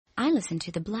I listen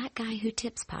to the Black Guy Who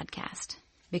Tips podcast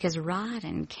because Rod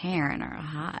and Karen are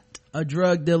hot. A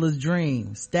drug dealer's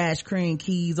dream. Stash cream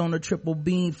keys on a triple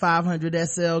beam, 500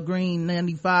 SL green,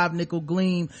 95 nickel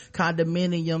gleam,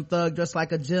 condominium thug dressed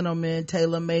like a gentleman,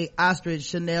 tailor-made ostrich,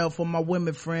 Chanel for my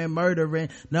women friend, murdering,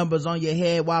 numbers on your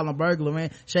head while I'm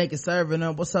burglaring, shaking serving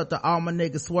them. What's up to all my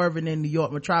niggas swerving in New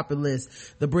York metropolis?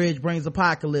 The bridge brings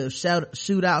apocalypse.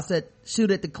 Shoot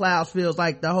at the clouds feels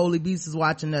like the holy beast is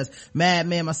watching us.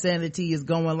 Madman, my sanity is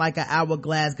going like an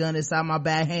hourglass gun inside my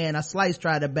bad hand. I slice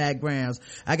try the backgrounds.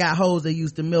 I got hoes that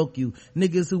used to milk you,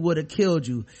 niggas who would have killed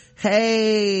you.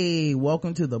 Hey,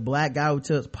 welcome to the Black Guy Who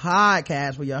Tips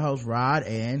podcast with your host Rod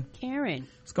and Karen.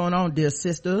 What's going on, dear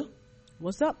sister?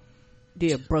 What's up,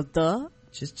 dear brother?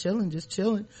 Just chilling.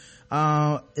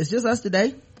 It's just us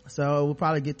today, so we'll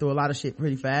probably get through a lot of shit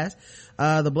pretty fast.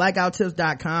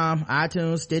 theblackguywhotips.com,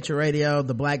 iTunes, Stitcher Radio,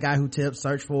 The Black Guy Who Tips.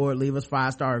 Search for it, leave us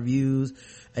 5-star reviews.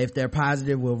 If they're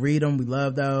positive, we'll read them. We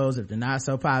love those. If they're not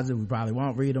so positive, we probably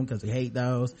won't read them because we hate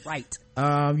those. Right.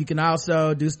 You can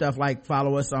also do stuff like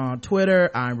follow us on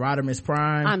Twitter. I'm Rodimus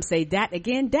Prime. I'm say that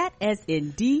again, that as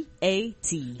in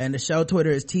D-A-T. And the show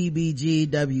Twitter is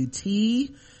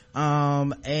TBGWT.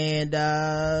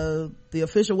 The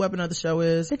official weapon of the show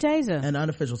is the taser, and the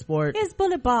unofficial sport is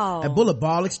bullet ball. And bullet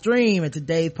ball extreme. And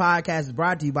today's podcast is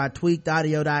brought to you by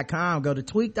tweakedaudio.com. Go to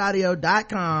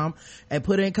tweakedaudio.com and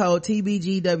put in code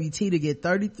TBGWT to get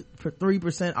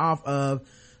 33% off of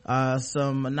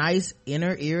some nice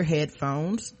inner ear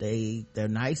headphones. They're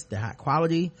nice, they're high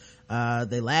quality,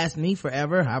 they last me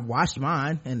forever. I've washed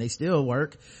mine and they still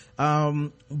work.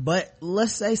 But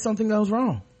let's say something goes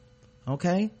wrong,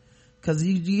 okay? Because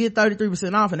you get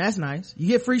 33% off, and that's nice. You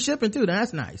get free shipping too,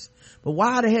 that's nice. But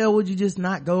why the hell would you just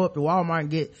not go up to Walmart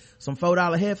and get some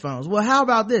 $4 headphones? Well, how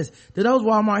about this? Do those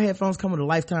Walmart headphones come with a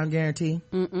lifetime guarantee?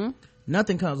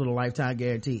 Nothing comes with a lifetime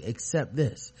guarantee except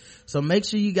this. So make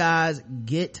sure you guys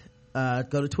get go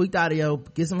to Tweaked Audio,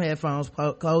 get some headphones,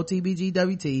 code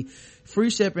TBGWT, free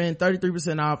shipping,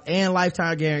 33% off, and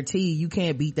lifetime guarantee. You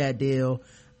can't beat that deal.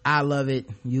 I love it,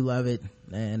 you love it,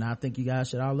 and I think you guys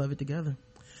should all love it together.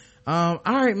 All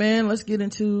right, man, let's get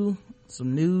into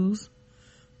some news.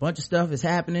 Bunch of stuff is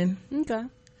happening. Okay.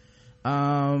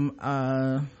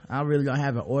 I really don't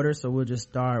have an order, so we'll just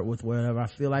start with wherever I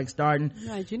feel like starting.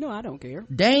 Right, you know I don't care.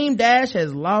 Dame Dash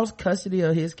has lost custody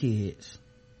of his kids.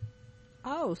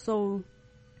 Oh, so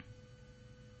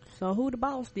who the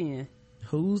boss then?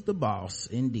 Who's the boss?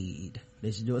 Indeed. They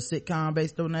should do a sitcom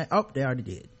based on that. Oh, they already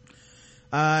did.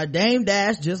 Dame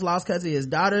Dash just lost custody of his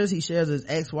daughters. He shares his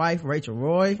ex-wife Rachel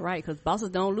Roy. Right, because bosses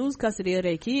don't lose custody of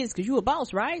their kids because you a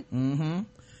boss, right?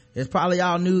 It's probably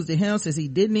all news to him since he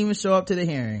didn't even show up to the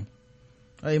hearing.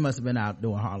 Oh, he must have been out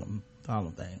doing Harlem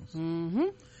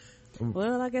things.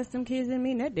 Well, I guess them kids didn't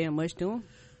mean that damn much to him.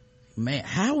 Man,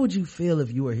 how would you feel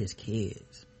if you were his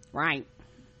kids? Right.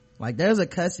 Like, there's a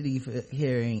custody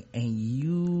hearing and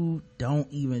you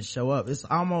don't even show up. It's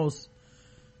almost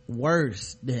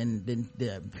worse than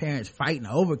the parents fighting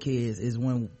over kids is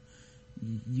when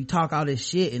you talk all this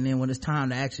shit and then when it's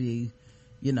time to actually,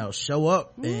 show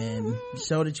up and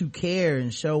show that you care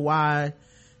and show why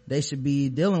they should be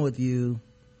dealing with you,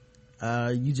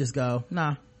 you just go,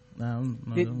 nah.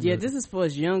 Yeah, this is for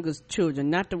his youngest children,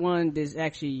 not the one that's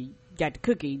actually got the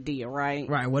cookie deal, right?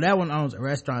 Right. Well, that one owns a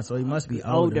restaurant, so he must be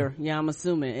older. Yeah, I'm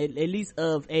assuming at least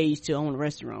of age to own a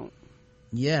restaurant.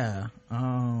 Yeah.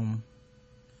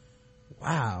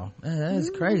 Wow,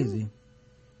 that's crazy.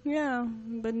 Yeah,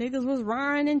 but niggas was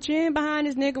roaring and cheering behind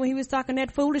this nigga when he was talking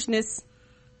that foolishness.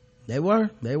 They were,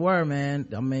 man.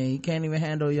 I mean, you can't even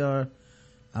handle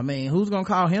who's gonna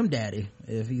call him daddy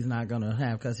if he's not gonna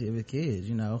have custody of his kids,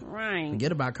 Right.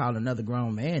 Forget about calling another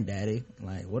grown man daddy.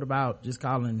 Like, what about just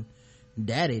calling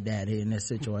daddy in this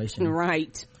situation?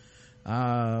 Right.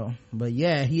 But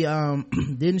yeah, he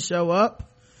didn't show up.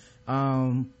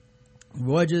 Roy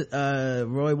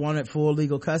wanted full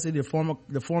legal custody.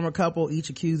 The former couple each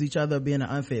accused each other of being an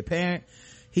unfit parent.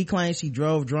 He claims she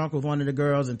drove drunk with one of the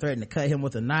girls and threatened to cut him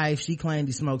with a knife. She claimed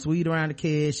he smokes weed around the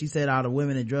kids. She said all the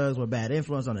women and drugs were bad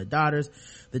influence on her daughters.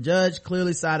 The judge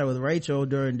clearly sided with Rachel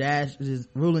during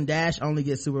ruling Dash only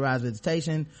gets supervised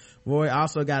visitation. Roy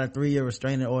also got a 3-year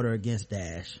restraining order against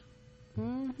Dash.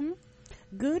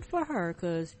 Good for her,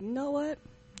 because you know what?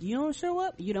 You don't show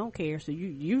up, you don't care, so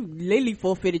you literally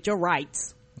forfeited your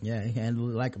rights. Yeah, he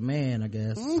handled it like a man, I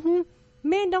guess.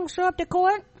 Men don't show up to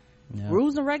court. Yeah.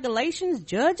 Rules and regulations,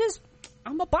 judges,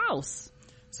 I'm a boss.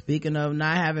 Speaking of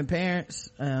not having parents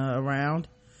around,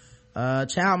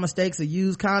 child mistakes a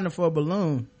used condom for a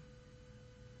balloon.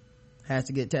 Has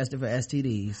to get tested for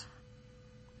STDs.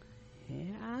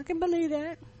 Yeah, I can believe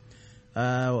that.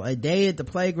 A day at the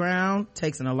playground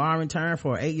takes an alarming turn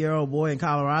for an 8-year-old boy in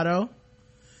Colorado.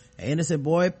 An innocent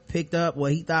boy picked up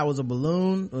what he thought was a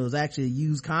balloon. It was actually a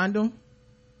used condom.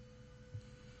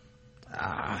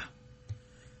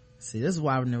 See, this is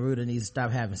why Neruda needs to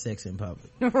stop having sex in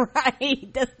public.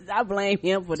 Right. I blame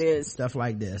him for this. Stuff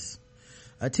like this.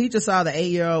 A teacher saw the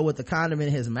 8-year-old with the condom in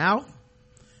his mouth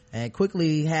and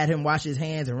quickly had him wash his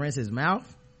hands and rinse his mouth.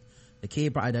 The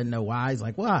kid probably doesn't know why. He's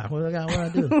like, why? What I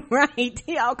do? Right.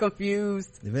 He all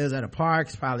confused. If it was at a park,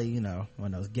 it's probably, one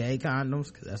of those gay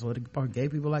condoms, because that's what gay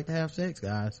people like to have sex,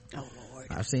 guys. Oh, Lord.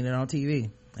 I've seen it on TV,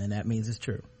 and that means it's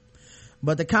true.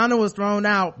 But the condom was thrown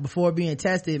out before being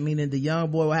tested, meaning the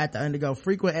young boy will have to undergo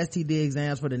frequent STD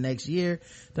exams for the next year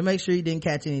to make sure he didn't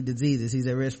catch any diseases. He's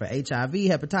at risk for HIV,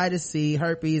 hepatitis C,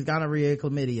 herpes, gonorrhea,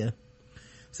 chlamydia.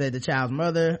 Said the child's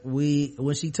mother,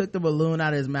 when she took the balloon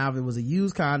out of his mouth, it was a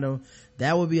used condom.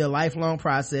 That would be a lifelong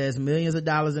process, millions of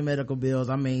dollars in medical bills.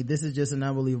 I mean, this is just an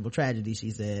unbelievable tragedy,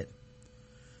 she said.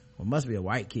 Well, it must be a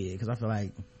white kid, because I feel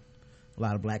like a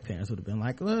lot of black parents would have been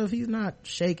like, well, if he's not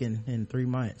shaking in 3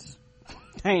 months,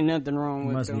 ain't nothing wrong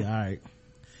with must them. be all right.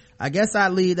 I guess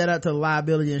I'd leave that up to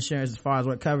liability insurance as far as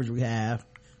what coverage we have,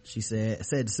 she said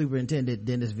the superintendent,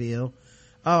 Dennisville.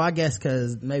 Oh, I guess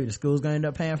because maybe the school's gonna end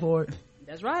up paying for it.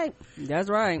 That's right.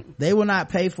 They will not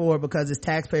pay for it because it's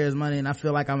taxpayers' money, and I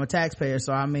feel like I'm a taxpayer,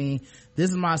 so I mean,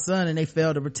 this is my son and they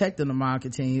failed to protect him. The mom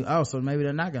continued. Oh, so maybe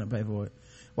they're not going to pay for it.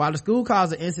 While the school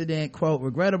calls the incident, quote,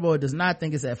 regrettable, it does not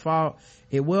think it's at fault.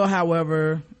 It will,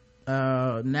 however,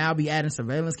 now be adding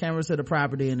surveillance cameras to the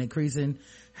property and increasing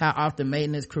how often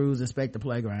maintenance crews inspect the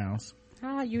playgrounds.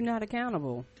 How are you not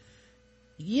accountable?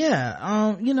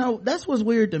 Yeah, that's what's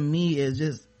weird to me, is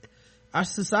just our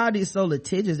society is so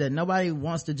litigious that nobody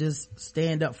wants to just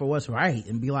stand up for what's right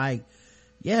and be like,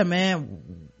 yeah,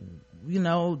 man,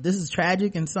 this is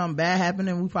tragic and something bad happened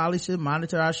and we probably should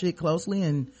monitor our shit closely.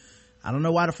 And I don't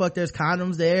know why the fuck there's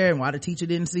condoms there and why the teacher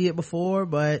didn't see it before,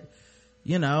 but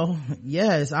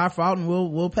yeah, it's our fault and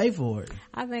we'll pay for it.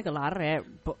 I think a lot of that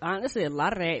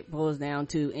boils down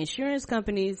to insurance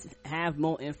companies have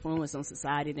more influence on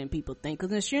society than people think,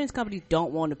 because insurance companies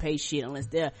don't want to pay shit unless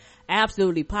they're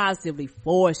absolutely positively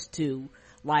forced to.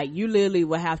 Like, you literally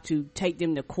will have to take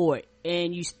them to court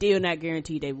and you still not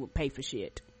guaranteed they will pay for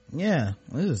shit. Yeah,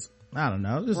 I don't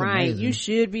know, this is right. amazing. You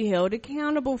should be held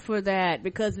accountable for that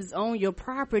because it's on your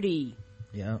property.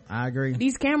 Yeah, I agree.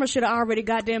 These cameras should have already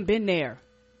goddamn been there.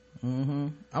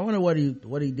 I wonder what he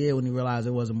did when he realized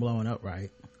it wasn't blowing up right.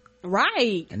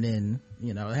 And then,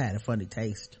 it had a funny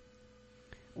taste.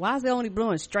 Why is it only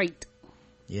blowing straight?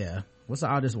 Yeah. What's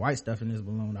all this white stuff in this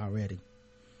balloon already?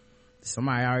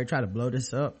 Somebody already tried to blow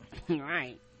this up?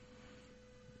 Right.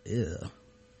 Ew.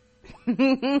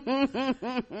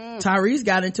 Tyrese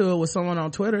got into it with someone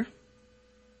on Twitter.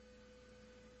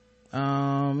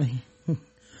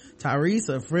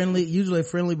 Tyrese, usually a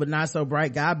friendly but not so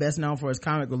bright guy, best known for his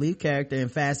comic relief character in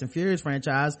Fast and Furious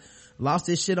franchise, lost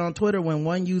his shit on Twitter when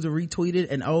one user retweeted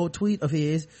an old tweet of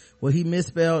his where he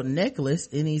misspelled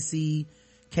necklace, Necklace,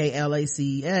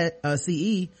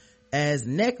 as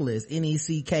necklace,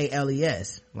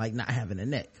 Neckles, like not having a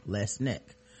neck, less neck,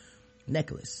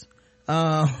 necklace.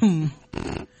 Here's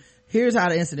how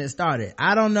the incident started.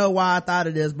 I don't know why I thought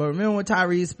of this, but remember when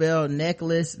Tyrese spelled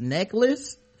necklace?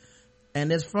 And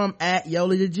it's from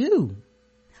 @Yolie the Jew.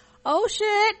 Oh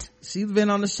shit. She's been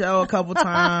on the show a couple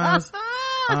times.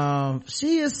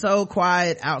 She is so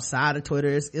quiet outside of Twitter.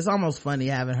 It's almost funny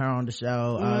having her on the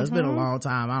show. It's been a long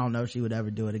time. I don't know if she would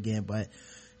ever do it again, but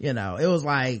it was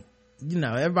like,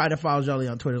 everybody that follows Yolie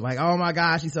on Twitter is like, oh my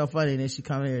gosh, she's so funny. And then she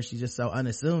come here and she's just so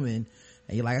unassuming.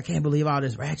 And you're like, I can't believe all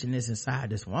this ratchetness inside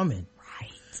this woman.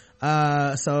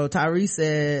 Right. So Tyrese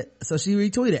said, so she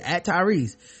retweeted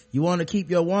 @Tyrese. You want to keep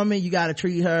your woman, you got to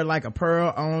treat her like a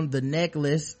pearl on the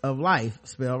necklace of life.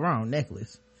 Spelled wrong,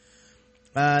 necklace.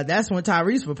 That's when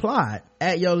Tyrese replied,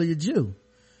 @Yolie the Jew,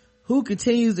 who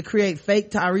continues to create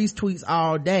fake Tyrese tweets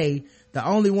all day. The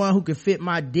only one who can fit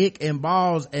my dick and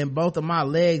balls and both of my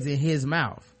legs in his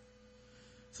mouth.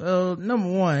 So number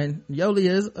one, Yolie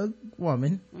is a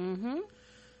woman.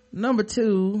 Number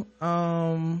two,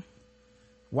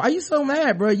 why you so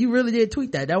mad, bro? You really did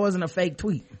tweet that. That wasn't a fake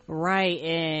tweet. Right.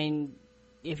 And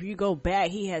if you go back,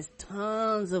 he has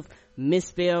tons of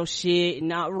misspelled shit.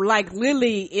 Now, like,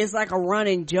 literally, it's like a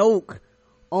running joke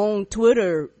on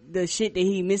Twitter, the shit that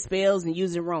he misspells and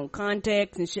uses wrong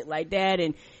context and shit like that.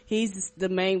 And he's the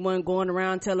main one going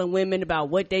around telling women about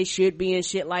what they should be and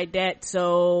shit like that.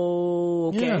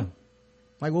 So, okay. Yeah.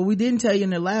 Like, what we didn't tell you in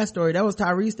the last story, that was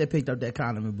Tyrese that picked up that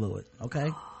condom and blew it.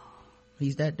 Okay.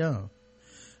 He's that dumb.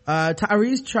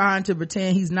 Tyrese trying to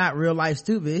pretend he's not real life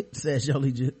stupid, says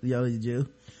Yolie Jew.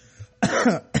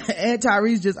 And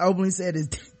Tyrese just openly said his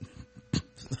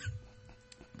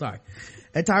sorry.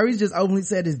 And Tyrese just openly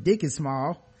said his dick is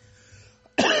small.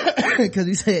 Cause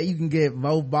he said you can get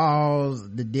both balls,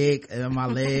 the dick, and my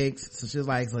legs. So she's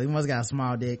like, so he must got a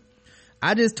small dick.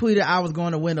 I just tweeted I was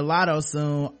going to win the lotto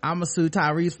soon. I'ma sue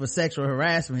Tyrese for sexual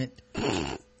harassment.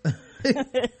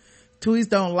 Tweets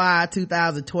don't lie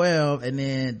 2012, and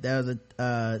then there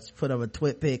was she put up a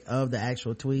twit pic of the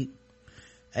actual tweet.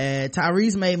 And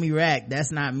Tyrese made me rack.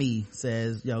 That's not me,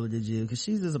 says Yola the Jew, because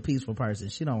she's just a peaceful person.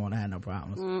 She don't want to have no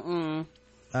problems.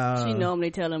 She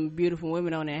normally tell them beautiful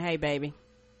women on there, hey baby.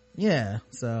 Yeah,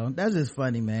 so that's just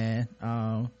funny, man.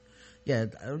 Yeah,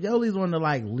 Yoli's one of the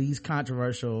like least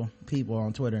controversial people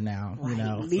on Twitter now, right, you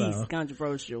know. Least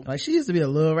controversial. Like she used to be a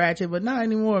little ratchet, but not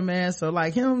anymore, man. So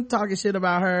like him talking shit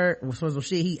about her was some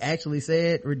shit he actually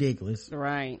said, ridiculous.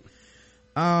 Right.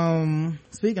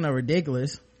 Speaking of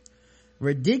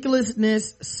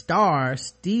ridiculousness star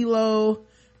Stilo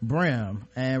Brim,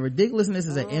 and Ridiculousness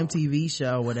is an MTV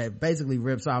show where that basically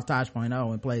rips off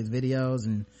Tosh.0 and plays videos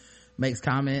and makes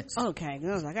comments. Okay,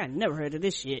 I was like, I never heard of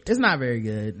this shit. It's not very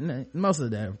good. Most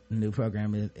of the new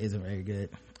program isn't very good.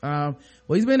 Well,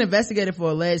 he's been investigated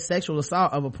for alleged sexual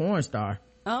assault of a porn star.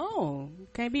 Oh,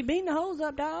 can't be beating the hoes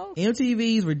up, dog.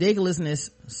 MTV's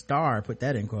Ridiculousness star, put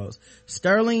that in quotes,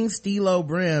 Sterling Stilo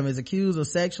Brim is accused of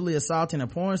sexually assaulting a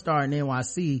porn star in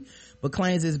NYC, but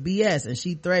claims it's BS, and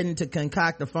she threatened to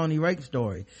concoct a phony rape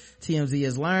story. TMZ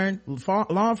has learned.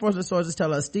 Law enforcement sources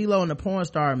tell us Stilo and the porn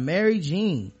star Mary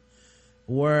Jean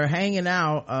were hanging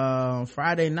out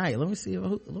Friday night. Let me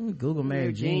Google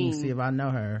Mary Jean, see if I know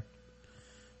her.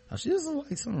 Oh, she just looks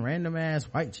like some random ass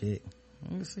white chick.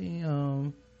 Let me see,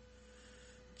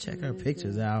 check her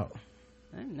pictures out.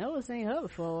 I know it's ain't her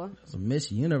before. It's a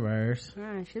Miss Universe.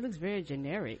 She looks very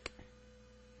generic.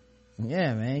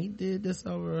 Yeah, man, he did this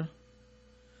over.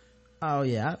 Oh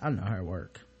yeah, I know her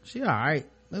work. She alright.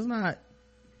 That's not,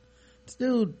 this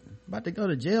dude about to go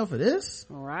to jail for this?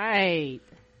 Right.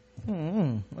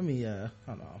 Let me hold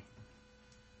on.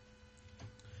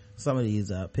 Some of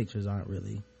these pictures aren't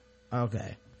really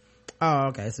okay. Oh,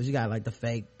 okay, so she got like the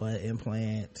fake butt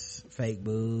implants, fake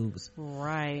boobs,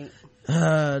 right?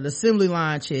 The assembly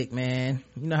line chick, man,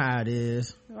 you know how it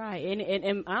is, right?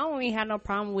 And I don't even have no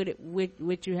problem with it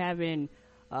with you having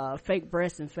fake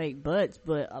breasts and fake butts,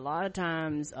 but a lot of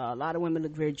times a lot of women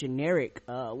look very generic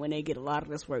when they get a lot of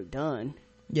this work done.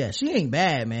 Yeah, she ain't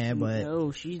bad, man, but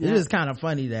no, she's not. It is kind of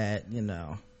funny that, you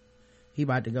know, he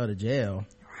about to go to jail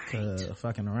for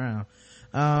fucking around.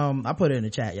 I put it in the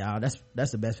chat, y'all.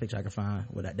 That's the best picture I could find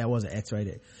with that wasn't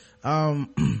X-rated.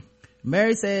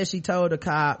 Mary says she told the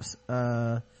cops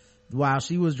while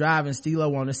she was driving Stilo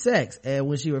wanted sex, and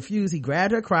when she refused, he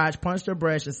grabbed her crotch, punched her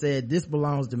breast, and said, "This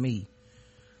belongs to me."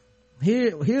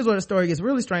 Here's where the story gets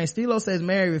really strange. Stilo says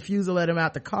Mary refused to let him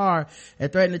out the car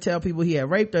and threatened to tell people he had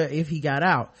raped her if he got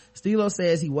out. Stilo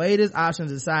says he weighed his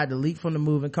options and decided to leap from the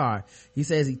moving car. He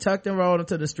says he tucked and rolled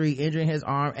into the street, injuring his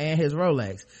arm and his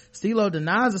Rolex. Stilo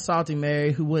denies assaulting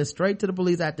Mary, who went straight to the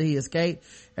police after he escaped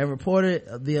and reported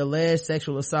the alleged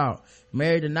sexual assault.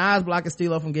 Mary denies blocking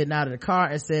Stilo from getting out of the car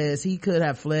and says he could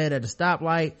have fled at a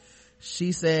stoplight.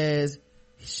 She says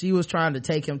she was trying to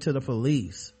take him to the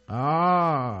police.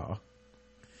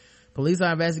 Police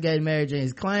are investigating Mary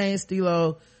Jane's claims.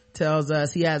 Stilo tells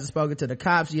us he hasn't spoken to the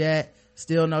cops yet.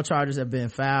 Still no charges have been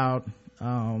filed.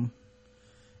 And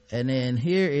then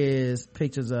here is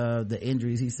pictures of the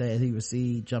injuries he said he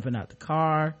received jumping out the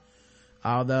car.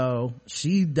 Although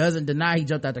she doesn't deny he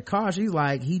jumped out the car. She's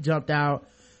like, he jumped out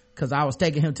because I was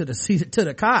taking him to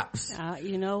the cops.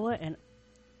 You know what? And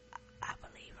I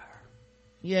believe her.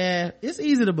 Yeah, it's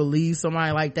easy to believe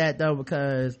somebody like that though,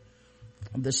 because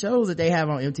the shows that they have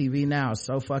on MTV now are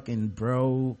so fucking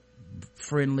bro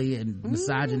friendly and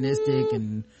misogynistic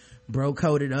and bro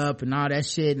coded up and all that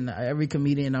shit, and every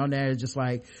comedian on there is just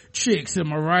like, chicks,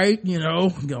 am I right? You know,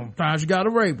 sometimes you gotta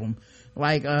rape them.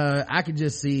 Like I could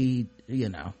just see, you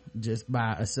know, just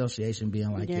by association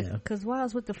being like, yeah, because why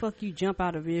else what the fuck you jump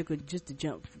out of a vehicle just to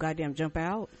jump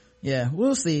out? Yeah,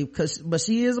 we'll see, but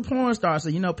she is a porn star, so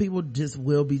you know people just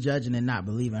will be judging and not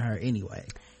believing her anyway.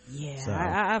 Yeah, so.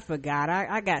 I forgot.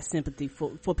 I got sympathy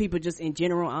for people just in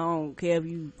general. I don't care if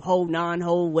you hold,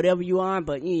 non-hold, whatever you are,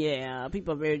 but yeah,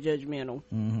 people are very judgmental.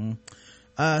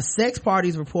 Sex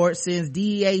parties report sends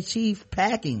DEA chief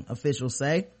packing, officials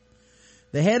say.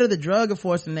 The head of the Drug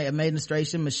Enforcement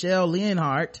Administration, Michelle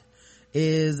Leonhardt,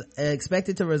 is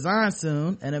expected to resign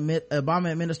soon, an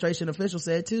Obama administration official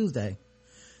said Tuesday.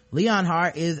 Leon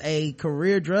Hart is a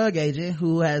career drug agent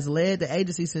who has led the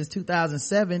agency since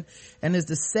 2007 and is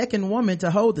the second woman to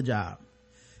hold the job.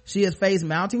 She has faced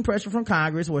mounting pressure from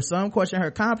Congress, where some question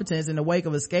her competence in the wake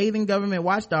of a scathing government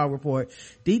watchdog report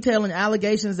detailing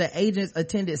allegations that agents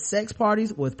attended sex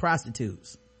parties with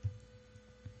prostitutes.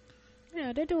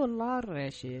 Yeah, they do a lot of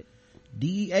that shit.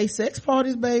 DEA sex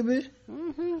parties, baby.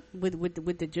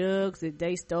 With the drugs that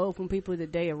they stole from people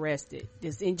that they arrested.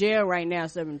 It's in jail right now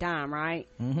serving time, right?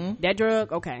 That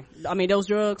drug, okay. I mean, those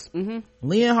drugs.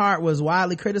 Leon Hart was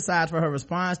widely criticized for her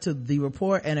response to the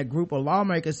report, and a group of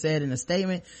lawmakers said in a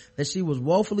statement that she was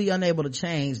woefully unable to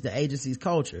change the agency's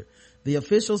culture. The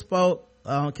official spoke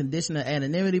on condition of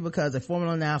anonymity because a formal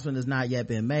announcement has not yet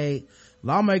been made.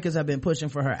 Lawmakers have been pushing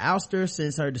for her ouster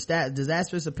since her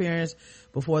disastrous appearance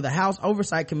before the House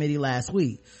Oversight Committee last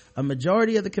week. A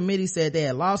majority of the committee said they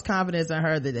had lost confidence in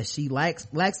her, that she lacks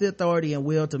the authority and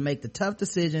will to make the tough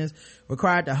decisions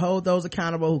required to hold those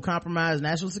accountable who compromise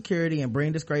national security and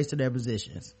bring disgrace to their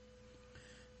positions.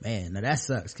 Man, now that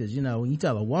sucks, because when you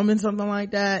tell a woman something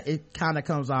like that, it kind of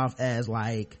comes off as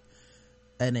like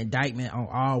an indictment on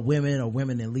all women or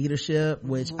women in leadership,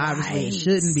 which obviously it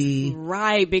shouldn't be,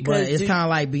 right? Because but it's kind of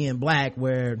like being black,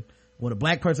 where when a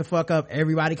black person fuck up,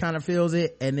 everybody kind of feels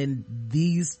it, and then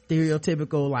these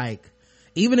stereotypical, like,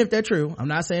 even if they're true, I'm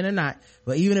not saying they're not,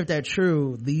 but even if they're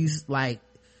true, these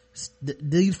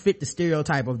these fit the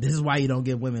stereotype of this is why you don't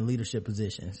give women leadership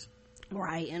positions,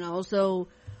 right? And also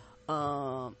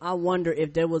I wonder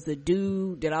if there was a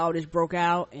dude that all this broke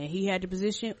out and he had the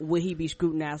position, would he be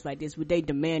scrutinized like this? Would they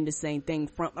demand the same thing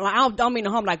from, like, I don't mean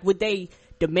no harm, like, would they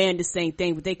demand the same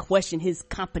thing? Would they question his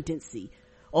competency,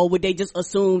 or would they just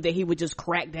assume that he would just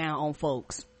crack down on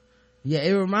folks? Yeah,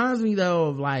 it reminds me though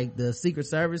of like the Secret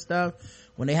Service stuff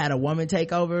when they had a woman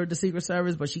take over the Secret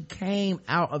Service, but she came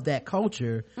out of that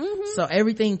culture, so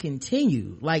everything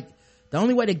continued. Like, the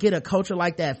only way to get a culture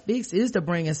like that fixed is to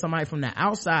bring in somebody from the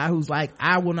outside who's like,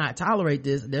 I will not tolerate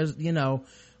this. There's,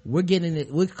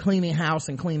 we're cleaning house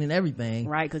and cleaning everything.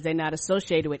 Right, because they're not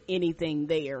associated with anything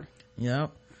there.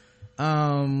 Yep.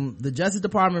 The Justice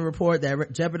Department report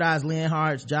that jeopardized Leon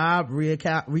Hart's job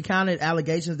recounted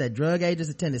allegations that drug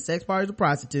agents attended sex parties with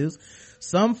prostitutes,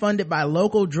 some funded by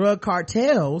local drug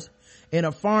cartels in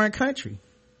a foreign country.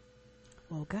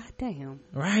 Well, goddamn.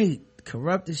 Right.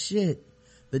 Corrupt as shit.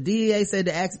 The DEA said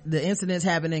the incidents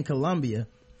happened in Colombia.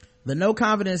 The no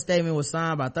confidence statement was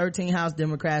signed by 13 House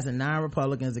Democrats and 9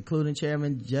 Republicans, including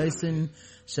Chairman Jason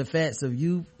Chaffetz of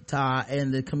Utah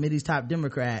and the committee's top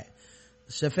Democrat.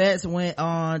 Chaffetz went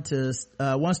on to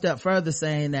one step further,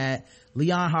 saying that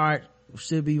Leon Hart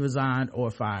should be resigned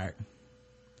or fired.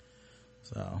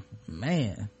 So,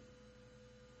 man,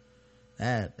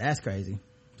 that's crazy.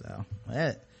 So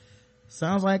that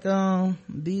sounds like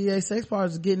DEA sex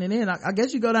parties is getting it in. I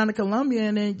guess you go down to Colombia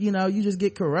and then you just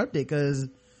get corrupted because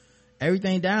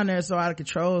everything down there is so out of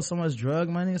control, so much drug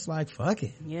money. It's like, fuck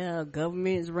it. Yeah,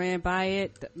 government's ran by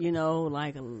it.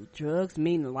 Like, drugs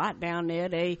mean a lot down there.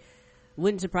 They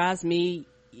wouldn't surprise me,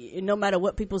 no matter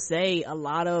what people say, a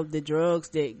lot of the drugs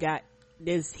that got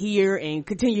this here and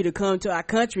continue to come to our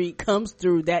country comes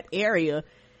through that area.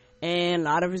 And a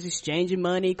lot of it's exchanging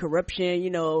money, corruption.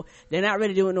 They're not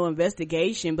really doing no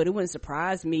investigation, but it wouldn't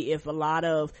surprise me if a lot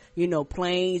of,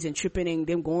 planes and tripping and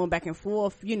them going back and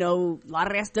forth, a lot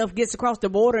of that stuff gets across the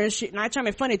border and shit. And I try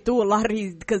to be funny through a lot of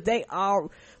these, because they are,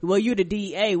 well, you the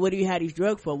DEA, what do you have these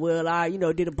drugs for? Well, I,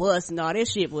 did a bust and all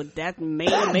this shit. Well, that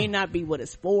may not be what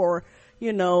it's for.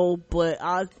 But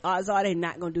odds are they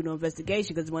not gonna do no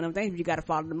investigation, because one of them things, you gotta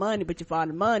follow the money, but you follow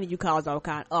the money, you cause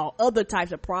all other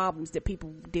types of problems that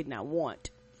people did not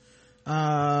want.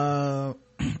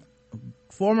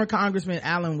 Former Congressman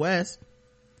Alan West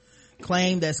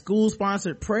claimed that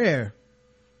school-sponsored prayer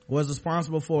was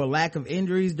responsible for a lack of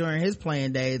injuries during his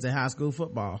playing days in high school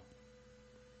football.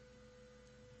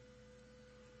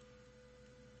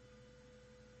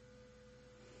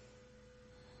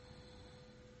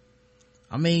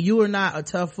 I mean, you were not a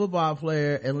tough football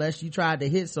player unless you tried to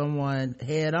hit someone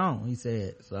head on, he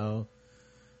said. So,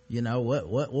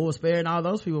 what was sparing all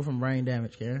those people from brain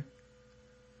damage, Karen?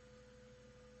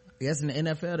 I guess in the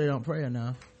NFL they don't pray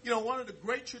enough. One of the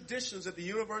great traditions at the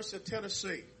University of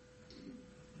Tennessee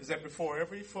is that before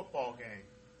every football game,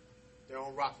 they're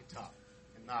on Rocky Top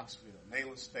in Knoxville,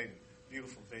 Neyland Stadium,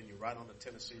 beautiful venue right on the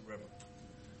Tennessee River.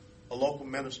 A local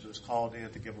minister is called in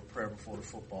to give a prayer before the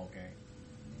football game.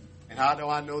 And how do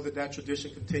I know that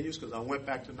tradition continues? Because I went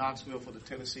back to Knoxville for the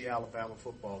Tennessee-Alabama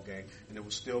football game, and it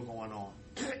was still going on.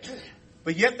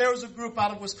 But yet there was a group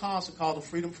out of Wisconsin called the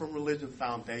Freedom from Religion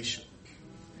Foundation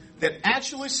that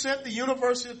actually sent the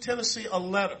University of Tennessee a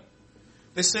letter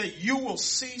They said you will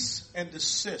cease and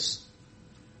desist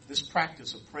this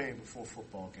practice of praying before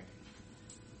football games.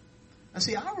 And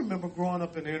see, I remember growing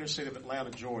up in the inner city of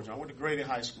Atlanta, Georgia. I went to Grady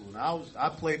High School, and I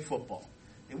played football.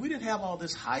 And we didn't have all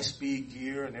this high-speed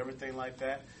gear and everything like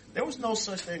that. There was no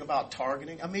such thing about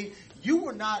targeting. I mean, you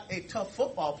were not a tough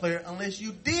football player unless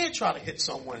you did try to hit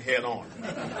someone head on.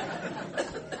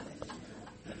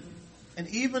 And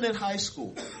even in high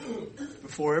school,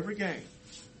 before every game,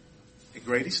 at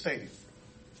Grady Stadium,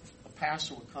 a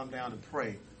pastor would come down and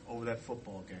pray over that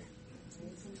football game.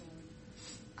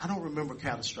 I don't remember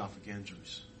catastrophic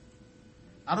injuries.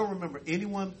 I don't remember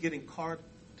anyone getting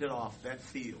carted off that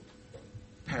field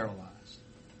paralyzed.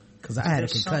 Because I had a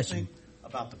concussion. Something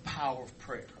about the power of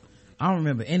prayer. I don't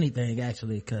remember anything,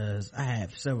 actually, because I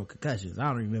have several concussions. I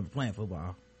don't remember playing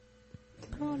football.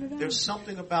 There's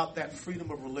something about that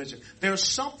freedom of religion. There's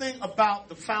something about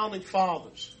the founding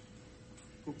fathers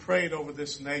who prayed over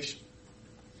this nation.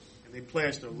 And they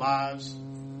pledged their lives,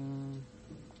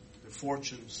 their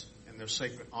fortunes, and their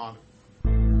sacred honor.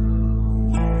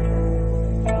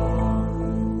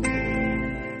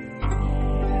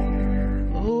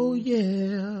 Oh,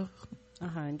 yeah.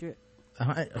 100.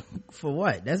 For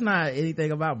what? That's not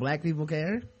anything about black people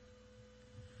caring.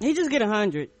 He just get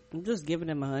 100. I'm just giving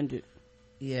him 100.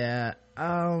 Yeah,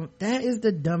 that is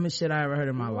the dumbest shit I ever heard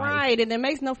in my life. Right, and it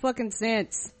makes no fucking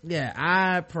sense. Yeah,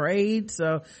 I prayed.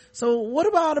 So what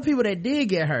about all the people that did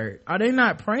get hurt? Are they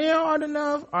not praying hard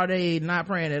enough? Are they not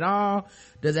praying at all?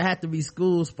 Does it have to be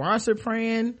school sponsored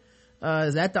praying?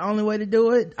 Is that the only way to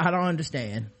do it? I don't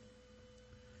understand.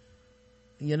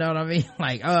 You know what I mean?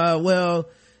 Like, well,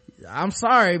 I'm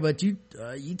sorry, but you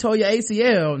tore your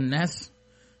ACL, and that's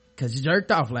because you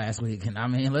jerked off last week. And I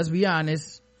mean, let's be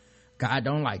honest. God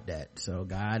don't like that, so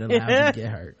God allows you to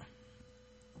get hurt.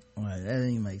 Well, that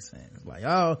doesn't even make sense. Like,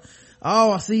 oh,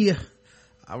 I see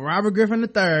Robert Griffin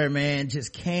III, man,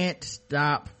 just can't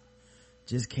stop.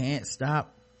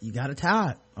 You got to tie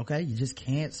it, okay? You just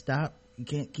can't stop. You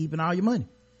can't keep in all your money.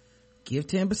 Give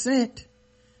 10%,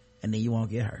 and then you won't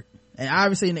get hurt. And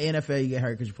obviously in the NFL, you get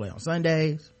hurt because you play on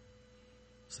Sundays,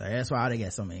 so that's why they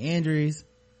got so many injuries.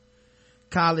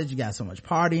 College, you got so much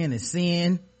partying and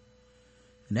sin.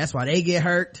 And that's why they get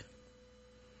hurt.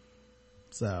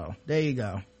 So there you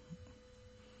go.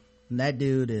 And that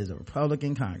dude is a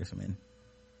Republican congressman.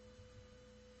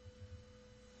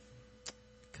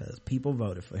 Because people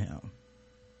voted for him.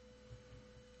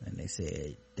 And they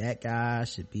said, that guy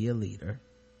should be a leader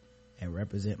and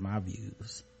represent my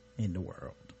views in the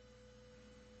world.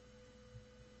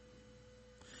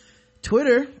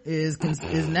 Twitter is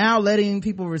now letting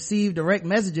people receive direct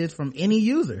messages from any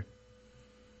user.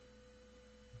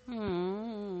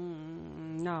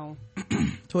 No.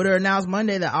 Twitter announced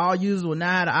Monday that all users will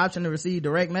now have the option to receive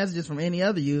direct messages from any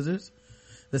other users.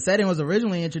 The setting was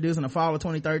originally introduced in the fall of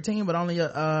 2013, but only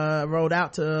rolled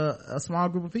out to a small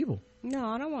group of people. No,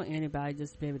 I don't want anybody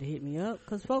just to be able to hit me up,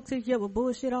 because folks hit you up with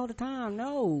bullshit all the time.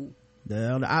 No.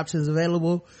 The option is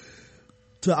available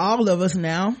to all of us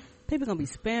now. People gonna be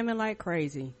spamming like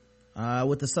crazy.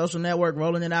 With the social network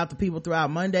rolling it out to people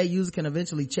throughout Monday, users can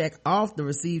eventually check off the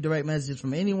receive direct messages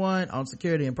from anyone on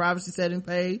security and privacy settings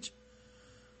page.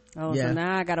 Oh, yeah. So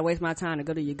now I gotta waste my time to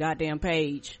go to your goddamn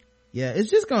page. Yeah,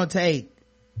 it's just gonna take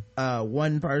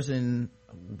one person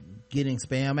getting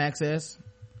spam access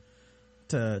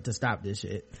to stop this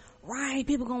shit. Right,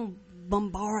 people gonna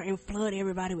bombard and flood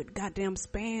everybody with goddamn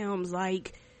spams.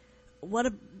 Like, what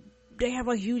if they have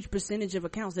a huge percentage of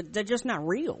accounts that they're just not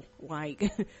real? Like,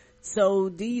 so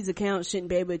these accounts shouldn't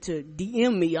be able to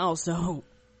DM me also.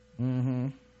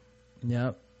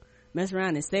 Yep. Mess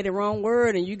around and say the wrong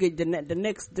word, and you get the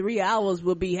next 3 hours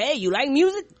will be, hey, you like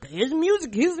music? Here's the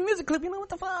music clip. You know what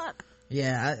the fuck?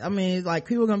 Yeah, I mean, like,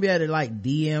 people gonna be able to like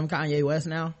DM Kanye West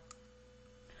now.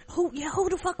 Who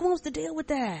the fuck wants to deal with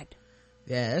that?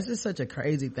 Yeah, it's just such a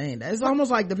crazy thing. It's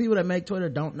almost like the people that make Twitter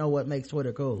don't know what makes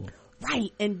Twitter cool.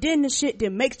 Right, and then the shit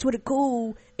that makes Twitter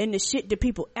cool and the shit that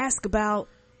people ask about,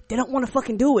 they don't want to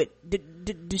fucking do it.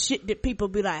 The shit that people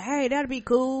be like, hey, that'd be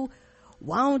cool.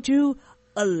 Why don't you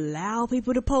allow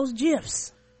people to post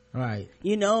GIFs? Right.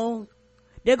 You know,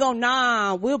 they're going,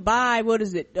 nah, we'll buy, what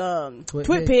is it,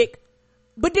 TwitPic,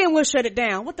 but then we'll shut it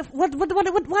down. Why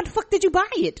the fuck did you buy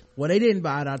it? Well, they didn't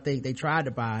buy it. I think they tried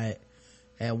to buy it,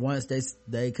 and once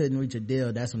they couldn't reach a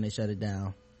deal, that's when they shut it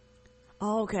down.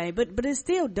 Okay, but it's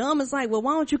still dumb. It's like, well,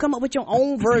 why don't you come up with your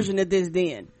own version of this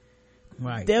then?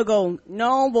 Right. They'll go,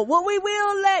 no, but what we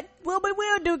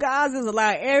will do, guys, is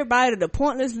allow everybody to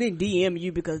pointlessly DM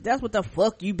you, because that's what the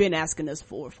fuck you've been asking us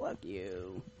for. Fuck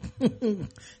you.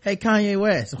 Hey, Kanye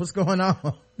West, what's going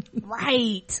on?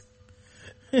 Right.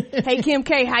 Hey, Kim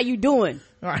K, how you doing?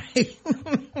 Right.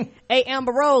 Hey,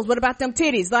 Amber Rose, what about them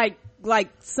titties? Like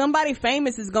somebody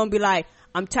famous is gonna be like,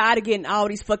 I'm tired of getting all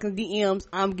these fucking DMs.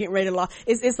 I'm getting ready to log.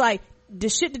 It's like the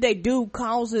shit that they do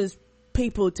causes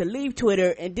people to leave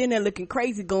Twitter, and then they're looking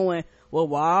crazy going, well,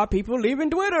 why are people leaving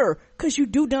Twitter? Cause you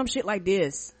do dumb shit like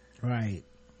this. Right.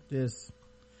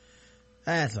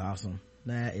 That's awesome.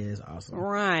 That is awesome.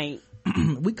 Right.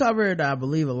 We covered, I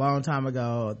believe, a long time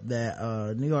ago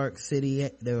that New York City,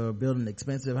 they were building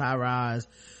expensive high-rise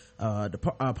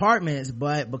apartments,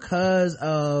 but because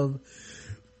of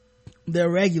their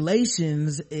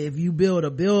regulations, if you build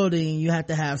a building, you have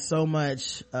to have so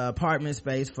much apartment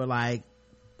space for like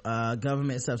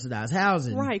government subsidized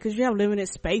housing. Right, because you have limited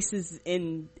spaces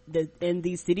in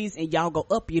these cities, and y'all go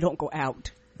up, you don't go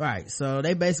out. Right. So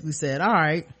they basically said, all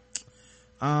right,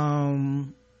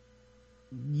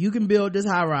 you can build this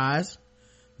high rise,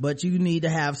 but you need to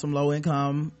have some low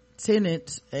income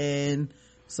tenants. And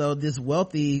so this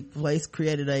wealthy place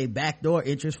created a backdoor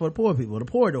entrance for the poor people, the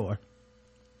poor door.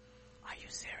 Are you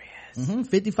serious?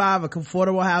 55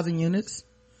 affordable housing units.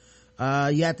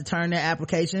 You have to turn their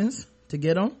applications to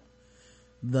get them.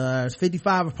 There's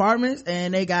 55 apartments,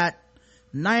 and they got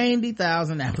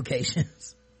 90,000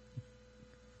 applications.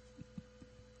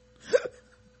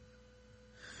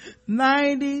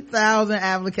 90,000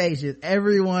 applications.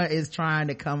 Everyone is trying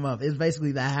to come up. It's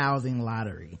basically the housing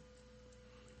lottery.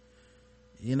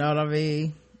 You know what I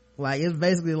mean? Like, it's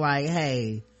basically like,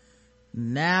 hey,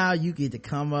 now you get to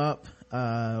come up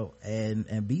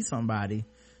and be somebody.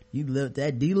 You live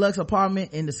that deluxe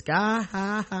apartment in the sky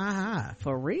high.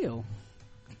 For real.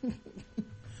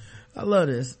 I love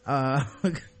this.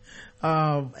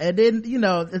 And then, you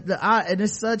know, and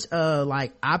it's such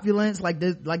like opulence, like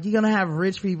this, like you're gonna have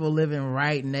rich people living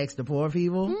right next to poor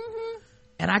people.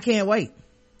 And I can't wait.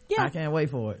 I can't wait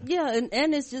for it.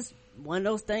 And it's just one of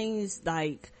those things.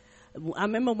 Like, I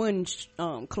remember when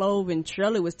Clove and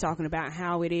Shirley was talking about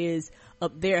how it is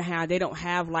up there, how they don't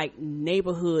have like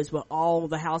neighborhoods where all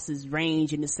the houses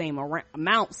range in the same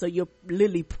amount, so you're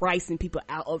literally pricing people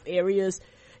out of areas.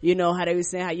 You know how they were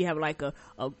saying how you have like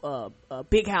a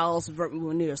big house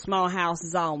when a small house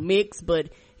is all mixed, but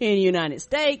in the United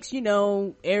States, you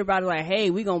know, everybody like,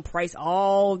 hey, we gonna price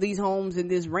all these homes in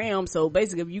this realm, so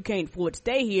basically if you can't afford to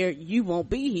stay here, you won't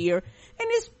be here. And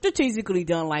it's strategically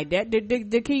done like that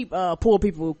to keep poor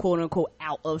people, quote unquote,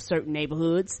 out of certain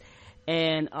neighborhoods.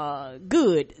 And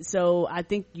good. So I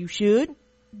think you should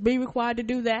be required to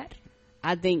do that.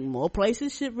 I think more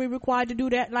places should be required to do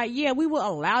that. Like, yeah, we will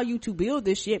allow you to build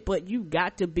this shit, but you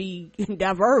got to be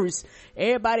diverse.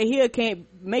 Everybody here can't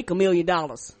make $1 million.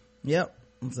 Yep.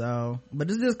 So, but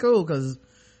it's just cool because,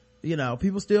 you know,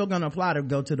 people still gonna apply to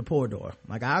go to the poor door.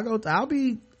 Like, I'll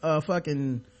be a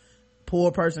fucking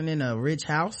poor person in a rich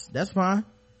house. That's fine.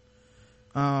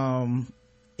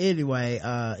 Anyway,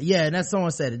 and that's, someone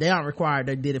said it, they aren't required,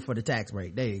 they did it for the tax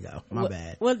break. There you go. My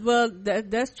bad. Well,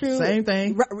 that's true. Same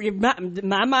thing.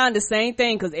 My mind, the same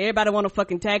thing, because everybody want a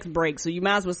fucking tax break, so you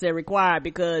might as well say required,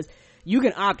 because you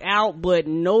can opt out, but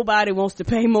nobody wants to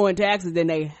pay more in taxes than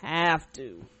they have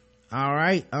to. All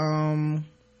right.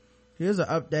 Here's an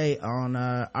update on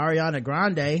Ariana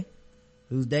Grande,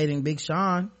 who's dating Big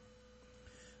Sean.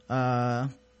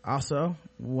 Also,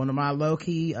 one of my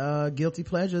low-key guilty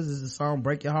pleasures is the song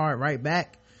Break Your Heart Right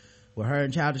Back with her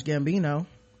and Childish Gambino.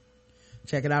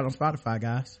 Check it out on Spotify,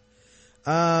 guys.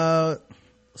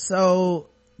 So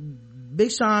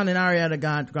Big Sean and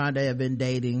Ariana Grande have been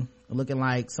dating, looking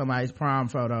like somebody's prom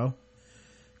photo,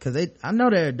 because I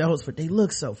know they're adults, but they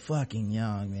look so fucking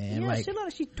young, man. Yeah, like, she looks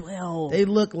like she's 12. they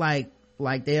look like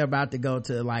they're about to go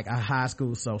to like a high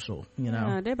school social, you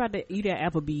know. They're about to eat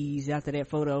at Applebee's after that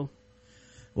photo.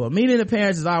 Well, meeting the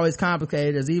parents is always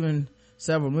complicated. There's even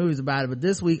several movies about it. But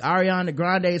this week, Ariana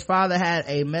Grande's father had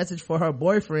a message for her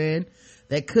boyfriend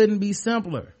that couldn't be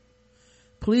simpler.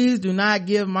 Please do not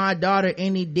give my daughter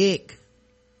any dick.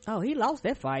 Oh, he lost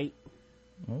that fight.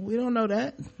 Well, we don't know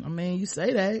that. I mean, you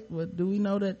say that, but do we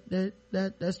know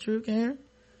that's true, Karen?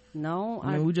 No.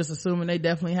 I mean, we're just assuming they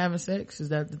definitely having sex. Is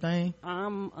that the thing?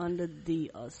 I'm under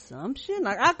the assumption.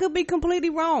 Like, I could be completely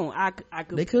wrong.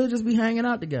 They could just be hanging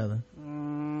out together.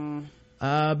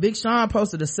 Big Sean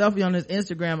posted a selfie on his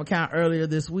Instagram account earlier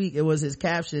this week. It was his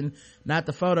caption, not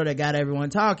the photo, that got everyone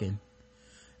talking.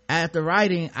 After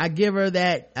writing, I give her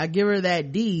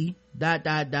that D ...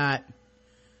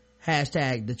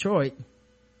 #Detroit.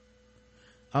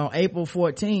 On April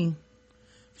 14,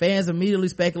 fans immediately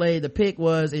speculated the pic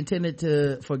was intended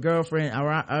for girlfriend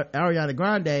Ariana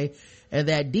Grande, and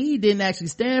that D didn't actually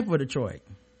stand for Detroit.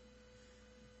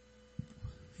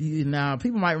 Now,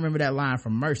 people might remember that line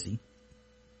from Mercy.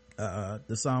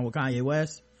 the song with Kanye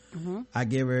West. I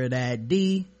give her that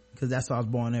D because that's what I was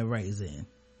born and raised in.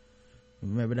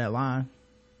 Remember that line?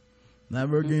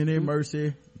 Never getting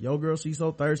mercy. Yo girl, she's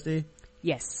so thirsty.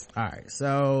 Yes. All right.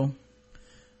 So,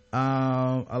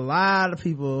 a lot of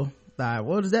people thought,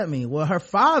 what does that mean? Well, her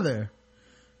father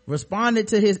responded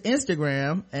to his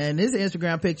Instagram, and his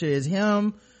Instagram picture is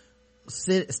him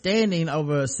standing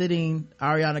over sitting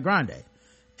Ariana Grande.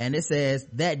 And it says,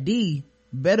 that D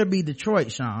better be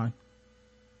Detroit, Sean.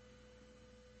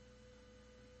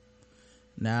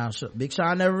 Now, Big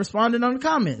Sean never responded on the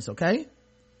comments, okay?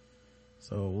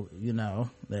 So, you know,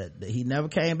 that he never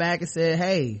came back and said,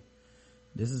 hey,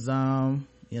 this is,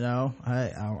 you know,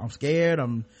 I'm scared,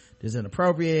 this is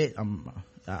inappropriate,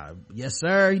 yes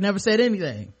sir. He never said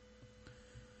anything.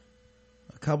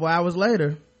 A couple hours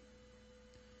later,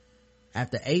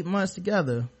 after 8 months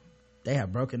together, they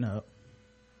have broken up.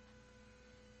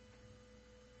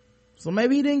 So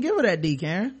maybe he didn't give her that D,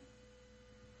 Karen.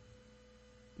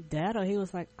 That, or he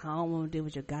was like, I don't want to deal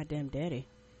with your goddamn daddy.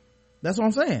 That's what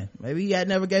I'm saying. Maybe he had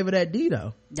never gave her that D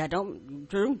though. That don't,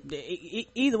 true.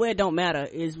 Either way, it don't matter.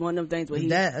 It's one of them things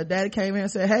where daddy came in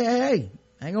and said, hey,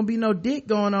 ain't gonna be no dick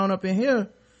going on up in here.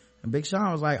 And Big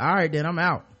Sean was like, all right, then I'm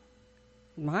out.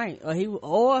 Right.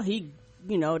 Or he,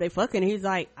 you know, they fucking, he's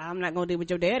like, I'm not gonna deal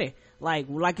with your daddy. Like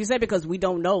you said, because we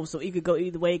don't know, so it could go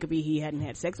either way. It could be he hadn't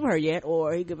had sex with her yet,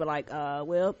 or he could be like,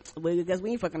 well, I guess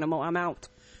we ain't fucking no more, I'm out.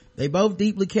 They both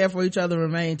deeply care for each other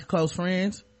and remain close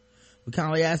friends. We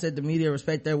kindly ask that the media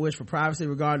respect their wish for privacy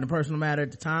regarding the personal matter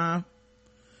at the time.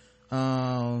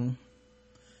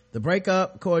 The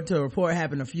breakup, according to a report,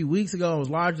 happened a few weeks ago and was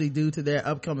largely due to their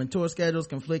upcoming tour schedules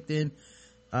conflicting.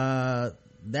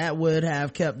 That would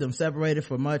have kept them separated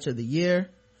for much of the year.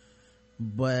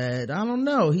 But I don't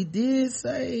know. He did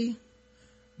say,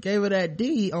 gave her that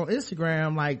D on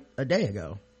Instagram like a day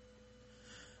ago.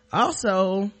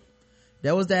 Also,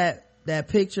 there was that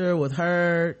picture with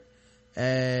her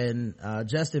and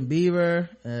Justin Bieber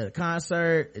at a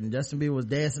concert, and Justin Bieber was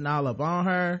dancing all up on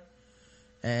her,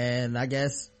 and I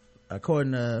guess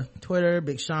according to Twitter,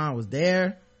 Big Sean was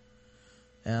there,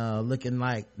 looking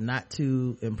like not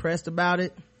too impressed about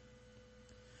it.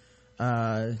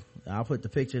 I'll put the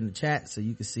picture in the chat so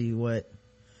you can see what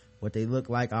they look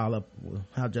like, all up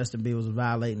how Justin Bieber was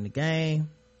violating the game.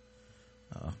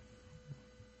 Let's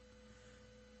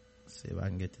see if I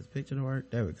can get this picture to work.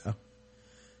 There we go.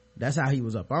 That's how he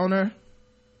was up on her,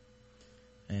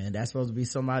 and that's supposed to be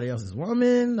somebody else's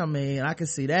woman. I mean, I can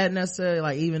see that necessarily,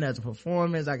 like even as a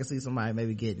performance, I can see somebody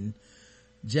maybe getting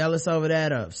jealous over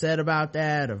that or upset about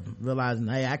that, or realizing,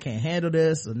 hey, I can't handle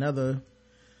this.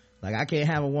 Like I can't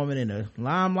have a woman in the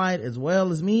limelight as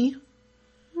well as me.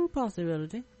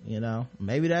 Possibility. You know,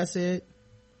 maybe that's it.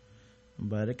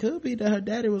 But it could be that her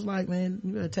daddy was like, man,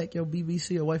 you better take your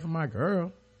BBC away from my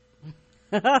girl.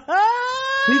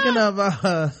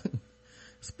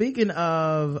 Speaking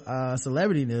of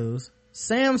celebrity news,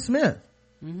 Sam Smith,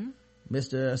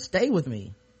 Mr. Stay With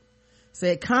Me,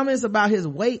 said comments about his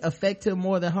weight affect him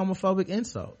more than homophobic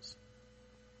insults.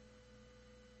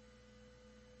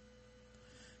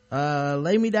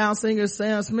 Lay Me Down singer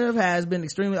Sam Smith has been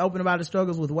extremely open about his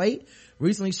struggles with weight,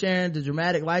 recently sharing the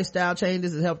dramatic lifestyle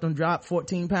changes that helped him drop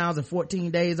 14 pounds in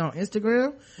 14 days on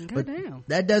Instagram. But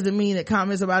that doesn't mean that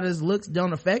comments about his looks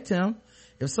don't affect him.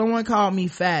 If someone called me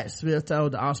fat, Smith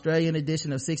told the Australian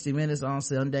edition of 60 Minutes on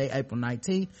Sunday, April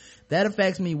 19th, that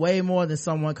affects me way more than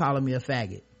someone calling me a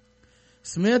faggot.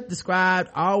 Smith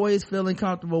described always feeling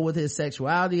comfortable with his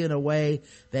sexuality in a way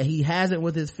that he hasn't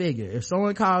with his figure. If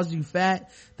someone calls you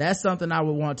fat, that's something I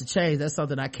would want to change. That's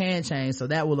something I can change, so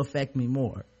that will affect me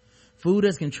more. Food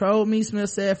has controlled me,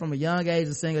 Smith said. From a young age,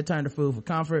 the singer turned to food for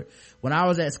comfort. When I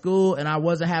was at school and I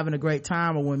wasn't having a great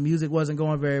time, or when music wasn't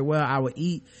going very well, I would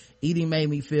eat. Eating made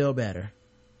me feel better.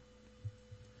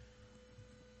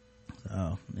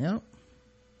 So, yep.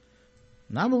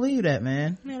 And I believe that,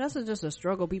 man. Yeah, that's just a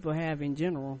struggle people have in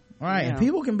general. Right. And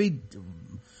people can be,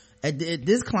 at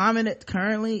this climate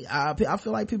currently, I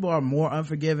feel like people are more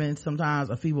unforgiving sometimes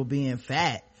of people being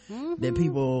fat than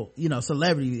people,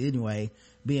 celebrity anyway,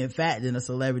 being fat than a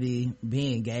celebrity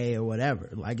being gay or whatever.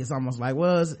 Like, it's almost like,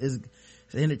 well, it's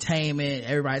entertainment.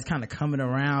 Everybody's kind of coming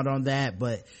around on that,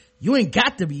 but you ain't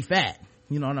got to be fat.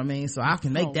 You know what I mean? So I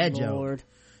can make that joke.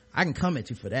 I can come at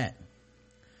you for that.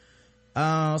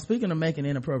 Speaking of making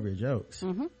inappropriate jokes,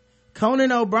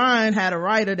 Conan O'Brien had a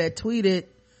writer that tweeted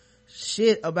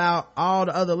shit about all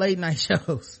the other late night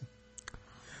shows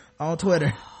on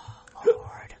Twitter.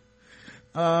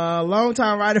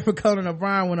 Longtime writer for Conan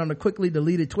O'Brien went on a quickly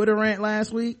deleted Twitter rant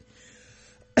last week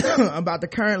about the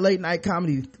current late night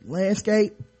comedy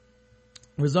landscape.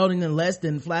 resulting in less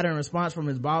than flattering response from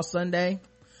his boss Sunday.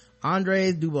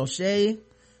 Andres Dubochet,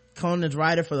 Conan's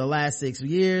writer for the last 6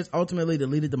 years, ultimately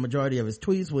deleted the majority of his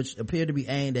tweets, which appeared to be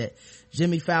aimed at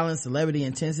Jimmy Fallon's celebrity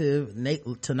intensive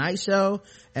Tonight Show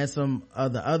and some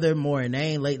of the other more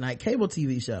inane late night cable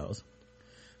TV shows.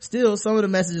 Still, some of the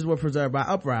messages were preserved by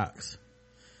Uproxx.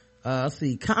 Let's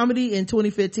see. Comedy in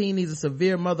 2015 needs a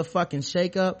severe motherfucking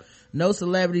shakeup. No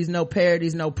celebrities, no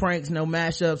parodies, no pranks, no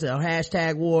mashups, or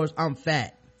hashtag wars. I'm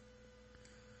fat.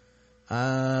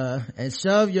 And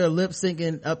shove your lip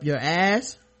syncing up your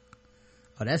ass.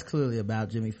 Oh, that's clearly about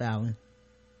Jimmy Fallon.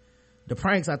 The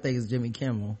pranks, I think, is Jimmy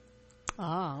Kimmel.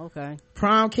 Oh, okay.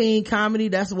 Prom King comedy,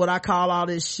 that's what I call all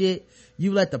this shit.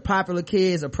 You let the popular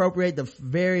kids appropriate the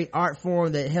very art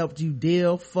form that helped you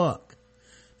deal. Fuck.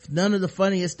 None of the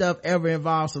funniest stuff ever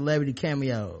involves celebrity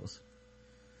cameos.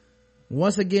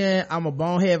 Once again, I'm a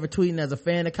bonehead for tweeting as a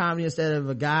fan of comedy instead of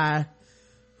a guy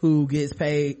who gets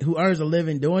paid, who earns a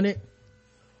living doing it.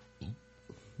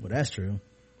 Well, that's true.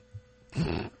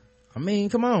 I mean,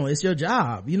 come on, it's your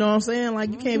job. You know what I'm saying? Like,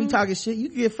 you can't be talking shit. You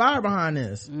can get fired behind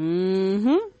this.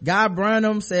 Guy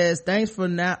Burnham says, thanks, but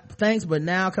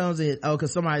now comes it. Oh,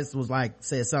 cause somebody was like,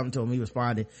 said something to him. He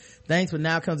responded, thanks, but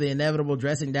now comes the inevitable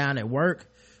dressing down at work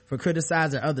for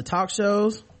criticizing other talk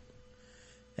shows.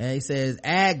 And he says,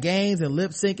 add games and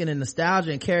lip syncing and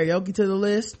nostalgia and karaoke to the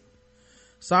list.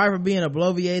 Sorry for being a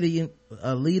bloviating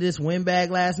elitist windbag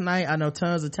last night. I know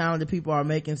tons of talented people are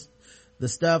making the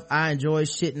stuff I enjoy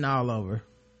shitting all over.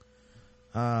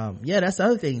 Yeah, that's the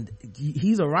other thing.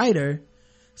 He's a writer,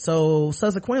 so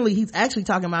subsequently he's actually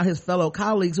talking about his fellow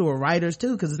colleagues who are writers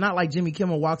too, because it's not like Jimmy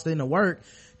Kimmel walks into work,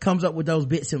 comes up with those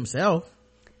bits himself.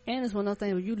 And it's one of those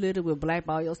things where you literally will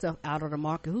blackball yourself out of the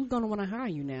market. Who's gonna want to hire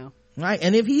you now? Right.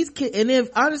 And if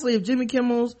Jimmy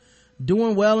Kimmel's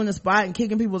doing well in the spot and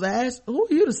kicking people's ass, who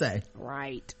are you to say?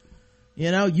 Right.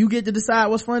 You know, you get to decide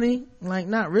what's funny. Like,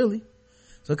 not really.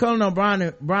 So Conan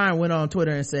O'Brien went on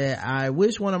Twitter and said, I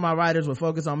wish one of my writers would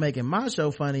focus on making my show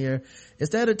funnier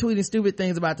instead of tweeting stupid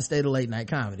things about the state of late night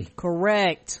comedy.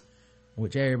 Correct.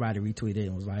 Which everybody retweeted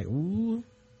and was like, ooh,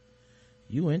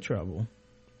 you in trouble.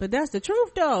 But that's the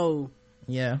truth though.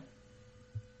 Yeah.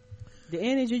 The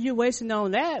energy you're wasting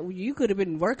on that, you could have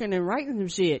been working and writing some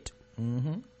shit.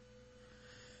 The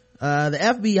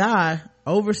FBI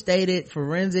overstated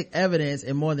forensic evidence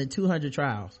in more than 200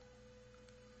 trials.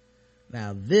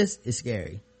 Now this is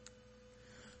scary.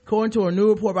 According to a new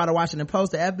report by the Washington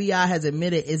Post, the FBI has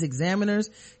admitted its examiners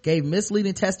gave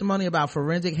misleading testimony about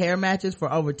forensic hair matches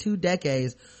for over 2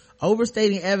 decades,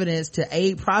 overstating evidence to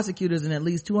aid prosecutors in at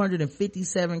least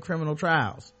 257 criminal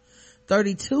trials.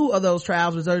 32 of those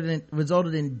trials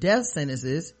resulted in death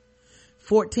sentences.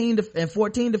 14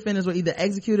 defendants were either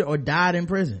executed or died in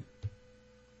prison.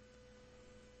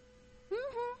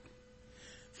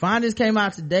 Findings came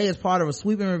out today as part of a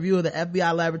sweeping review of the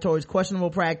FBI laboratory's questionable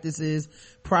practices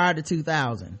prior to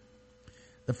 2000.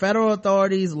 The federal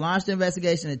authorities launched an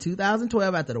investigation in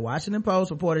 2012 after the Washington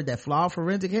Post reported that flawed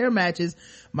forensic hair matches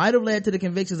might have led to the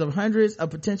convictions of hundreds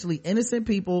of potentially innocent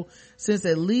people since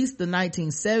at least the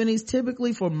 1970s,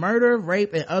 typically for murder,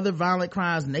 rape, and other violent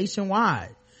crimes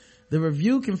nationwide. The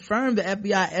review confirmed the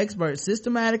FBI experts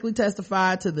systematically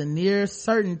testified to the near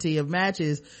certainty of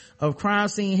matches of crime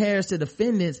scene hairs to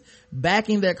defendants,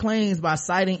 backing their claims by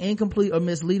citing incomplete or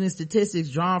misleading statistics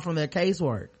drawn from their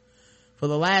casework. For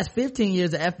the last 15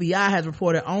 years, the FBI has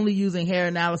reported only using hair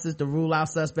analysis to rule out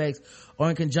suspects or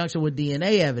in conjunction with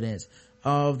DNA evidence.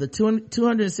 Of the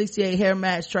 268 hair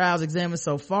match trials examined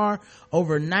so far,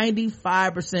 over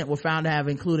 95% were found to have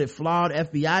included flawed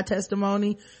FBI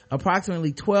testimony.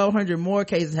 Approximately 1,200 more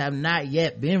cases have not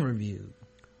yet been reviewed.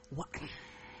 What?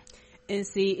 And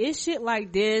see, it's shit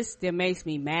like this that makes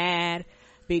me mad,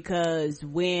 because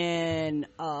when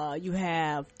you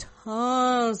have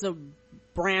tons of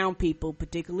brown people,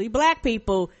 particularly black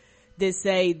people, that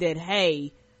say that,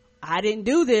 hey, I didn't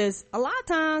do this, a lot of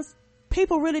times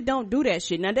people really don't do that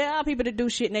shit. Now, there are people that do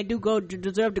shit and they do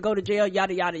deserve to go to jail,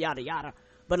 yada yada yada yada.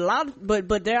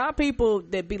 But there are people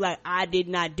that be like, I did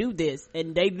not do this,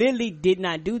 and they literally did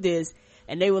not do this,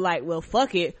 and they were like, well,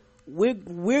 fuck it,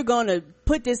 we're gonna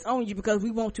put this on you because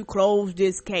we want to close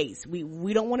this case.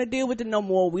 We don't want to deal with it no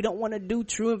more. We don't want to do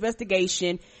true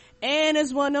investigation. And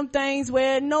it's one of them things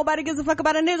where nobody gives a fuck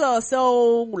about a nigga.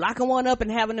 So locking one up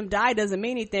and having them die doesn't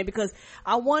mean anything, because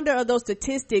I wonder, of those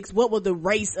statistics, what was the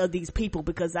race of these people?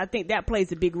 Because I think that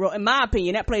plays a big role. In my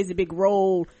opinion, that plays a big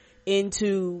role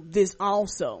into this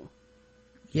also.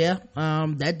 Yeah,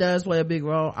 that does play a big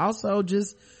role. Also,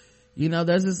 just,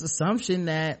 there's this assumption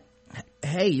that,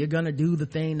 hey, you're gonna do the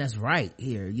thing that's right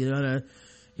here. You're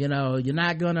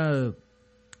not gonna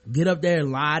get up there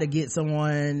and lie to get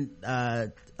someone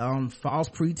on false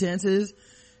pretenses.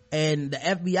 And the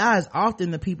FBI is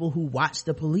often the people who watch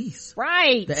the police.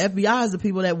 Right. The FBI is the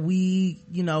people that we,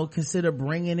 consider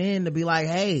bringing in to be like,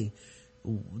 hey,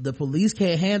 the police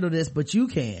can't handle this, but you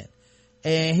can.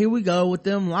 And here we go with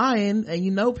them lying.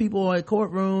 And people in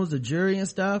courtrooms, the jury and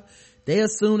stuff, they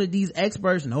assume that these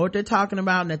experts know what they're talking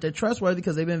about and that they're trustworthy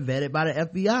because they've been vetted by the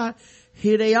FBI.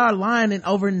 Here they are lying in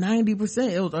over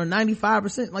 90%, or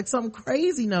 95%, like some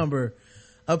crazy number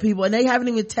of people, and they haven't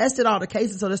even tested all the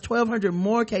cases. So there's 1,200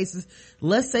 more cases.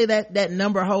 Let's say that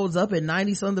number holds up at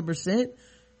 90 something percent.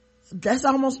 That's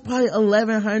almost probably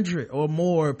 1,100 or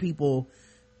more people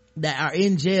that are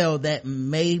in jail that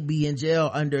may be in jail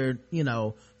under,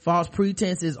 false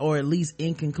pretenses or at least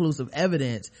inconclusive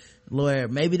evidence. Lawyer,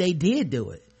 maybe they did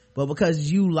do it, but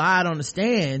because you lied on the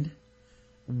stand,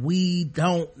 we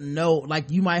don't know,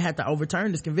 like you might have to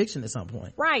overturn this conviction at some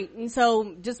point. Right. And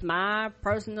so just my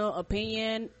personal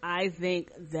opinion, I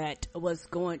think that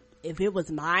if it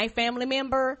was my family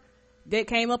member that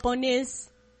came up on this,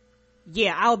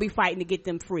 yeah, I would be fighting to get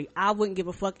them free. I wouldn't give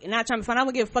a fuck. And not trying to find, I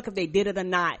wouldn't give a fuck if they did it or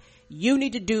not. You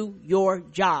need to do your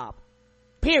job.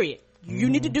 Period. You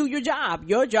need to do your job.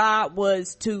 Your job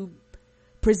was to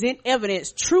present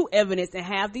evidence, true evidence, and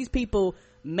have these people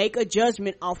make a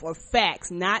judgment off of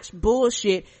facts, not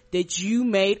bullshit that you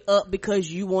made up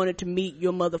because you wanted to meet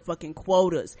your motherfucking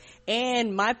quotas.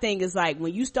 And my thing is, like,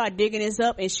 when you start digging this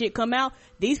up and shit come out,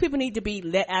 these people need to be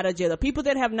let out of jail. The people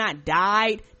that have not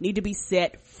died need to be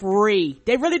set free.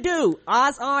 They really do.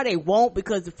 Odds are they won't,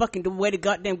 because the way the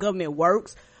goddamn government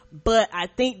works. But I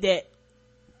think that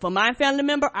for my family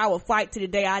member, I will fight to the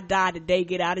day I die, the day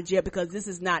get out of jail, because this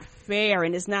is not fair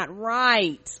and it's not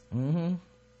right.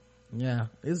 Yeah,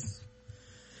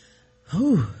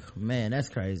 man, that's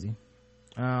crazy.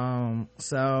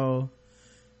 So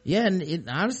yeah, and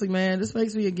honestly, man, this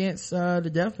makes me against the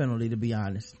death penalty, to be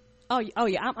honest. Oh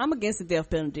yeah, I'm against the death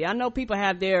penalty. I know people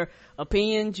have their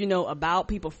opinions, about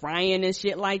people frying and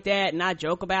shit like that, and I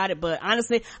joke about it, but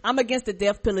honestly, I'm against the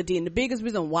death penalty. And the biggest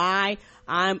reason why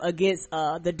I'm against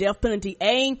the death penalty,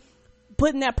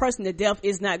 putting that person to death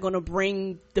is not going to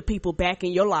bring the people back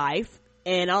in your life.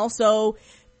 And also,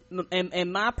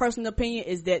 and my personal opinion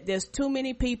is that there's too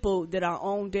many people that are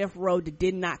on death row that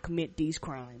did not commit these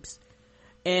crimes,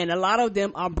 and a lot of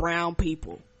them are brown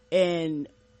people. And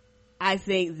I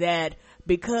think that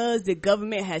because the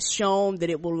government has shown that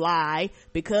it will lie,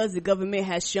 because the government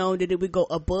has shown that it will go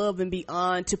above and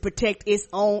beyond to protect its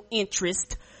own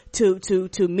interest, to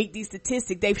meet these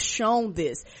statistics, they've shown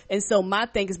this. And so my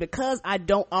thing is, because I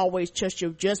don't always trust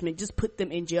your judgment, just put them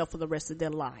in jail for the rest of their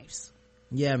lives.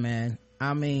 Yeah, man.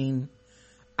 I mean,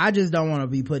 I just don't want to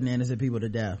be putting innocent people to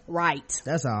death. Right.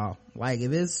 That's all. Like,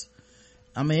 it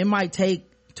might take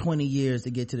 20 years to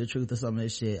get to the truth of some of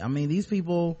this shit. I mean, these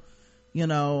people,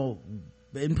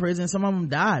 in prison, some of them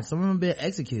died, some of them been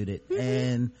executed.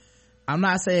 And I'm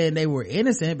not saying they were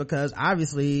innocent, because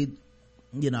obviously,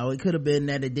 it could have been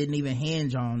that it didn't even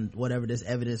hinge on whatever this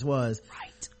evidence was.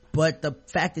 Right. But the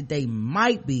fact that they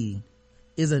might be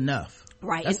is enough.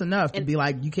 Right. That's enough to be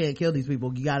like, you can't kill these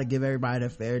people. You got to give everybody a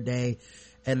fair day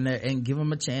and give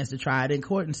them a chance to try it in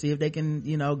court and see if they can,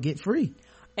 get free.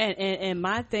 And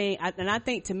my thing, I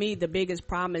think, to me, the biggest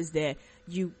problem is that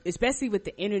you, especially with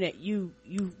the internet, you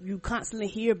constantly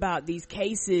hear about these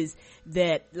cases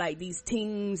that, like, these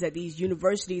teams at these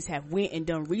universities have went and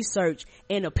done research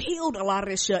and appealed a lot of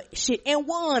this shit and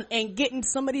won, and getting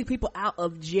some of these people out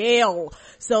of jail.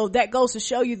 So that goes to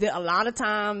show you that a lot of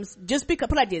times, just because,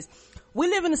 put it like this, we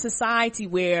live in a society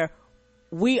where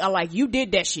we are like, you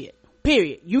did that shit.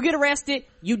 Period. You get arrested,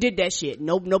 you did that shit.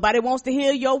 Nobody wants to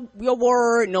hear your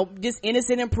word. No, just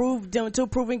innocent until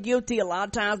proven guilty. A lot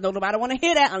of times, nobody want to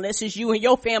hear that unless it's you and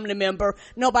your family member.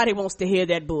 Nobody wants to hear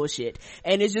that bullshit.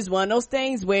 And it's just one of those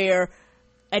things where,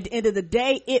 at the end of the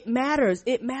day, it matters.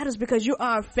 It matters because you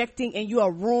are affecting and you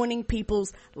are ruining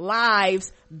people's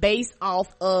lives based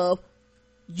off of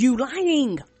you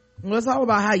lying. Well, it's all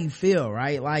about how you feel,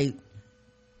 right? Like,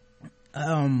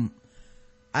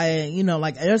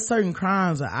 like, there's certain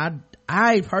crimes that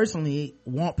I personally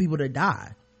want people to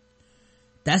die.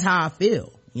 That's how I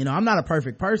feel. I'm not a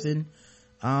perfect person.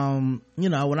 When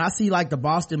I see, like, the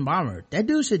Boston bomber, that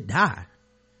dude should die.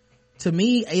 To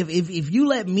me, if you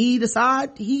let me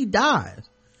decide, he dies.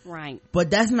 Right. But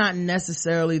that's not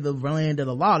necessarily the land of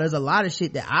the law. There's a lot of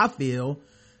shit that I feel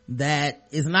that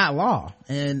is not law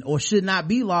or should not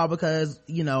be law, because,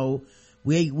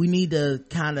 we need to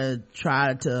kind of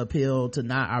try to appeal to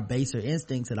not our baser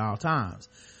instincts at all times.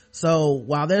 So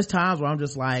while there's times where I'm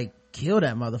just like, kill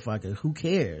that motherfucker, who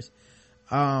cares?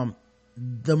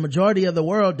 the majority of the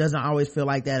world doesn't always feel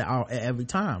like that every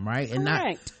time, right? And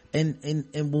Correct.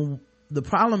 and when the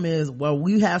problem is, well,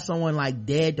 we have someone like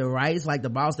dead to rights, like the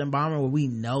Boston bomber, where we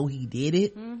know he did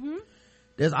it.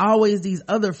 There's always these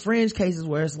other fringe cases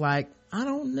where it's like, I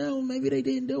don't know, maybe they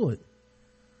didn't do it.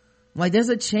 Like, there's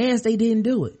a chance they didn't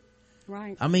do it.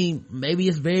 Right. I mean, maybe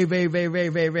it's very, very, very, very,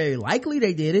 very, very likely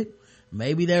they did it.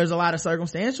 Maybe there's a lot of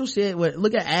circumstantial shit.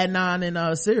 Look at Adnan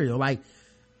and Serial. Like,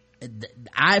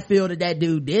 I feel that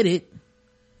dude did it,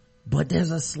 but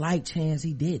there's a slight chance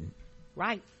he didn't.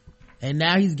 Right. And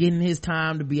now he's getting his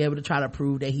time to be able to try to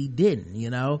prove that he didn't, you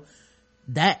know?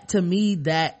 That, to me,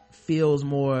 that feels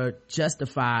more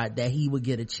justified, that he would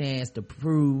get a chance to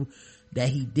prove that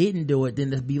he didn't do it,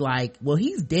 than to be like, well,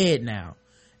 he's dead now.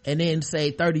 And then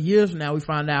say 30 years from now we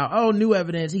find out, oh, new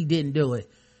evidence, he didn't do it.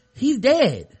 He's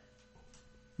dead.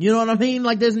 You know what I mean?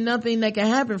 Like, there's nothing that can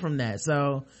happen from that.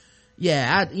 So,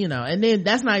 yeah, and then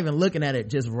that's not even looking at it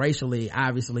just racially.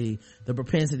 Obviously, the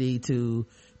propensity to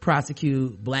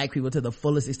prosecute black people to the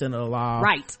fullest extent of the law,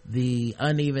 right? The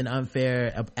uneven,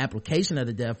 unfair application of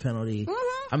the death penalty.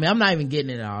 I mean, I'm not even getting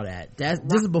into all that.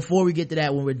 This is before we get to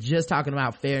that, when we're just talking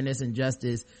about fairness and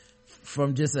justice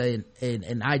from just an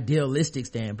idealistic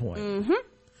standpoint.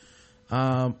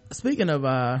 Speaking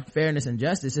of fairness and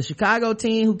justice, the Chicago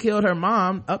teen who killed her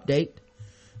mom, update.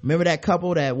 Remember that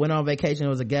couple that went on vacation? It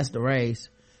was against the race.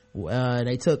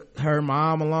 They took her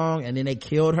mom along and then they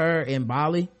killed her in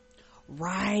Bali.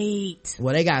 Right.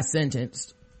 Well, they got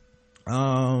sentenced.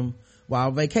 While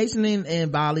vacationing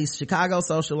in Bali, Chicago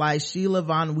socialite Sheila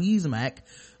Von Wiesemack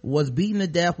was beaten to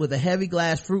death with a heavy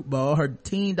glass fruit bowl. Her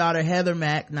teen daughter Heather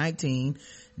Mack, 19,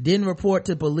 didn't report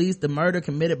to police the murder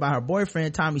committed by her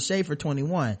boyfriend Tommy Schaefer,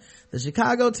 21. The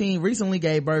Chicago teen recently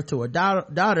gave birth to a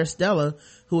daughter Stella,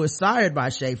 who was sired by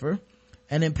Schaefer.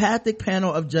 An empathic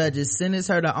panel of judges sentenced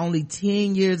her to only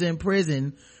 10 years in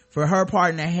prison for her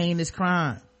part in a heinous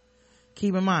crime.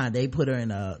 Keep in mind, they put her in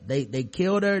they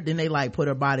killed her, then they like put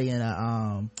her body in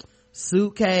a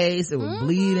suitcase. It was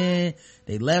bleeding.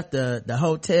 They left the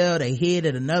hotel, they hid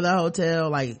at another hotel.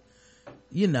 Like,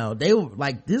 you know, they were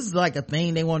like, this is like a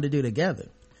thing they wanted to do together.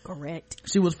 Correct.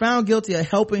 She was found guilty of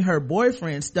helping her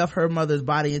boyfriend stuff her mother's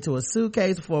body into a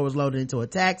suitcase before it was loaded into a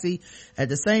taxi at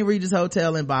the St. Regis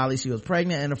Hotel in Bali. She was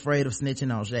pregnant and afraid of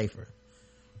snitching on Schaefer.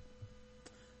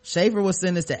 Schaefer was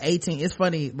sentenced to 18. It's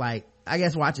funny, like, I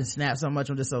guess watching Snap so much,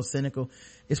 I'm just so cynical.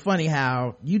 It's funny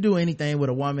how you do anything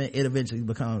with a woman, it eventually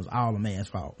becomes all a man's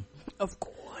fault. Of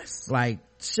course. Like,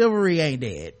 chivalry ain't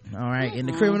dead, all right? In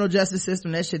the criminal justice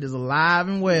system, that shit is alive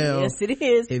and well. Yes, it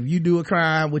is. If you do a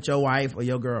crime with your wife or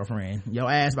your girlfriend, your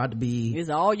ass about to be it's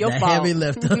all your the fault. Heavy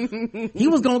lifter. He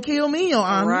was gonna kill me, Your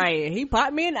Honor. Right. He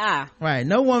popped me in the eye. Right.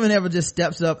 No woman ever just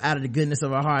steps up out of the goodness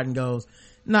of her heart and goes,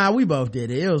 nah, we both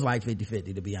did it. It was like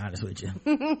 50-50, to be honest with you.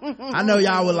 I know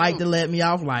y'all would like to let me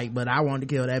off light, but I wanted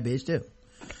to kill that bitch too.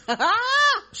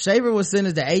 Schaefer was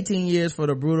sentenced to 18 years for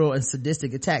the brutal and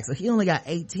sadistic attack, so he only got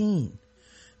 18,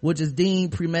 which is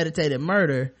deemed premeditated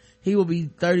murder. He will be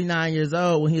 39 years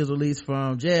old when he was released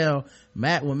from jail.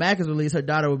 When Mac is released, her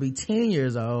daughter will be 10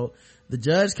 years old. The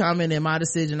judge commented, in my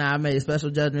decision, I made a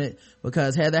special judgment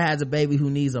because Heather has a baby who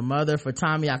needs a mother. For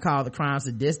Tommy, I call the crime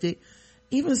sadistic.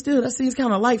 Even still, that seems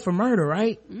kind of light for murder,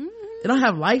 right? They don't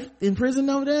have life in prison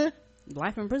over there?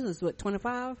 Life in prison is what,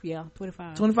 25? Yeah,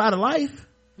 25. 25 to life?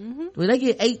 Well, they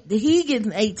get 8, he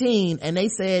getting 18 and they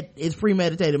said it's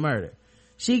premeditated murder.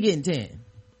 She getting 10.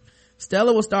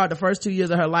 Stella will start the first 2 years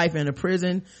of her life in a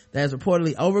prison that is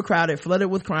reportedly overcrowded,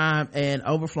 flooded with crime, and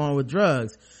overflowing with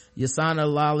drugs.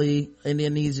 Yasana Lali,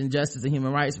 Indonesian Justice and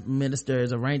Human Rights Minister,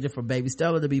 is arranging for baby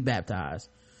Stella to be baptized.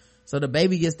 So the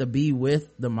baby gets to be with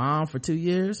the mom for 2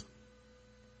 years?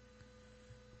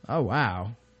 Oh,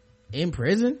 wow. In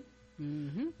prison?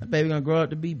 That baby gonna grow up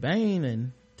to be Bane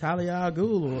and Talia al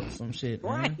Ghul or some shit,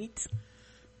 man. Right.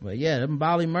 But yeah, them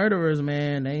Bali murderers,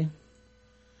 man,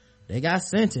 they got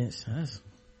sentenced.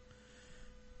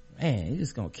 Man, you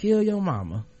just gonna kill your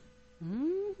mama.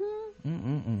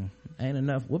 Ain't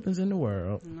enough whoopings in the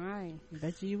world. Right.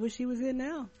 Bet you wish he was here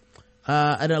now.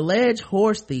 An alleged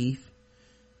horse thief,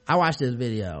 I watched this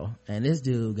video and this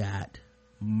dude got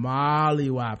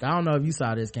mollywopped. I don't know if you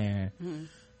saw this, Karen,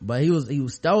 but he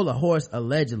stole a horse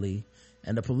allegedly,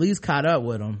 and the police caught up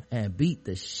with him and beat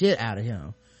the shit out of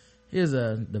him. Here's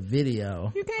the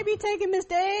video. You can't be taking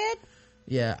Mr. Ed.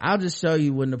 Yeah, I'll just show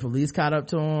you when the police caught up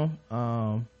to him.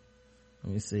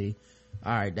 Let me see.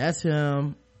 All right, that's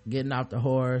him getting off the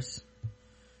horse.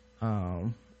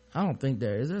 I don't think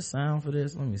is there sound for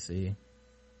this? Let me see.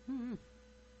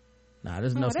 Nah,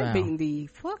 there's no sound. They're beating the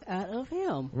fuck out of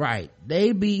him. Right.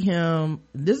 They beat him.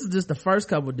 This is just the first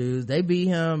couple dudes. They beat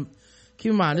him,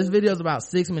 Keep in mind, this video is about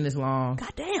 6 minutes long.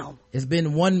 Goddamn. It's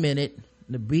been 1 minute.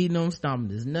 The beating him,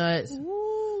 stomping his nuts.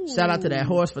 Ooh. Shout out to that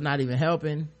horse for not even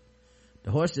helping.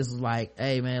 The horse just was like,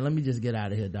 hey man, let me just get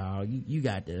out of here, dog. You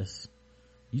got this.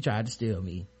 You tried to steal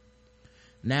me.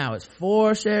 Now it's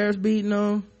 4 sheriffs beating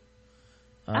him.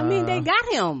 I mean, they got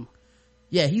him.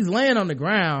 Yeah, he's laying on the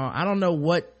ground. I don't know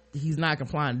what he's not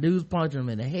complying. Dude's punching him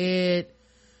in the head.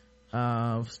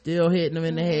 Still hitting him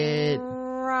in the head.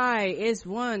 Right. It's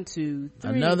 1, 2,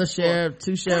 3. Another 4. sheriff,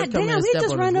 2 sheriffs come in and he step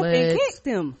just on ran his up legs. and kicked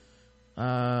him.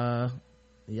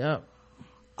 Yep.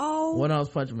 Oh. One else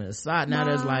punching him in the side. Now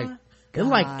there's like, God. it's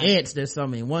like ants. There's so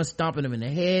many. One stomping him in the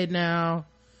head now.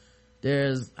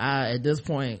 There's, at this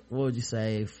point, what would you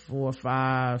say? 4,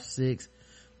 5, 6,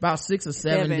 about 6 or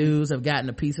 7 dudes have gotten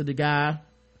a piece of the guy.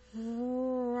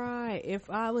 Right. If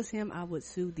I was him, I would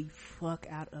sue the fuck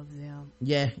out of them.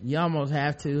 Yeah, you almost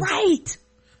have to. Right.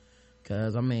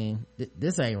 Cause I mean,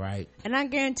 this ain't right. And I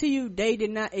guarantee you, they did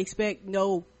not expect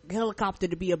no helicopter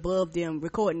to be above them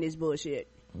recording this bullshit.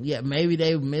 Yeah, maybe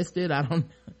they missed it. I don't.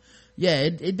 Yeah,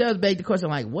 it does beg the question,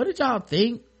 like, what did y'all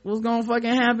think was gonna fucking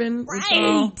happen?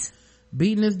 Right.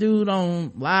 Beating this dude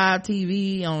on live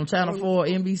TV on Channel 4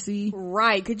 NBC.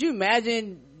 Right. Could you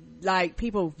imagine, like,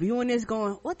 people viewing this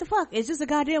going, what the fuck? It's just a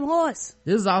goddamn horse.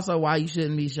 This is also why you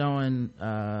shouldn't be showing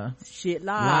shit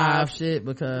live shit,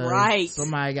 because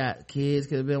somebody got kids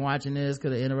could have been watching this,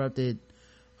 could have interrupted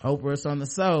Oprah or something.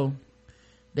 So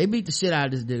they beat the shit out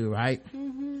of this dude, right?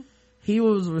 Mm-hmm. He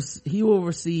will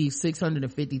receive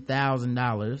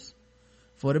 $650,000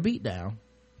 for the beatdown.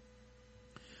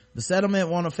 The settlement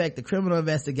won't affect the criminal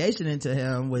investigation into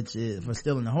him, which is for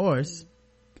stealing the horse.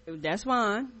 That's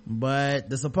fine. But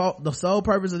the sole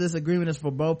purpose of this agreement is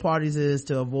for both parties is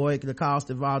to avoid the cost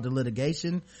involved in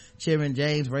litigation. Chairman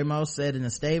James Ramos said in a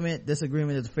statement, this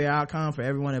agreement is a fair outcome for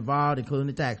everyone involved, including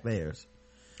the taxpayers.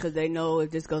 Because they know if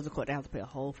this goes to court, they have to pay a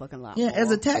whole fucking lot more.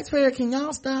 As a taxpayer, can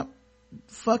y'all stop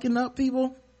fucking up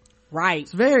people? Right.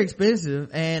 It's very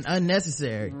expensive and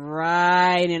unnecessary.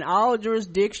 Right. And all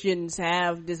jurisdictions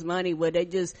have this money where they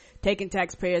just taking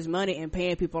taxpayers' money and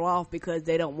paying people off because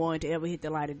they don't want it to ever hit the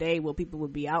light of day where people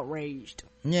would be outraged.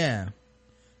 Yeah.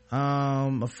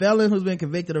 A felon who's been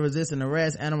convicted of resisting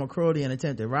arrest, animal cruelty, and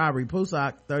attempted robbery,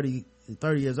 Pusak, 30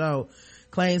 years old,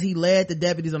 claims he led the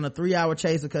deputies on a 3-hour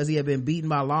chase because he had been beaten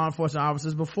by law enforcement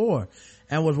officers before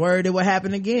and was worried it would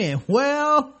happen again.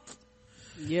 Well,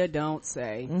 you don't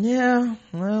say. Yeah,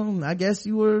 well, I guess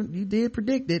you did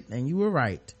predict it, and you were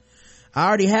right. I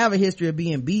already have a history of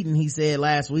being beaten, he said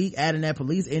last week, adding that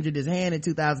police injured his hand in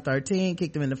 2013,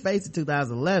 kicked him in the face in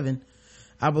 2011.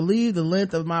 I believe the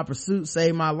length of my pursuit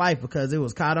saved my life because it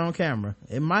was caught on camera.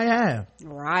 It might have.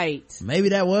 Right. Maybe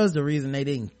that was the reason they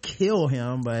didn't kill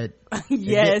him, but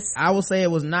yes, I will say it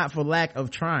was not for lack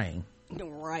of trying.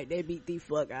 Right, they beat the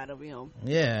fuck out of him.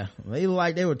 Yeah, they looked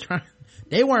like they were trying.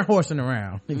 They weren't horsing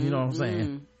around, if you know what I'm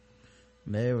saying.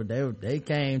 They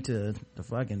came to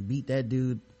fucking beat that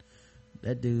dude's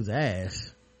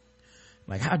ass.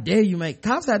 Like, how dare you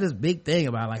cops had this big thing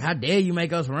about, like, how dare you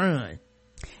make us run?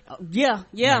 Yeah.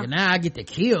 Like, now I get to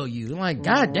kill you. I'm like,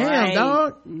 god damn,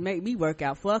 dog. Make me work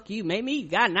out. Fuck you. Now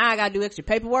I gotta do extra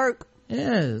paperwork.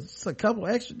 Yeah, it's a couple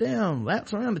extra damn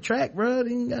laps around the track, bro.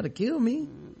 You ain't gotta kill me.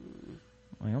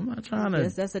 Like, I'm not trying to.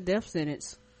 That's a death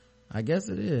sentence. I guess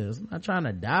it is. I'm not trying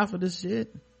to die for this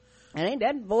shit. It ain't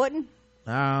that important.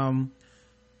 Ebola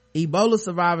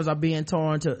survivors are being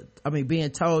told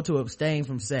to abstain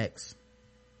from sex.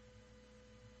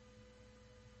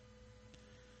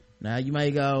 Now you may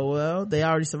go, well, they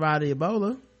already survived the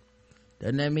Ebola.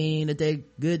 Doesn't that mean that they're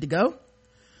good to go?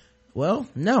 Well,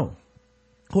 no.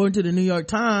 According to the New York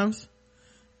Times,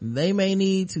 they may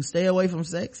need to stay away from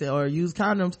sex or use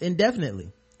condoms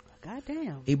indefinitely.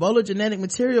 Goddamn. Ebola genetic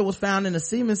material was found in a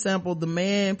semen sample the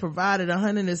man provided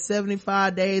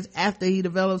 175 days after he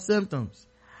developed symptoms.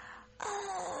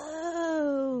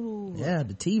 Oh. Yeah,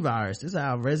 the T virus. This is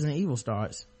how Resident Evil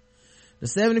starts.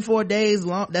 That's 74 days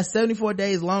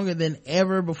longer than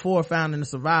ever before found in the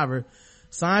survivor.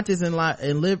 Scientists in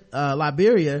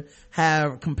Liberia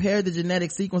have compared the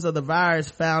genetic sequence of the virus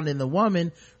found in the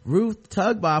woman Ruth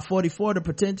Tugba, 44,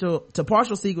 to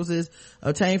partial sequences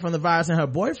obtained from the virus in her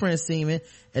boyfriend's semen,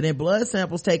 and in blood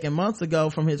samples taken months ago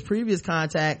from his previous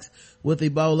contacts with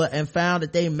Ebola, and found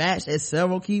that they matched at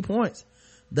several key points.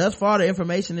 Thus far, the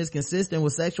information is consistent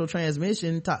with sexual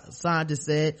transmission, scientists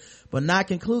said, but not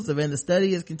conclusive, and the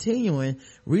study is continuing.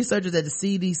 Researchers at the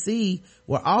CDC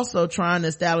were also trying to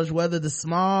establish whether the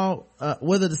sample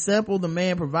the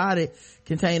man provided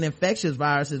contained infectious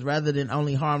viruses rather than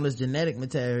only harmless genetic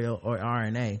material or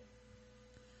RNA.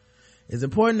 It's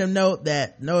important to note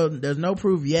that there's no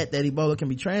proof yet that Ebola can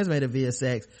be transmitted via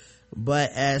sex,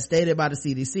 but as stated by the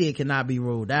CDC, it cannot be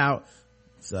ruled out.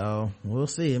 So we'll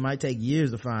see. It might take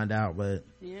years to find out, but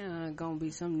yeah, gonna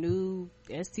be some new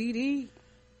STD.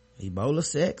 Ebola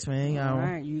sex, man. All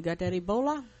right, you got that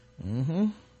Ebola?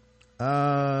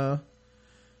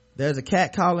 There's a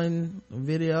cat calling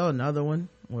video, another one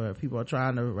where people are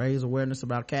trying to raise awareness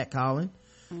about cat calling.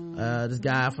 This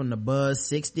guy from the Buzz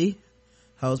 60,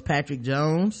 host Patrick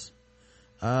Jones,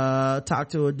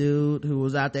 talked to a dude who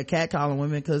was out there cat calling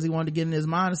women because he wanted to get in his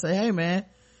mind and say, hey man,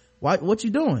 what you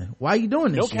doing? Why are you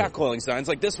doing this? No shit? catcalling signs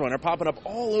like this one are popping up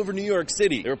all over New York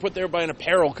City. They were put there by an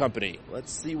apparel company.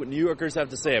 Let's see what New Yorkers have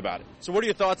to say about it. So what are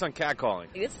your thoughts on catcalling?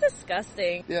 It's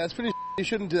disgusting. Yeah, it's pretty. You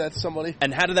shouldn't do that to somebody.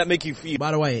 And how did that make you feel?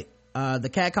 By the way, the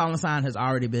catcalling sign has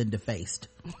already been defaced.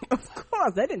 Of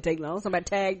course, that didn't take long. Somebody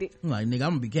tagged it. I'm like, nigga,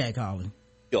 I'm gonna be catcalling.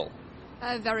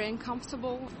 Very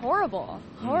uncomfortable. Horrible.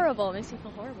 Horrible. Makes me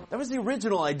feel horrible. That was the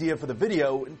original idea for the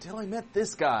video until I met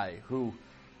this guy who,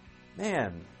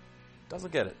 man,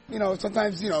 doesn't get it. You know,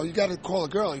 sometimes, you gotta call a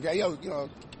girl. You got,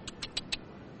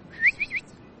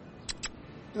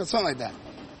 something like that.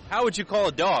 How would you call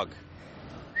a dog?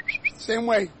 Same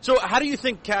way. So how do you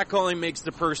think catcalling makes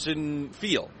the person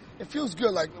feel? It feels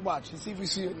good. Like, watch. You see if we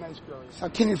see a nice girl. How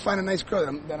can you find a nice girl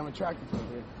that I'm attracted to?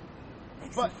 Dude?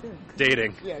 But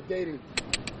Dating. Yeah, dating.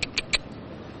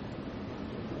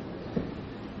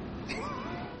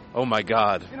 Oh my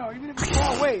God. Even if it's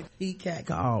far away. He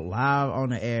catcalled live on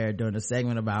the air during the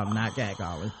segment about not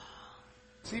catcalling.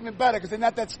 It's even better because they're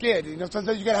not that scared.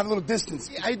 Sometimes you gotta have a little distance.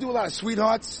 I do a lot of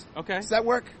sweethearts. Okay. Does that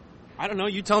work? I don't know.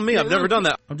 You tell me. I've never done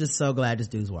that. I'm just so glad this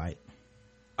dude's white.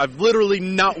 I've literally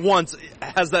not once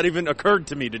has that even occurred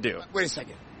to me to do. Wait a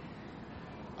second.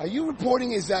 Are you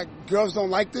reporting is that girls don't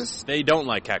like this? They don't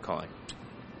like catcalling.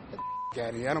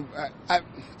 Daddy,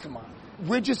 come on.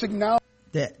 We're just acknowledging.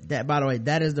 That by the way,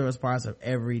 that is the response of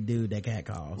every dude that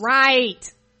catcalls.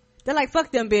 Right. They're like,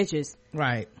 fuck them bitches.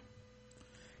 Right.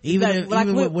 Even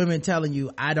with women telling you,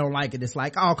 I don't like it, it's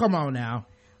like, oh, come on now.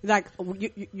 Like,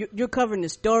 you're covering the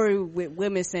story with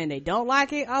women saying they don't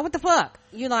like it. Oh, what the fuck?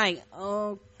 You're like,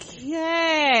 okay.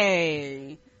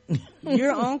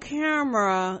 You're on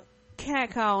camera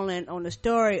catcalling on the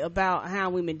story about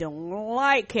how women don't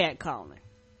like catcalling.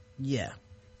 Yeah.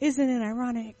 Isn't it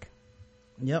ironic?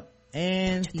 Yep.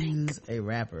 And he's a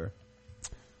rapper.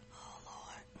 Oh,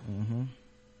 Lord.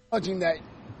 Acknowledging that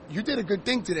you did a good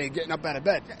thing today getting up out of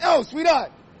bed. Oh,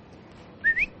 sweetheart.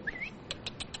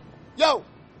 Yo.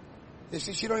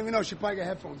 She don't even know. She probably got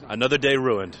headphones on. Another day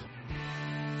ruined.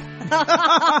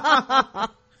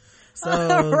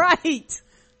 So right.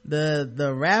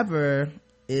 The rapper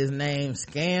is named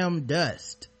Scam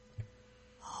Dust.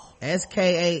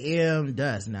 SKAM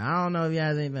Dust. Now I don't know if he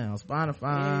has anything on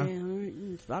Spotify.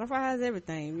 Yeah, Spotify has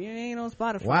everything. If you ain't on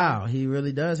Spotify. Wow, he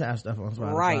really does have stuff on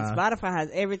Spotify. Right, Spotify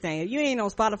has everything. If you ain't on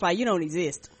Spotify, you don't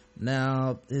exist.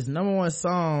 Now his number one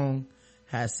song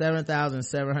has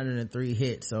 7,703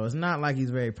 hits, so it's not like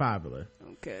he's very popular.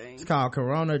 Okay. It's called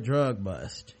Corona Drug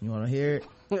Bust. You want to hear it?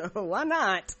 Why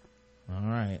not? All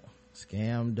right.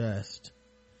 Scam Dust.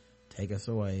 Take us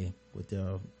away with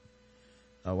your...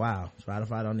 Oh, wow.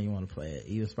 Spotify don't even want to play it.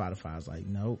 Even Spotify's like,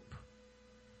 nope.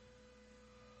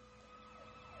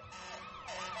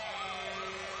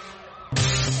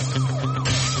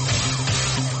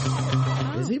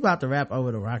 Is he about to rap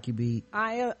over the Rocky beat?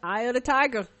 Eye of the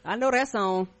Tiger. I know that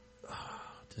song.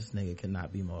 This nigga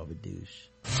cannot be more of a douche.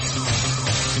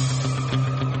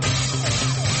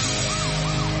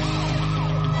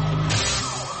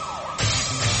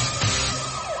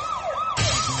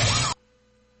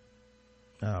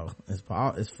 Oh,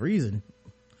 it's freezing.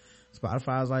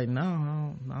 Spotify's like,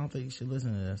 no, I don't think you should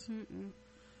listen to this.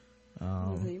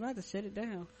 You might have to shut it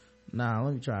down. Nah,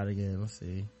 let me try it again. Let's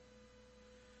see.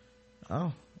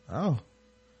 Oh.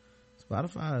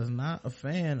 Spotify is not a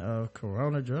fan of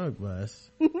Corona Drug Bust.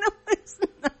 No, it's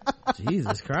not.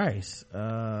 Jesus Christ.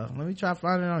 Let me try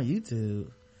finding it on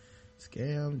YouTube.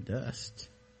 Scam Dust.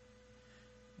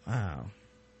 Wow.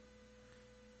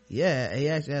 Yeah, he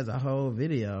actually has a whole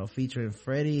video featuring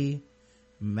Freddie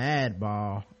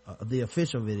Madball, the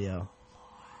official video.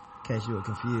 In case you were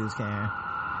confused, Karen.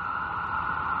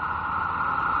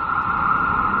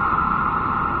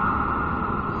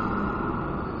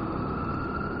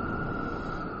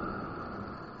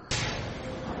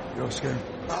 Yo, Scam.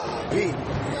 Pete.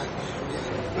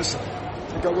 Listen,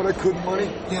 you got what I could in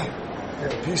money? Yeah. You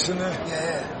got a piece in there?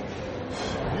 Yeah.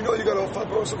 You know you got all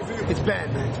 $5 looking for you? It's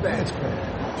bad, man. It's bad. It's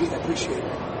bad. Pete, I appreciate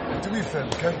it. Do me a favor,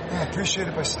 okay? I appreciate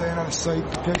it by staying out of sight,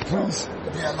 okay, please?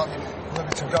 Yeah, I love you, man. Love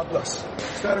you too. God bless.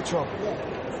 Stay out of trouble.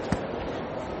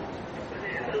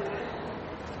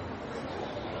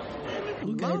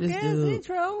 gave this dude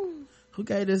intro? Who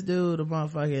gave this dude a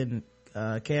motherfucking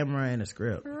camera and a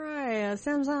script? Right,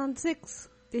 Samsung 6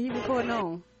 that he recording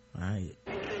on. Right.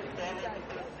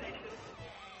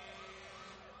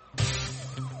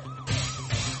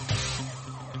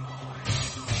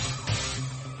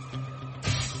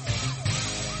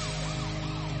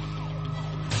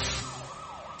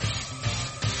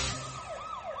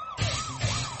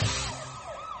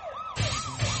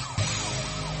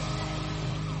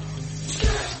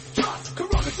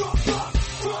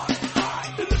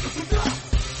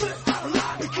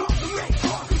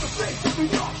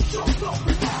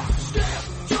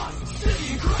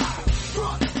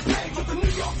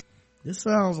 This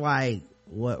sounds like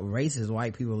what racist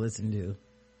white people listen to.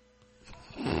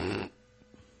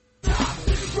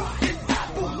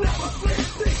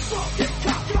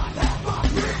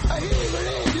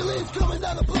 Coming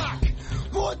down the block,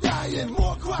 more dying,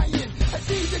 more crying. I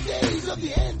see the days of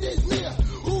the end is near.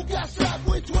 Who got strapped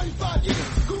with 25 years?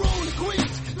 Corona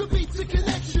Queens, the beats of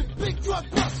connection, big drug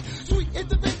bust, sweet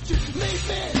intervention, made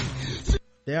man.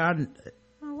 There are.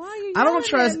 I don't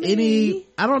trust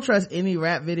any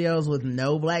rap videos with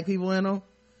no black people in them.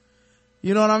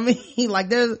 You know what I mean? Like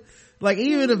there's, like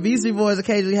even the Beastie Boys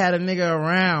occasionally had a nigga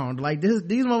around. Like these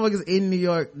motherfuckers in New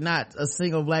York, not a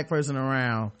single black person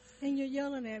around. And you're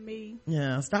yelling at me.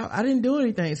 Yeah, stop. I didn't do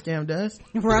anything, Scam Dust.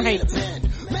 Right.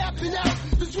 Mapping out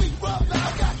the sweet rub,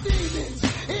 I got demons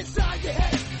inside your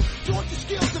head. Taught your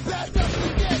skills to bad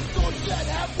up again. Don't shed,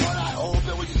 have one eye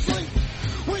open when you sleep.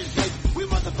 When you sleep, we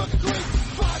motherfucking great.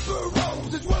 Five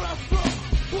boroughs is where I'm from.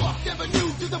 Walk Avenue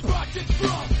to the project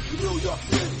from New York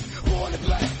City, born and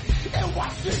black,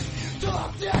 NYC, till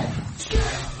I'm dead.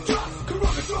 Scared, drop,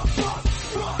 corona, drop,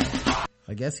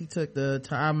 I guess he took the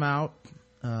time out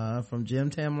from Gym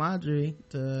Tam Laundry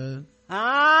to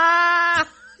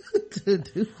to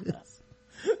do this.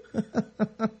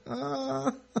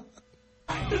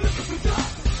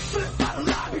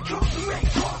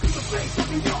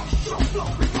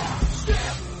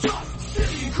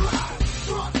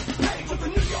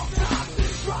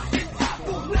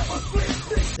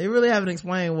 They really haven't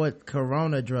explained what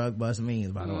Corona drug bust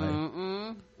means, by the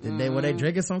way. Were they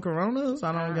drinking some Coronas?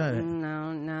 I don't get it.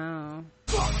 No.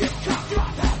 Back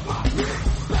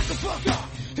the fuck up.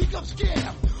 He comes scared.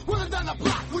 Running down the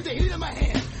block with the heat in my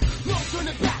hand. No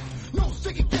turning back. No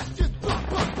second guess. Just bump.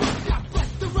 God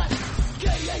bless the rest.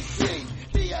 KAC,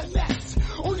 DMX.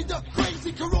 Only the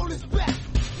crazy Corona's back.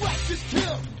 Wax is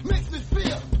kill. Makes me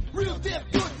feel real damn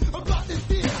good about this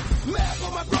deal. Mad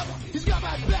for my brother. He's got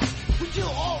my back. We kill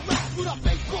all rats with our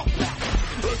baseball bat.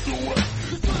 Let's do it.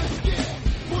 It's not scared.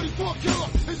 44 killer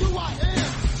is who I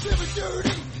am.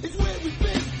 730 is where we've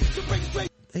been. To bring straight.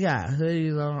 They got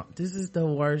hoodies on. This is the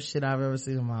worst shit I've ever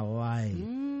seen in my life.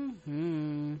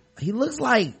 He looks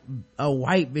like a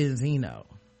white Benzino.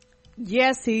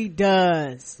 Yes, he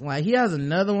does. Like he has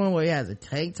another one where he has a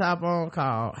tank top on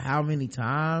called How Many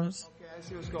Times. Okay, I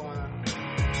see what's going on.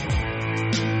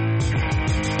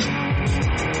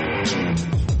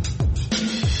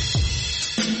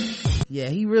 Yeah,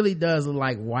 he really does look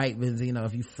like white Benzino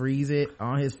if you freeze it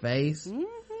on his face.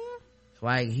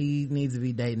 Like he needs to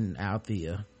be dating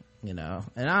Althea, you know.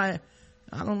 And I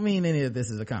don't mean any of this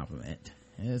as a compliment.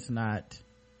 It's not.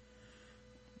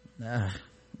 You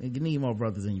need more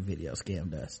brothers in your video, Scam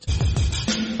Dust.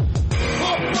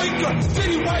 Heartbreaker,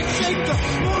 city white shaker,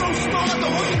 moto star, the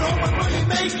hooking home with money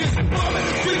makers. Bomb in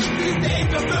the streets, these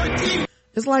days of 13.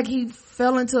 It's like he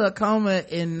fell into a coma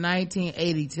in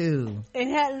 1982 and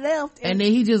had left, and then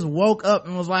he just woke up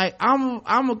and was like, I'm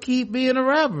gonna keep being a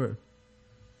rapper.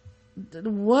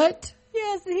 What?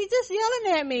 Yes, he just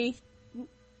yelling at me.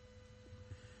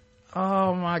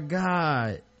 Oh my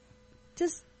god.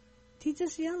 He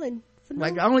just yelling.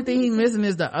 Like the only thing he's missing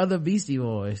is the other Beastie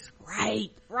Boys.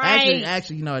 Right.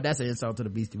 Actually, you know, that's an insult to the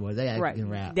Beastie Boys. They actually can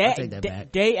rap. I take that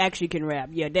back. They actually can rap.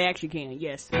 Yeah, they actually can.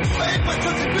 Yes.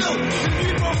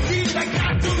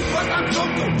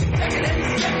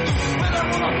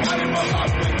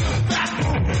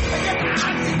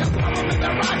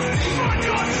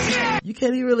 You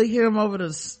can't even really hear him over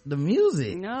the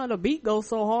music. No, the beat goes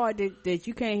so hard that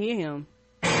you can't hear him.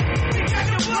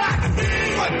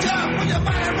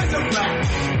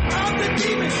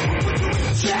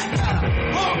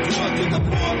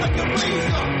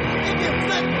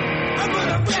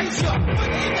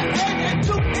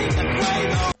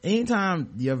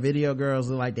 Anytime your video girls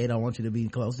look like they don't want you to be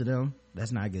close to them,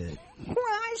 that's not good.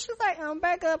 Right? She's like,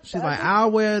 back up. She's like,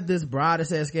 I'll wear this bra that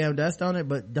says Scam Dust on it,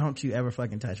 but don't you ever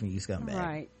fucking touch me, you scumbag.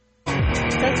 Right.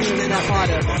 Touching me was not part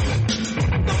of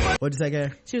it. What'd you say,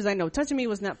 Gary? She was like, no, touching me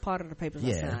was not part of the papers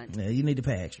I signed. Yeah, you need to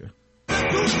pay extra.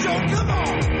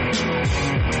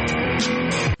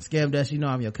 Scam Dust, you know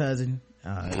I'm your cousin,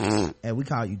 and we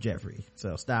call you Jeffrey,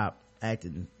 so stop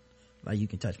acting like you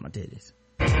can touch my titties.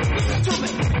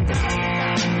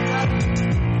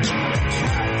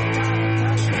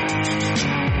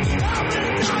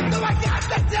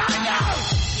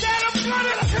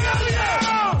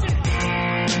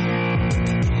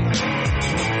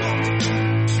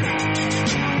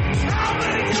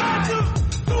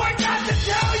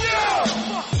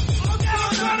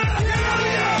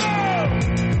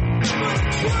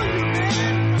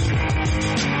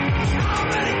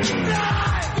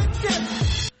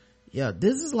 Yeah,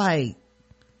 this is like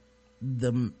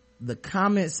the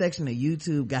comment section of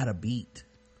YouTube got a beat.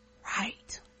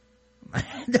 Right.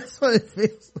 That's what it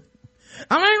feels like.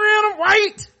 I'm angry and I'm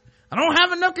white. I don't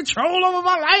have enough control over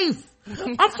my life.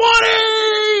 I'm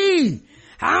 40.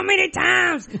 How many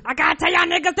times I gotta tell y'all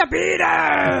niggas to beat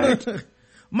it?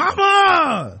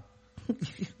 Mama.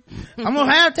 I'm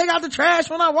gonna take out the trash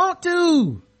when I want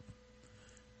to.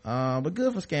 But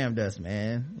good for Scam Dust,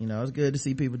 man. You know, it's good to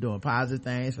see people doing positive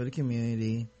things for the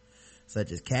community,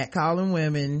 such as catcalling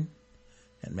women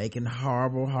and making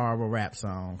horrible rap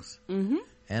songs. Mm-hmm.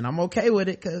 And I'm okay with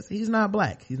it because he's not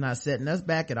black. He's not setting us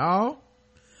back at all.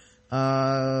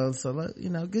 So you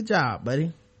know, good job,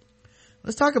 buddy.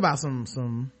 Let's talk about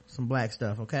some black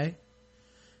stuff, okay?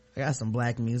 I got some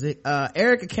black music.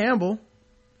 Erica Campbell,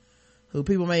 who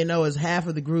people may know as half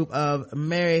of the group of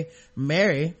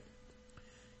Mary,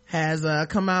 has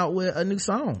come out with a new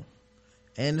song,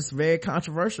 and it's very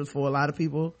controversial for a lot of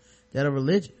people that are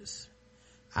religious.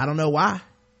 I don't know why.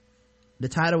 The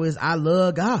title is I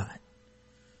Love God,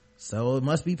 so it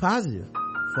must be positive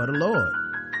for the Lord.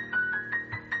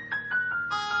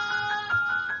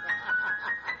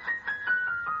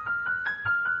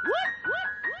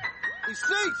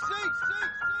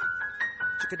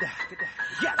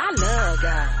 I love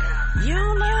God. You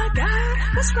don't love God?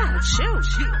 What's wrong with you?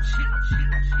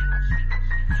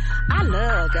 I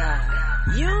love God.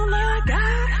 You don't love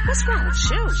God? What's wrong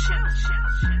with you?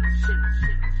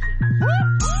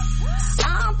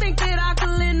 I don't think that I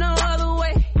can live no other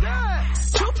way.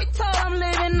 Truth be told, I'm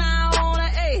living now on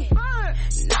an A.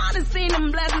 Now I done seen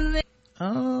them blessings.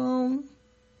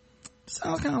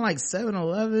 Sounds kind of like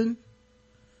 7-Eleven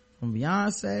from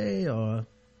Beyonce, or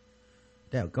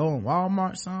that Going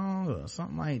Walmart song or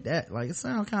something like that. Like, it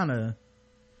sounds kind of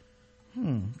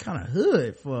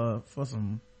hood for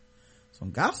some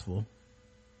gospel.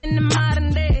 In the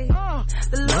modern day,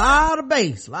 lot of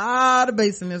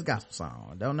bass in this gospel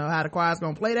song. Don't know how the choir's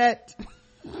gonna play that.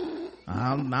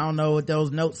 I don't know what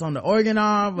those notes on the organ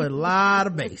are, but a lot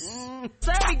of bass.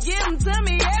 So they give them to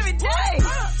me every day.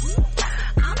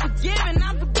 I'm forgiving.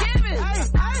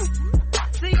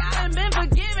 See, I done been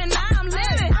forgiven, now I'm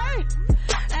living.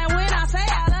 And when I say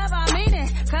I love, I mean it.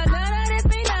 Cause none of this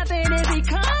be nothing, it be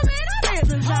coming on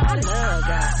this. I love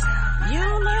God. You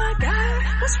love God?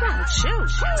 What's wrong with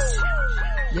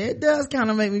you? Yeah, it does kind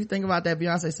of make me think about that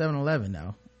Beyonce 7-Eleven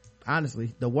though.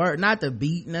 Honestly, the word, not the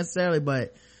beat necessarily,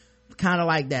 but kind of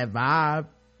like that vibe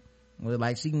where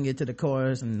like she can get to the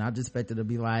chorus and I just expect it to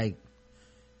be like,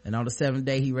 and on the seventh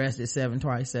day he rested seven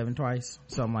twice,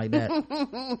 something like that.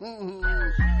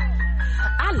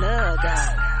 I love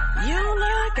God. You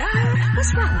love God?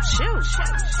 What's wrong with you?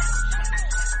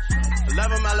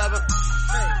 Love him, I love him.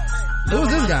 Who's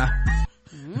this guy?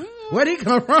 Where'd he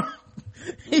come from?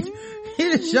 he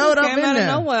just showed up in there.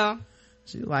 Nowhere.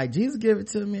 She was like, Jesus give it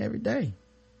to me every day.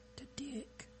 The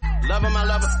dick. Love him, I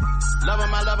love him. Love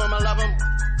him, I love him, I love him.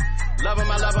 Love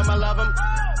him, I love him, I love him.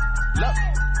 Love him,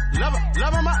 I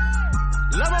love him,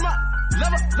 love him,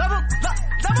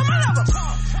 I love him.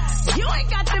 You ain't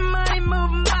got the money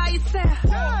moving by yourself.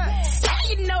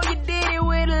 And you know you did it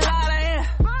with a lot of air.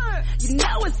 You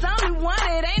know it's only one,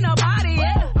 it ain't nobody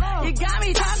else. You got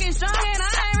me talking strong and I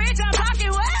ain't rich, I'm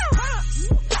talking well.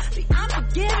 See, I'm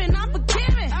forgiving.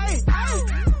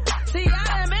 See, I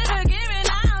done been forgiven,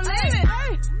 now I'm living.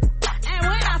 And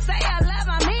when I say I love,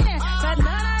 I mean it. But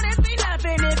none of this be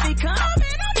nothing, it be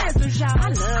coming on this one, y'all. I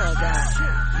love God.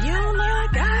 You love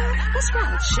God? What's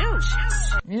wrong with you?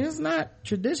 It's not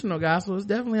traditional gospel. It's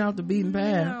definitely off the beaten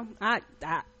path. No, I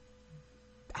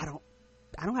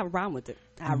don't have a problem with it.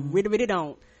 I really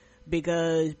don't.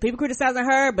 Because people criticizing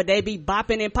her, but they be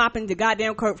bopping and popping to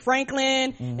goddamn Kirk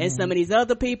Franklin and some of these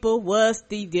other people. What's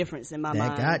the difference in my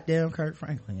mind? That goddamn Kirk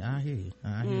Franklin. I hear you.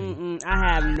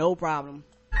 I have no problem.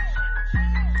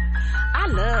 I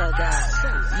love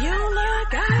God. You love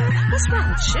God? What's wrong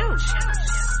with you?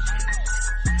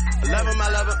 Love him, I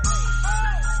love him.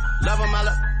 Love him, I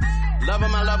love him. Love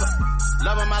him, I love him.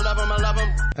 Love him, I love him, I love him.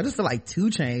 I just feel like 2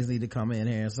 Chainz need to come in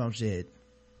here and some shit.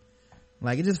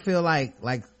 Like it just feel like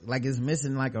it's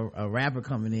missing like a rapper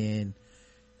coming in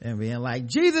and being like,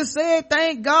 Jesus said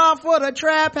thank God for the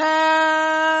trap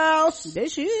house.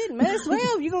 That shit, man, as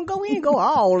well, you gonna go in, go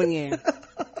all in.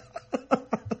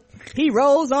 He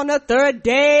rose on the third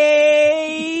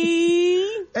day.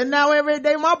 And now every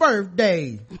day my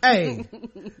birthday. Hey.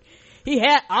 He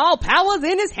had all powers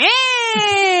in his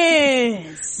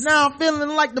hands. Now I'm feeling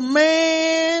like the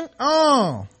man.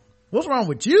 What's wrong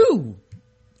with you?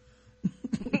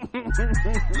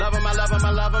 Love him, I love him,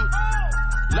 I love him.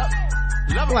 Love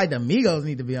him. Like the Migos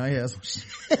need to be on here.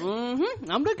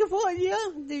 I'm looking for it. Yeah,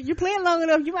 you playing long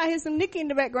enough, you might hear some Nicki in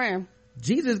the background.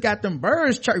 Jesus got them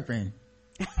birds chirping.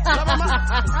 Love him, love him,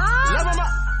 love him,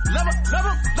 love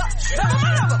him,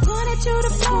 wanted you to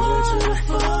fall.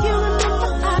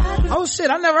 Oh shit,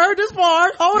 I never heard this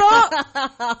part. Hold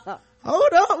up.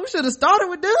 Hold up, we should have started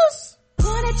with this.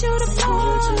 Wanted you to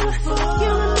fall.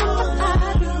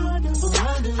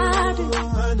 You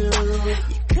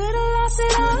could have lost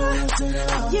it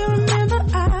all. You remember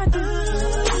I do.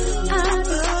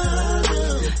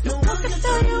 No one can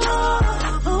tell you all.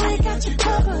 Oh, we got you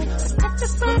covered. I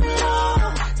just love it all.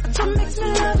 That makes me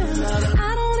love it.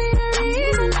 I don't need a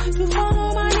reason to fall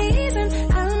on my knees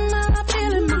and I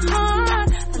feel in my heart.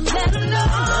 I let it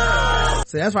know.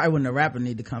 So that's why when the rapper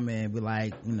need to come in and be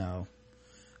like, you know,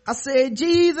 I said,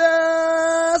 Jesus,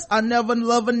 I never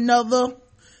love another.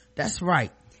 That's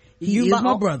right. He is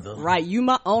my brother. Right. You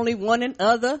my only one and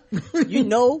other. You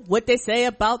know what they say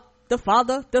about the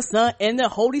Father, the Son, and the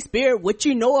Holy Spirit. What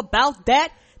you know about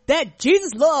that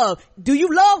Jesus love. Do you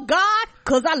love God?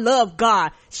 Cause I love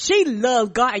God. She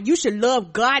loves God and you should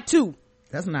love God too.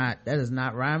 That is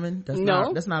not rhyming.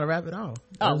 That's not a rap at all.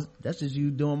 That's just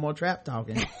you doing more trap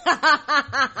talking.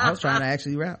 I was trying to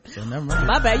actually rap, so never mind.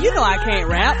 My bad. You know I can't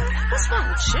rap. What's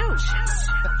wrong with you?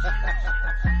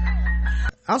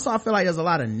 Also, I feel like there's a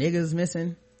lot of niggas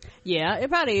missing. Yeah, it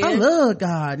probably is. I love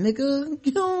God, nigga.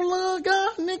 You don't love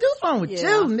God, nigga? What's wrong with you,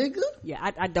 nigga? Yeah,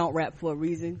 I don't rap for a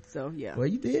reason, so yeah. Well,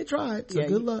 you did try it, so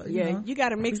good luck. Yeah, you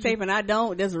got a mixtape and I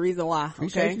don't. There's a reason why.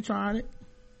 Appreciate you trying it.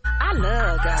 I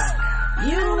love God.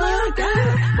 You don't love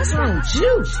God. What's wrong with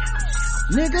you,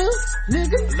 nigga?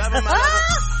 Love him, I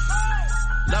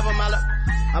love him. Love him, I love him.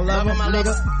 I love him,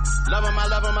 nigga. Love him, I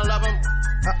love him, I love him.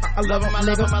 I love him,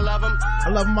 nigga. I love him. I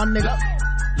love him, my nigga.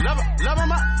 Love him, love him,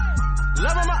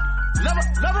 love him, love him,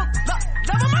 love him,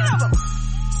 love him,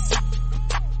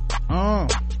 love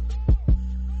him.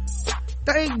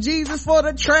 Thank Jesus for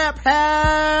the trap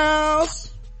house.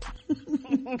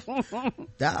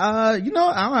 I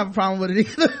don't have a problem with it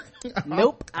either.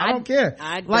 Nope. I don't care.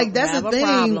 That's the thing.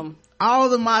 Problem. All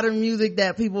the modern music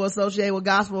that people associate with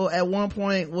gospel at one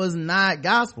point was not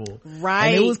gospel. Right.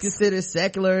 And it was considered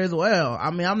secular as well. I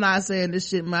mean, I'm not saying this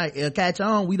shit might catch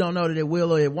on. We don't know that it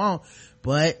will or it won't.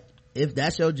 But if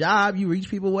that's your job, you reach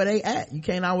people where they at. You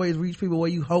can't always reach people where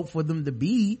you hope for them to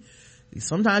be.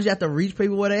 Sometimes you have to reach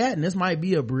people where they at, and this might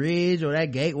be a bridge or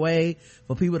that gateway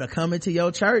for people to come into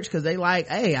your church because they like,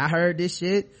 hey, I heard this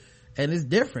shit and it's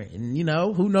different. And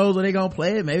who knows where they gonna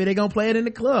play it? Maybe they gonna play it in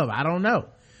the club. I don't know.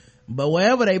 But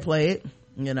wherever they play it,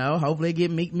 hopefully get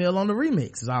Meek Mill on the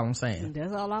remix is all I'm saying.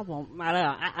 That's all I want.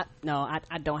 I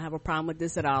don't have a problem with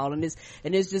this at all. And it's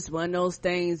just one of those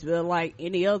things where like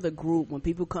any other group, when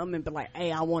people come and be like,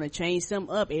 hey, I want to change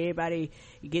something up, everybody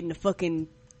getting the fucking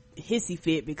hissy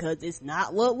fit because it's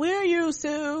not what we're used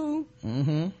to.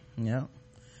 Yeah.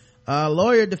 A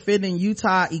lawyer defending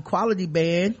Utah equality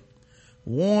ban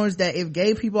warns that if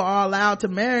gay people are allowed to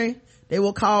marry, they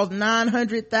will cause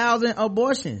 900,000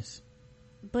 abortions.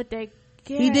 But they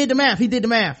can't. He did the math.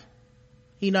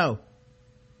 He know.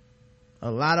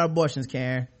 A lot of abortions,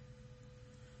 Karen.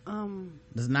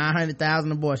 There's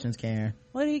 900,000 abortions, Karen.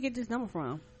 Where did he get this number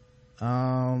from?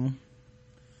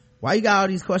 Why you got all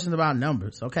these questions about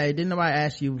numbers? Okay, didn't nobody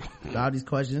ask you all these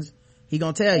questions? He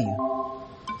gonna tell you.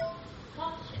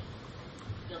 Caution.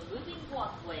 The moving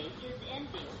walkway is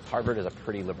ending. Harvard is a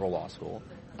pretty liberal law school.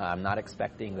 I'm not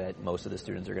expecting that most of the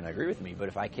students are going to agree with me, but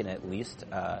if I can at least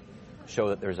show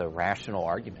that there's a rational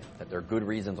argument, that there are good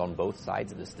reasons on both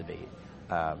sides of this debate,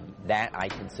 that I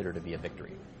consider to be a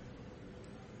victory.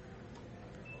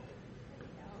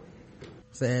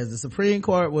 Says the Supreme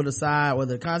Court will decide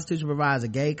whether the Constitution provides a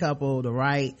gay couple the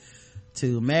right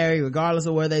to marry regardless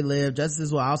of where they live.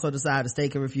 Justices will also decide the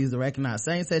state can refuse to recognize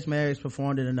same-sex marriage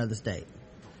performed in another state.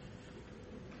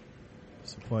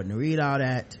 It's important to read all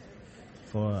that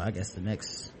for, I guess, the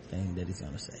next thing that he's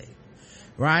going to say.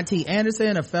 Ron T.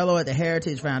 Anderson, a fellow at the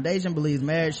Heritage Foundation, believes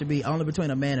marriage should be only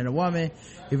between a man and a woman.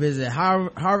 He visited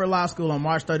Harvard Law School on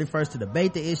March 31st to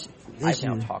debate the issue. I've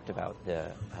now talked about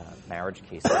the marriage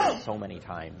cases so many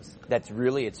times.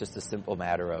 It's just a simple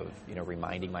matter of,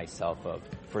 reminding myself of,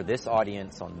 for this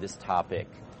audience on this topic,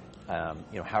 how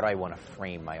do I want to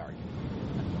frame my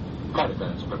argument?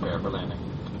 Participants prepare for landing.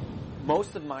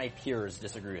 Most of my peers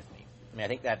disagree with me. I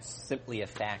think that's simply a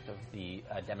fact of the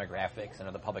demographics and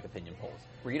of the public opinion polls.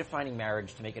 Redefining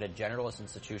marriage to make it a generalist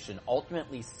institution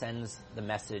ultimately sends the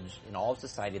message in all of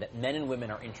society that men and women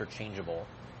are interchangeable,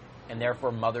 and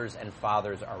therefore mothers and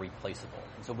fathers are replaceable.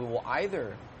 And so we will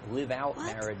either live out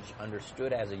marriage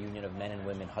understood as a union of men and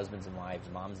women, husbands and wives,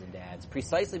 moms and dads,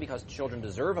 precisely because children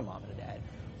deserve a mom and a dad,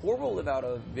 or we'll live out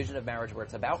a vision of marriage where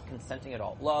it's about consenting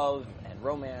adult love and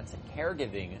romance and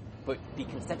caregiving, but the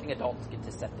consenting adults get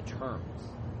to set the terms.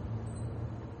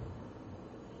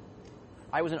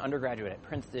 I was an undergraduate at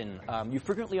Princeton. You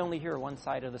frequently only hear one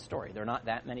side of the story. There are not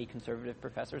that many conservative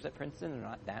professors at Princeton. There are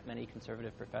not that many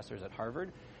conservative professors at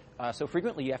Harvard. So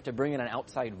frequently you have to bring in an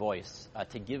outside voice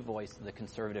to give voice to the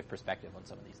conservative perspective on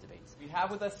some of these debates. We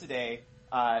have with us today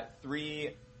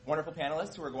 3 wonderful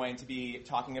panelists who are going to be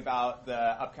talking about the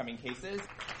upcoming cases.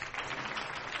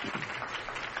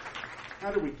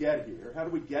 How do we get here? How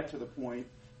do we get to the point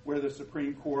where the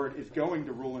Supreme Court is going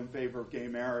to rule in favor of gay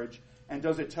marriage? And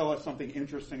does it tell us something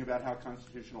interesting about how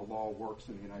constitutional law works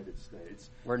in the United States?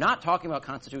 We're not talking about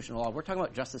constitutional law. We're talking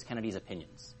about Justice Kennedy's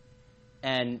opinions.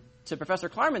 And to Professor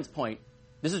Klarman's point,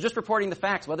 this is just reporting the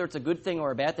facts, whether it's a good thing or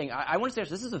a bad thing. I want to say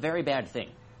this is a very bad thing.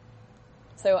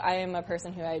 So I am a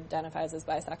person who identifies as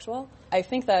bisexual. I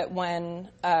think that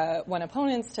when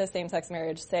opponents to same-sex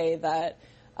marriage say that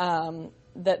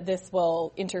that this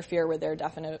will interfere with their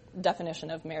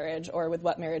definition of marriage or with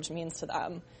what marriage means to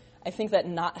them, I think that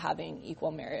not having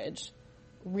equal marriage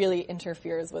really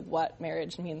interferes with what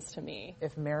marriage means to me.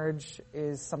 If marriage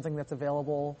is something that's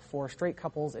available for straight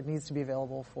couples, it needs to be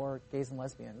available for gays and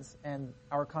lesbians. And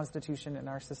our Constitution and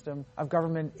our system of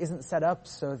government isn't set up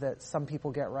so that some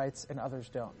people get rights and others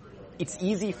don't. It's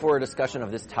easy for a discussion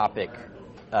of this topic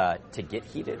to get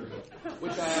heated.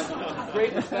 Which I have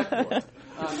great respect for.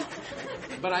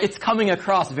 But it's coming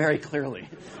across very clearly.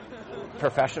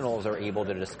 Professionals are able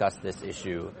to discuss this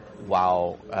issue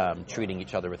while treating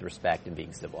each other with respect and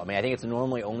being civil. I think it's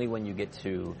normally only when you get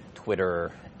to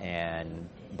Twitter and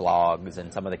blogs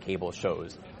and some of the cable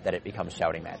shows that it becomes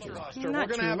shouting matches. We're going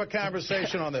to have a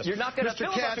conversation on this. You're not going to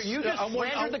filibuster. You just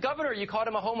slandered the governor. You called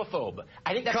him a homophobe.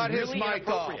 I think that's really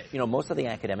inappropriate. Most of the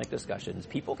academic discussions,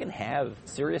 people can have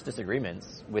serious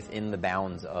disagreements within the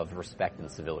bounds of respect and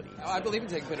civility. I believe in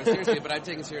taking Twitter seriously, but I'm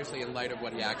taking seriously in light of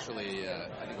what he actually,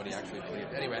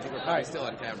 believed. Anyway, I think we're probably still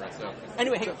on camera. So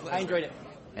anyway, I enjoyed it,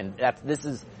 and this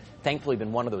has thankfully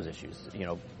been one of those issues.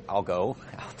 I'll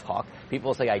talk.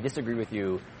 People say I disagree with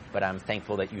you, but I'm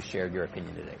thankful that you shared your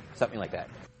opinion today. Something like that.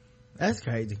 That's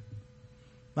crazy.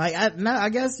 I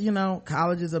guess,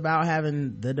 college is about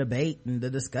having the debate and the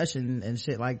discussion and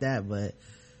shit like that, but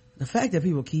the fact that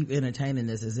people keep entertaining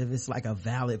this as if it's like a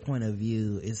valid point of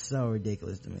view is so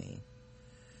ridiculous to me.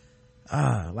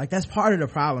 That's part of the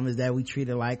problem, is that we treat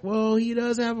it like, well, he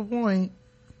does have a point.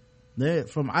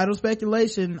 From idle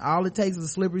speculation, all it takes is a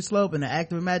slippery slope and an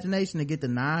active imagination to get to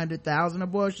 900,000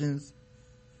 abortions.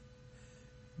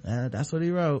 That's what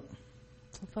he wrote.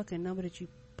 The fucking number that you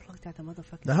plucked out the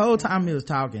motherfucking... The whole time he was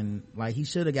talking, he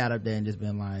should have got up there and just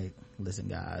been like, listen,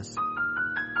 guys.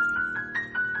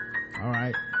 All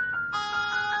right.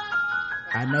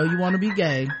 I know you want to be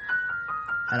gay,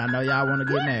 and I know y'all want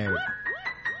to get married.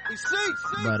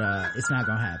 But it's not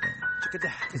gonna happen.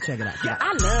 Check it out. Yeah,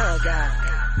 I love God.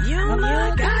 You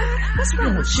love God? What's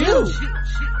wrong with you?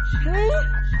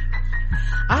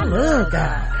 I love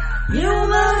God. You don't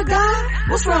love God?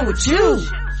 What's wrong with you?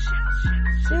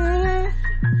 I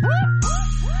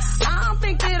don't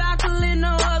think that I could live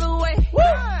no other way.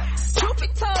 Truth be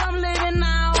told, I'm living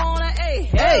now on a A.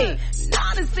 Hey, now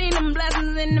I seen them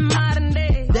blessings in the modern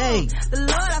day. The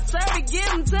Lord I serve, He give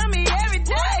them to me every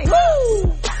day.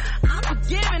 Woo! I'm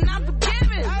forgiven.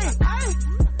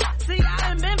 See, I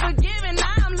done been forgiven,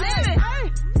 now I'm living.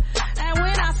 And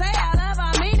when I say I love, I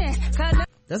mean it.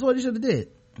 That's what he should have did.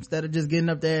 Instead of just getting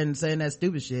up there and saying that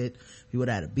stupid shit, he would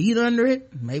have had a beat under it.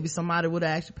 Maybe somebody would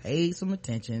have actually paid some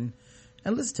attention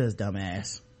and listen to his dumb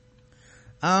ass.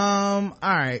 All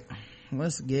right.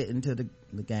 Let's get into the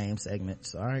game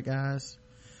segments. All right, guys.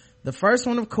 The first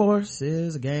one, of course,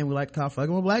 is a game we like to call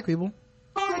Fucking with Black People.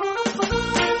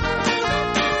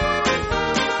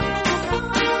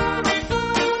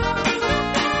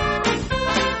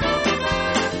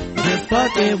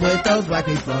 fucking with those black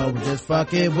people. We're just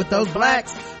fucking with those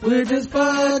blacks. We're just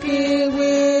fucking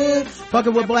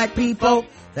with black people.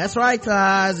 That's right,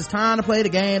 guys. It's time to play the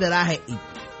game that I hate.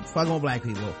 Fucking with black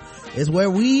people. It's where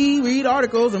we read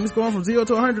articles and it's going from 0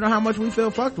 to 100 on how much we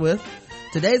feel fucked with.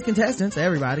 Today's contestants,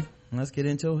 everybody. Let's get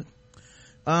into it.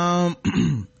 A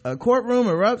courtroom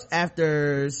erupts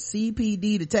after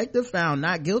CPD detective found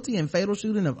not guilty in fatal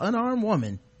shooting of unarmed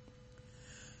woman.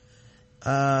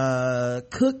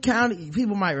 Cook County,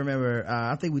 people might remember,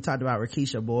 I think we talked about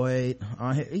Rakisha Boyd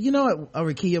on here. You know what,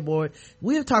 Rakia Boyd,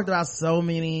 we have talked about so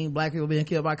many black people being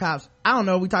killed by cops. I don't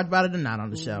know if we talked about it or not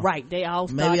on the show. Right, they all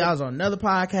started, maybe I was on another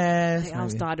podcast. They all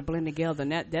started blending together,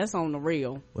 and that's on the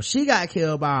real. Well, she got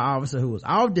killed by an officer who was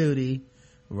off duty,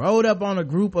 rode up on a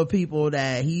group of people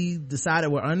that he decided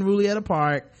were unruly at a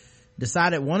park,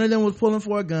 decided one of them was pulling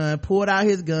for a gun, pulled out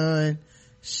his gun,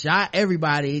 shot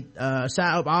everybody, shot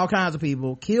up all kinds of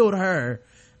people, killed her.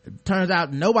 Turns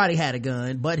out nobody had a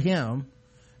gun but him.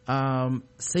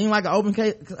 Seemed like an open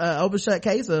shut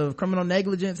case of criminal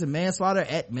negligence and manslaughter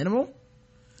at minimum.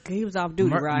 He was off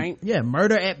duty, right? Yeah,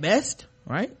 murder at best,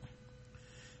 right?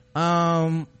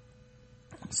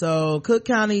 So Cook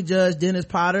County Judge Dennis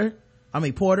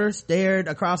Porter stared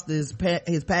across his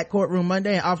packed courtroom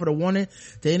Monday and offered a warning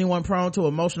to anyone prone to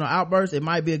emotional outbursts. It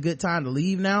might be a good time to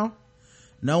leave now.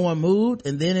 No one moved.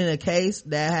 And then in a case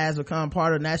that has become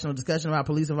part of national discussion about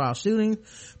police involved shootings,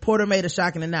 Porter made a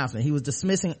shocking announcement. He was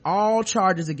dismissing all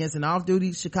charges against an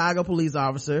off-duty Chicago police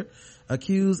officer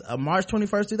accused of March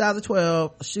 21st,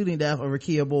 2012 shooting death of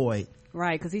Rakia Boyd.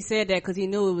 Right, because he said that because he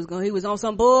knew he was on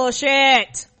some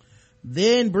bullshit.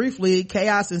 Then briefly,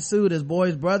 chaos ensued as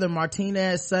Boyd's brother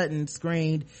Martinez Sutton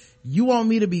screamed, "You want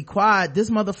me to be quiet? This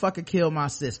motherfucker killed my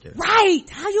sister." Right.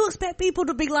 How you expect people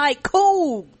to be like,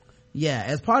 cool? Yeah,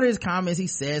 as part of his comments, he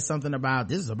said something about,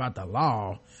 this is about the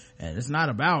law and it's not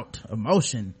about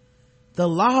emotion. The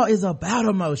law is about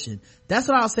emotion. That's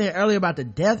what I was saying earlier about the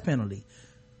death penalty.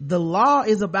 The law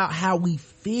is about how we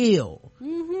feel.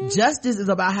 Justice is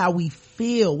about how we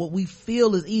feel. What we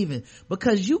feel is even,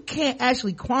 because you can't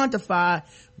actually quantify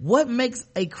what makes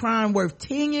a crime worth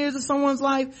 10 years of someone's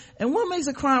life and what makes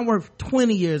a crime worth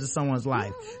 20 years of someone's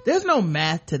life. There's no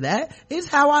math to that. It's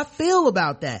how I feel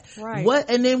about that. Right.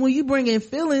 And then when you bring in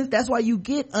feelings, that's why you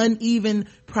get uneven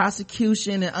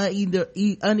prosecution and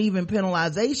uneven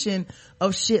penalization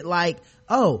of shit like,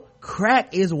 oh,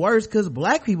 crack is worse because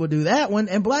black people do that one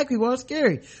and black people are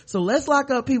scary. So let's lock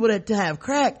up people that have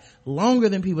crack longer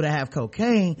than people that have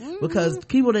cocaine, because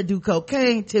people that do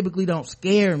cocaine typically don't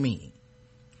scare me.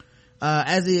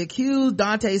 As the accused,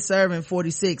 Dante Servin,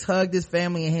 46, hugged his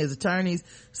family and his attorneys,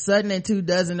 Sutton and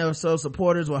 24 or so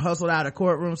supporters were hustled out of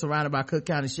courtroom surrounded by Cook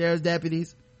County Sheriff's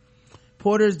deputies.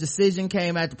 Porter's decision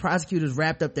came after prosecutors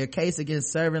wrapped up their case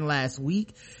against Servin last week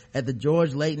at the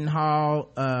George Layton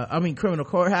criminal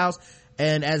courthouse,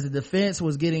 and as the defense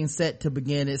was getting set to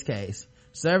begin its case.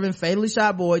 Servin fatally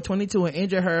shot Boyd, 22, and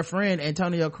injured her friend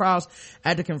Antonio Cross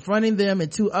after confronting them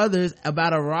and two others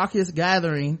about a raucous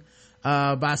gathering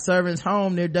by Servin's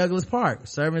home near Douglas Park.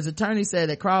 Servin's attorney said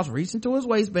that Cross reached into his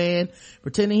waistband,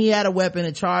 pretending he had a weapon,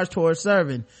 and charged towards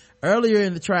Servin. Earlier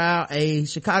in the trial, a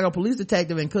Chicago police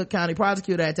detective and Cook County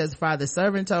prosecutor had testified that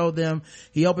Servin told them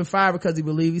he opened fire because he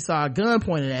believed he saw a gun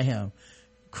pointed at him.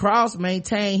 Cross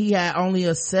maintained he had only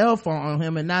a cell phone on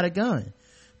him and not a gun.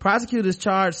 Prosecutors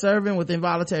charged Servin with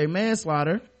involuntary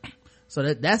manslaughter. So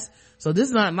this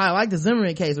is not like the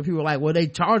Zimmerman case where people were like, well, they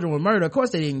charged him with murder. Of course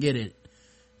they didn't get it.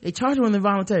 They charged him with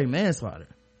involuntary manslaughter.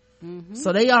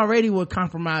 So they already were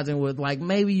compromising with, like,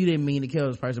 maybe you didn't mean to kill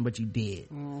this person, but you did.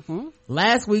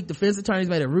 Last week, defense attorneys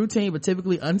made a routine but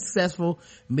typically unsuccessful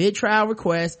mid-trial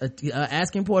request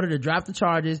asking Porter to drop the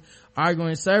charges,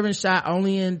 arguing Servin shot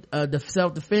only in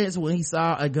self-defense when he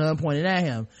saw a gun pointed at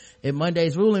him. In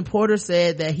Monday's ruling, Porter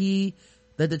said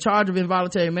that the charge of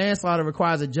involuntary manslaughter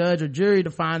requires a judge or jury to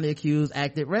find the accused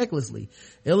acted recklessly.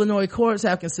 Illinois courts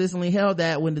have consistently held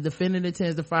that when the defendant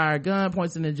intends to fire a gun,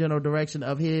 points in the general direction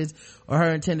of his or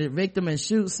her intended victim, and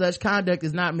shoots, such conduct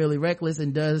is not merely reckless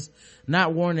and does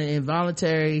not warrant an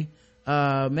involuntary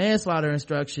manslaughter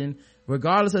instruction,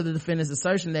 regardless of the defendant's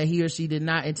assertion that he or she did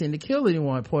not intend to kill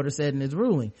anyone, Porter said in his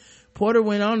ruling. Porter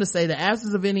went on to say the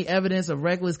absence of any evidence of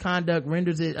reckless conduct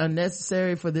renders it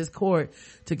unnecessary for this court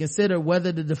to consider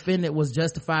whether the defendant was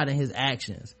justified in his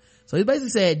actions. So he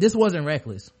basically said this wasn't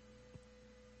reckless.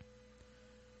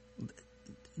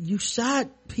 You shot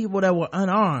people that were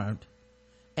unarmed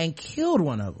and killed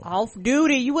one of them. Off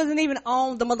duty. You wasn't even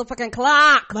on the motherfucking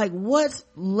clock. Like,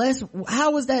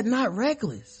 how is that not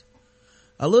reckless?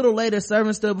 A little later,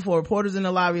 Servin stood before reporters in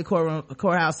the lobby of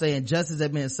courthouse saying justice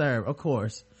had been served. Of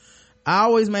course. I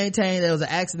always maintain there was an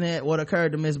accident what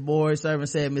occurred to Miss Boyd. Servant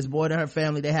said Miss Boyd and her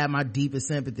family, they have my deepest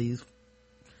sympathies.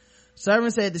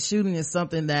 Servant said the shooting is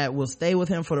something that will stay with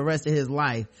him for the rest of his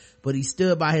life, but he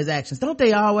stood by his actions. Don't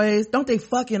they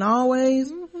fucking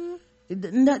always? They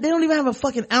don't even have a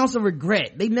fucking ounce of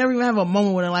regret. They never even have a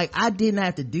moment where they're like, I didn't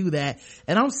have to do that,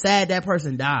 and I'm sad that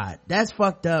person died. That's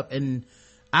fucked up, and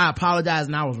I apologize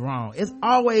and I was wrong. It's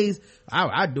always,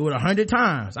 I do it 100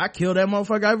 times. I kill that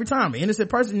motherfucker every time. An innocent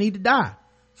person need to die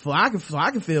so I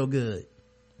can feel good.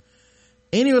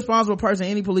 Any responsible person,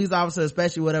 any police officer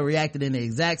especially, would have reacted in the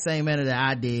exact same manner that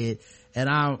I did, and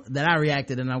I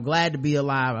reacted, and I'm glad to be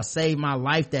alive. I saved my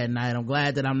life that night. I'm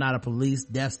glad that I'm not a police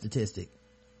death statistic.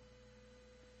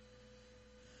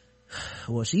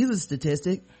 Well, she's a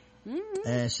statistic,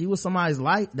 and she was somebody's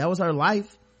life. That was her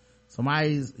life.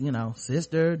 Somebody's,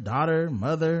 sister, daughter,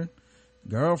 mother,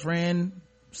 girlfriend,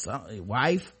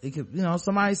 wife. It could,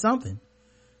 somebody's something.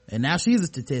 And now she's a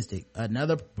statistic.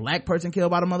 Another black person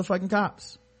killed by the motherfucking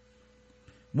cops.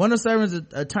 One of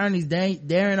Servant's attorneys,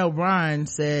 Darren O'Brien,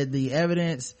 said the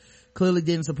evidence clearly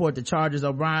didn't support the charges.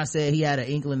 O'Brien said he had an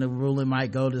inkling the ruling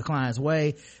might go the client's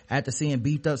way after seeing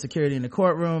beefed up security in the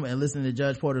courtroom and listening to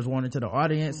Judge Porter's warning to the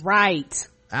audience. Right.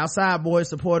 Outside, Boyd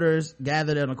supporters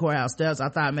gathered on the courthouse steps. I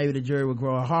thought maybe the jury would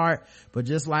grow a heart, but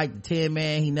just like the Tin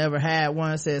Man, he never had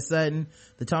one, said Sutton,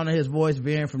 the tone of his voice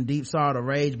veering from deep sorrow to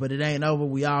rage. But it ain't over.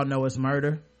 We all know it's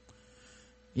murder.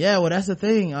 Yeah, well, that's the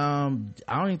thing. I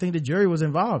don't even think the jury was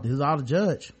involved. It was all the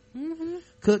judge.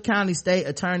 Cook County State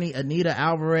Attorney Anita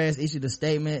Alvarez issued a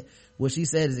statement which she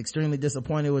said is extremely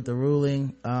disappointed with the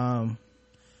ruling.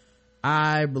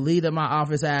 I believe that my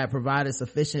office had provided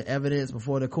sufficient evidence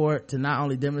before the court to not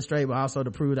only demonstrate but also to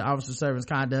prove the officer servant's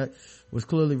conduct was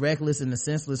clearly reckless in the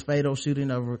senseless fatal shooting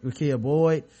of Rekia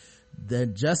Boyd. The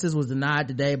justice was denied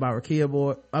today by for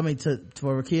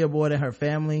Rekia Boyd and her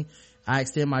family. I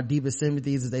extend my deepest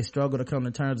sympathies as they struggle to come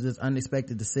to terms with this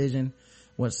unexpected decision.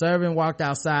 When Servant walked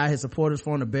outside, his supporters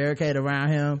formed a barricade around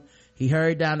him. He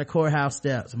hurried down the courthouse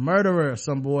steps. Murderer,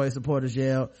 some Boyd supporters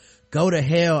yelled. Go to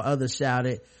hell, others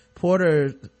shouted.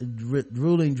 Porter's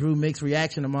ruling drew mixed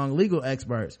reaction among legal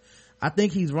experts. I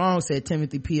think he's wrong, said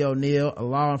Timothy P. O'Neill, a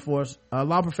law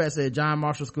professor at John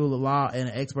Marshall School of Law and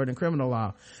an expert in criminal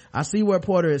law. I see where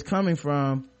Porter is coming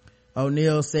from,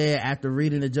 O'Neill said after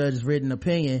reading the judge's written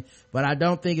opinion, but I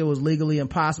don't think it was legally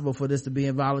impossible for this to be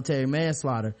involuntary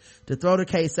manslaughter. To throw the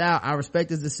case out, I respect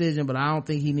his decision, but I don't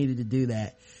think he needed to do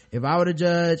that. If I were the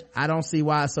judge, I don't see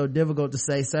why it's so difficult to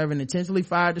say Servant intentionally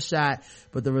fired the shot,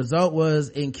 but the result was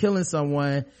in killing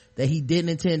someone that he didn't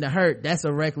intend to hurt. That's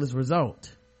a reckless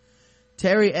result.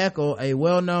 Terry Eckel, a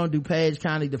well-known DuPage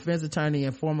County defense attorney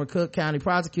and former Cook County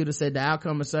prosecutor, said the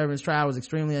outcome of Servant's trial was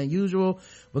extremely unusual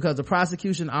because the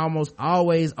prosecution almost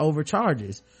always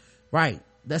overcharges. Right.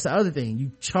 That's the other thing.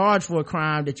 You charge for a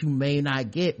crime that you may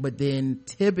not get, but then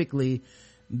typically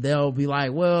they'll be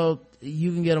like, well,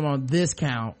 you can get them on this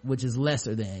count, which is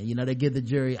lesser than, they give the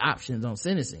jury options on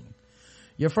sentencing.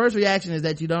 Your first reaction is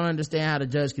that you don't understand how the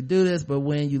judge could do this, but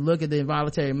when you look at the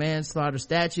involuntary manslaughter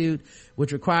statute,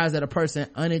 which requires that a person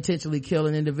unintentionally kill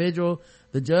an individual,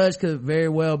 the judge could very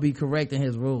well be correct in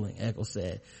his ruling, Eccles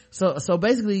said. So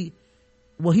basically,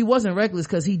 well, he wasn't reckless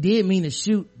because he did mean to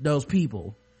shoot those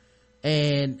people.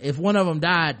 And if one of them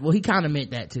died, well, he kind of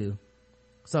meant that too.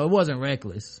 So it wasn't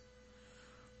reckless.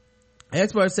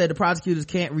 Experts said the prosecutors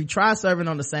can't retry Servant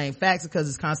on the same facts because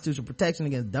it's constitutional protection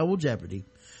against double jeopardy.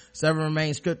 Servant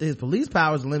remains stripped of his police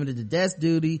powers and limited to desk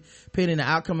duty pending the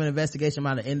outcome of an investigation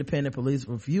by the Independent Police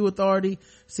Review Authority.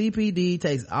 CPD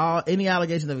takes any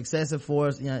allegations of excessive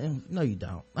force. No, you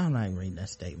don't. I'm not even reading that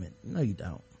statement. No, you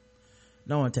don't.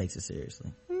 No one takes it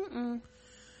seriously.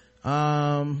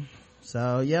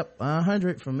 So yep,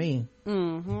 100 for me.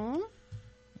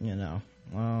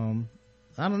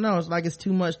 I don't know, it's like it's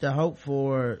too much to hope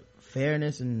for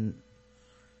fairness, and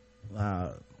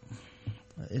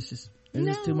it's just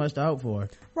too much to hope for.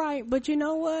 Right, but you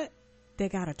know what, they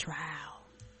got a trial,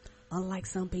 unlike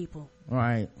some people.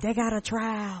 Right, they got a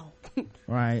trial.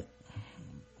 Right,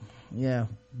 yeah,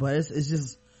 but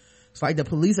it's like the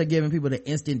police are giving people the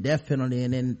instant death penalty,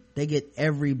 and then they get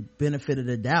every benefit of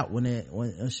the doubt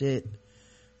when shit,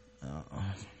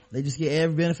 they just get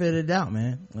every benefit of the doubt,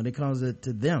 man, when it comes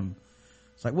to them.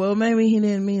 It's like, well, maybe he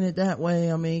didn't mean it that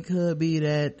way. I mean, it could be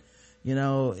that,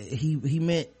 he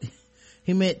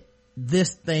meant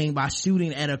this thing by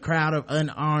shooting at a crowd of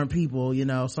unarmed people.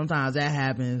 Sometimes that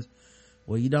happens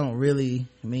where you don't really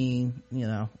mean,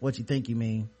 what you think you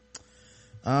mean.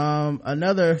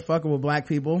 Another fucker with black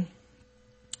people.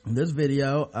 This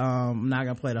video, I'm not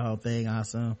gonna play the whole thing, I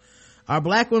assume. Are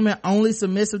black women only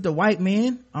submissive to white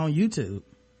men? On YouTube.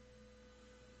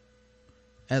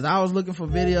 As I was looking for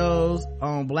videos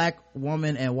on black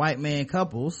woman and white man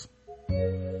couples,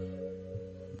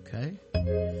 okay,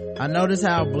 I noticed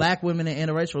how black women in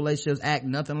interracial relationships act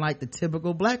nothing like the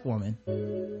typical black woman.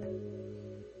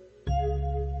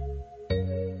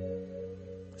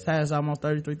 This has almost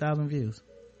 33,000 views.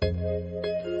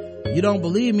 You don't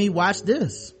believe me? Watch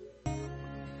this.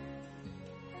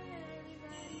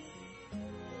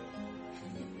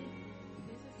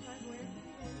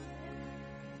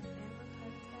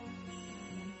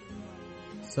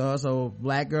 So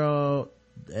black girl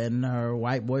and her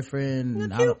white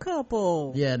boyfriend, a cute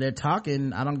couple. Yeah, they're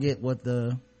talking. I don't get what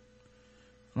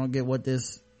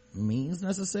this means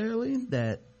necessarily,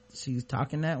 that she's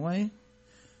talking that way.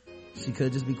 She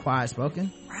could just be quiet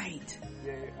spoken. Right.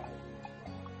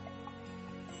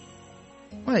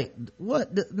 Wait,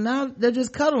 what? Now they're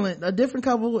just cuddling, a different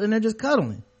couple, and they're just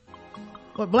cuddling.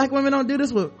 What, black women don't do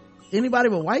this with anybody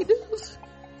but white dudes?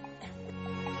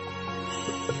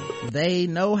 They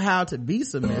know how to be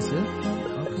submissive.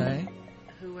 Okay.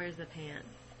 Who wears the pants?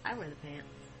 I wear the pants.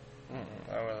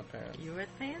 I wear the pants. You wear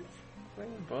the pants? We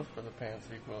both wear the pants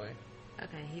equally.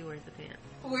 Okay, he wears the pants.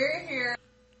 We're here.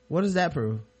 What does that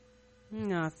prove?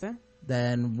 Nothing.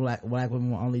 Then black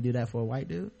women will only do that for a white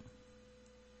dude?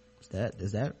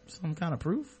 Is that some kind of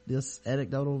proof? This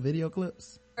anecdotal video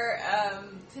clips?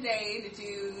 Today to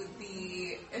do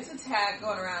it's a tag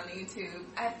going around YouTube.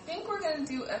 I think we're going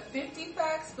to do a 50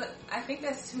 facts, but I think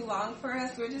that's too long for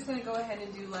us. We're just going to go ahead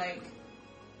and do like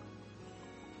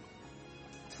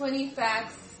 20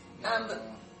 facts.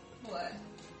 What?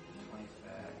 20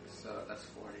 facts, so that's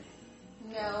 40.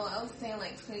 No, I was saying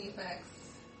like 20 facts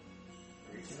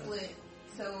split,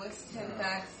 so it's 10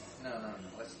 facts. No,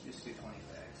 let's just do 20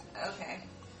 facts. Okay.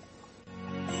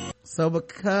 So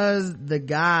because the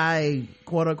guy,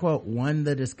 quote unquote, won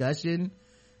the discussion,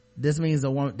 this means the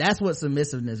woman, that's what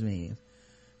submissiveness means.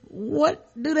 What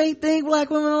do they think black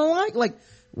women don't like? Like,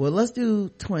 well, let's do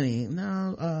 20.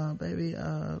 No, baby,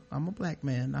 I'm a black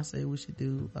man. I say we should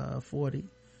do 40.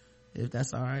 If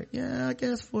that's all right. Yeah, I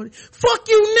guess 40. Fuck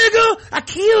you, nigga! I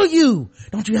kill you!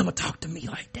 Don't you ever talk to me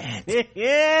like that.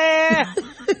 Yeah!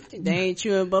 They ain't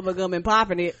chewing bubblegum and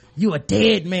popping it. You a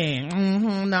dead man.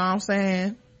 Know what I'm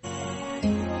saying?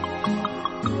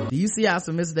 Do you see how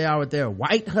submissive they are with their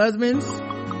white husbands?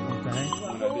 Okay.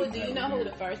 Do you know who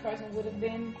the first person would have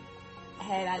been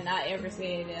had I not ever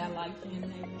said that I liked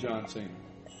him? John Cena.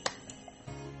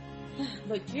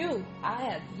 But you, I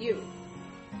have you.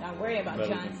 Don't worry about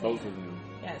Better John than Cena. both of them.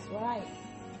 That's right.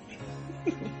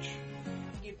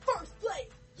 Get first place,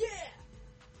 yeah!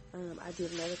 I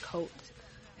did another coat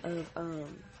of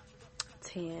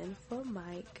tan for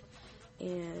Mike,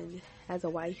 and as a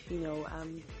wife,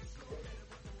 I'm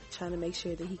trying to make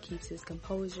sure that he keeps his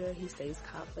composure, he stays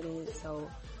confident. So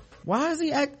why is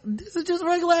he this is just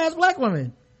regular ass black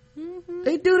women. Mm-hmm.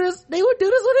 They would do this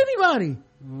with anybody.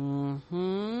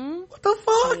 Mm-hmm. What the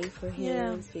fuck? Praying for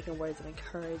him, speaking words of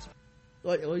encouragement.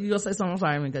 Well, you gonna say something? I'm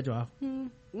sorry, I'm gonna cut you off.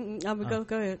 I'm gonna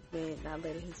go ahead. Not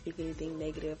letting him speak anything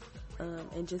negative,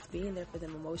 and just being there for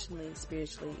them emotionally,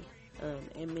 spiritually,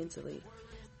 and mentally.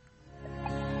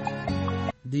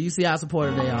 Do you see how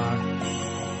supportive they are?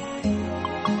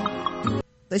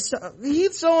 He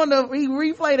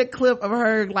replayed a clip of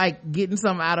her like getting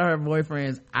something out of her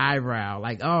boyfriend's eyebrow.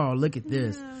 Like, oh, look at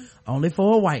this. Yeah. Only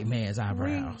for a white man's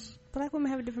eyebrows. Black women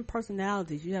have different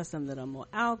personalities. You have some that are more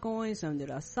outgoing, some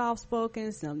that are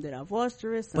soft-spoken, some that are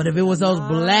boisterous. But if it was those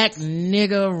black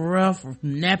nigga rough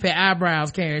nappy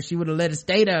eyebrows, Karen, she would have let it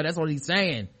stay there. That's what he's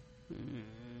saying.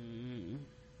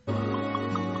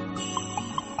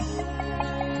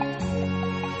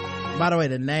 By the way,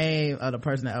 the name of the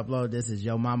person that uploaded this is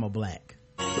Yo Mama Black.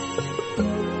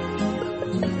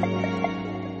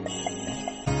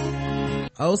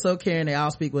 Also, Karen, they all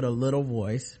speak with a little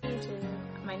voice.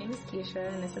 My name is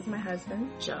Keisha, and this is my husband,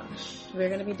 Josh. We're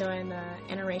going to be doing the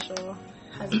interracial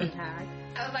husband tag.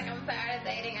 I was like, I'm tired of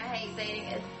dating. I hate dating.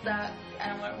 It sucks. I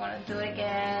don't want to do it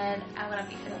again. I want to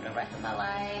be single the rest of my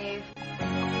life.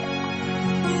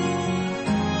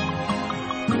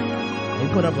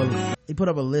 He put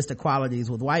up a list of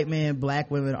qualities. With white men, black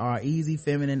women are easy,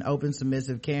 feminine, open,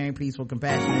 submissive, caring, peaceful,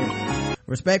 compassionate,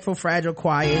 respectful, fragile,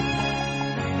 quiet,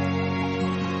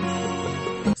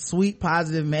 sweet,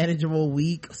 positive, manageable,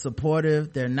 weak,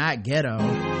 supportive. They're not ghetto.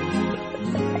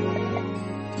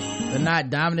 They're not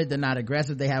dominant. They're not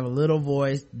aggressive. They have a little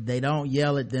voice. They don't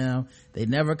yell at them. They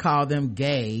never call them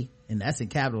gay, and that's in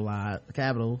capital.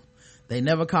 They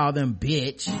never call them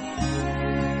bitch.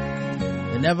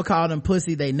 They never call them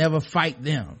pussy. They never fight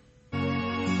them.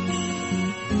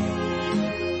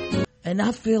 And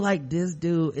I feel like this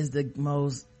dude is the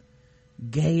most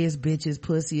gayest, bitchest,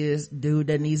 pussiest dude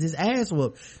that needs his ass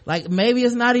whooped. Like, maybe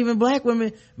it's not even black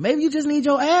women. Maybe you just need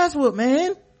your ass whooped,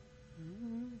 man.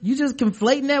 You just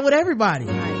conflating that with everybody.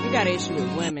 Right. You got an issue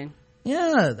with women.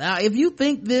 Yeah. If you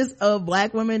think this of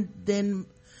black women, then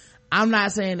I'm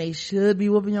not saying they should be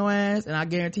whooping your ass, and I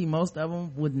guarantee most of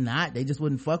them would not. They just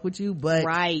wouldn't fuck with you, but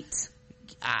right.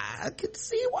 I could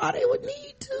see why they would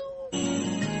need to.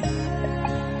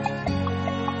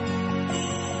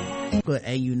 But,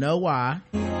 and you know why?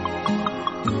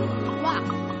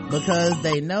 Why? Because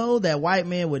they know that white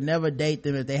men would never date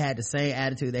them if they had the same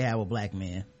attitude they have with black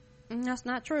men. That's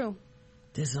not true.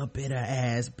 This a bitter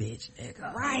ass bitch,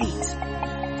 nigga. Right.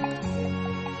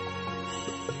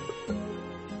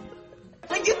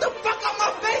 Hey, get the fuck out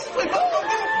my face with who don't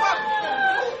give a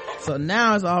fuck. So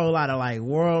now it's a whole lot of like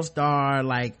world star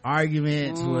like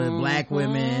arguments with black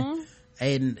women,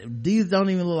 and these don't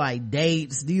even look like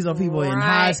dates. These are people in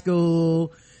high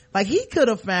school. Like, he could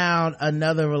have found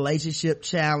another relationship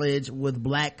challenge with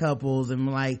black couples and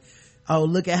like, oh,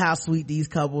 look at how sweet these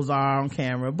couples are on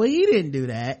camera. But he didn't do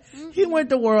that. He went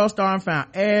to World Star and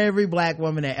found every black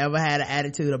woman that ever had an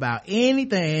attitude about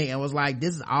anything and was like,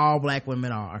 this is all black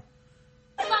women are.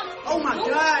 Oh my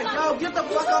god, yo, get the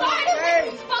fuck out of my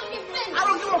face. I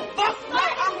don't give a fuck.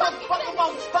 I'm not fucking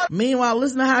about stuff. Meanwhile,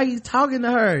 listen to how he's talking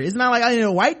to her. It's not like any of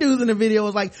the white dudes in the video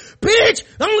was like, bitch,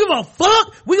 I don't give a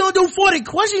fuck. We gonna do 40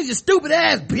 questions, you stupid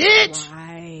ass bitch.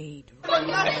 Right. But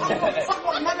now I don't give a fuck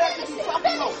what none of that you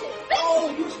talking about.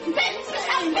 Oh, you stupid.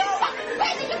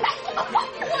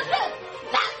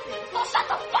 Shut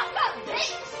the fuck up,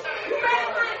 bitch. You mad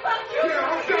at my fuck you? Yeah,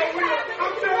 I'm so weird.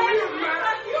 I'm so weird, man.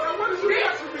 What is you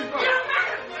asking me for?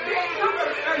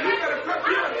 You better quit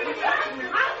touching me.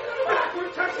 Quit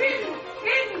touching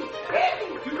me.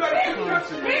 You better quit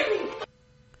touching me.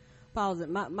 Pause it.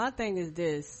 My thing is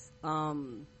this.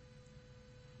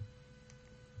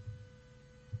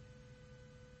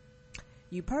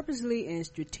 You purposely and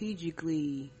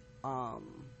strategically,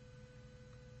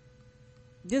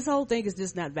 this whole thing is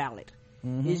just not valid.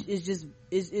 It's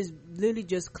literally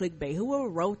just clickbait. Whoever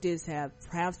wrote this have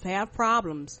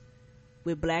problems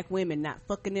with black women not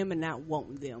fucking them and not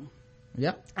wanting them.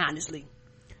 Yep. Honestly,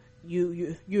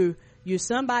 you're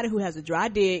somebody who has a dry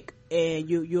dick, and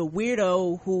you're a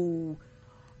weirdo who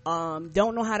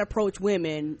don't know how to approach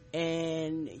women,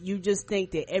 and you just think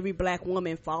that every black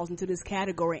woman falls into this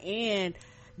category. And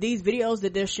these videos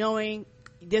that they're showing,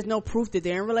 there's no proof that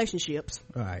they're in relationships.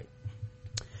 Right.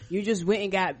 You just went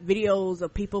and got videos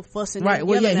of people fussing right. and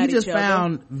Well, yelling yeah, at he just each other.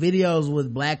 found videos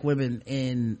with black women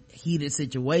in heated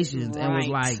situations and was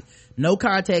like, no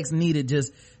context needed.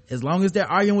 Just as long as they're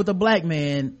arguing with a black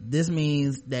man, this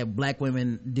means that black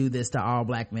women do this to all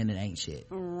black men and ain't shit.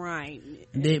 Right.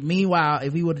 Then, meanwhile,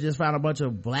 if he would have just found a bunch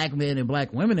of black men and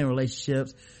black women in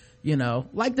relationships, you know,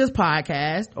 like this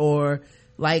podcast or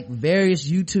like various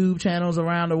YouTube channels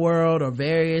around the world or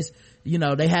various, you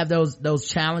know, they have those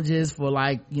challenges for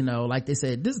like, you know, like they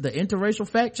said, this is the interracial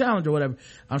fact challenge or whatever.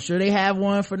 I'm sure they have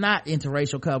one for not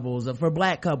interracial couples or for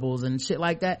black couples and shit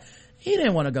like that. He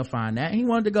didn't want to go find that. He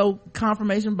wanted to go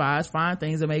confirmation bias, find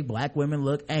things that make black women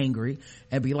look angry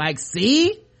and be like,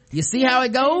 see? You see how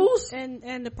it goes?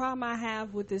 And the problem I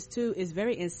have with this too is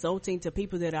very insulting to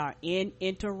people that are in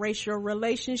interracial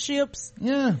relationships.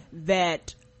 Yeah.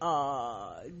 That,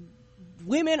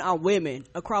 women are women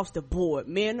across the board.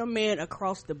 Men are men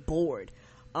across the board.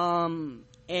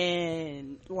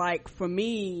 And like for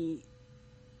me,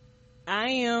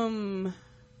 and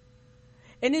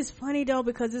it's funny though,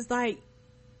 because it's like,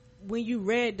 when you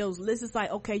read those lists, it's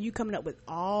like, okay, you coming up with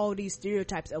all these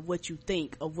stereotypes of what you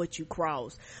think, of what you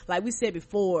cross. Like we said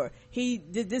before,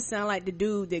 this sound like the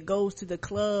dude that goes to the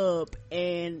club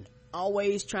and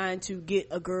always trying to get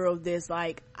a girl that's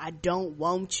like, I don't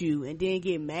want you, and then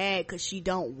get mad because she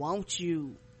don't want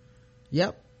you.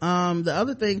 Yep. The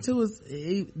other thing too is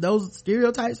those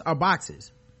stereotypes are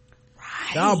boxes.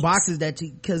 Right. They're all boxes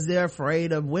because they're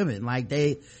afraid of women. Like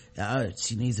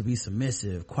she needs to be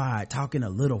submissive, quiet, talk in a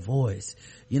little voice.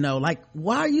 You know, like,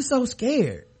 why are you so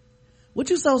scared? What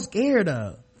you so scared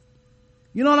of?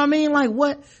 You know what I mean? Like,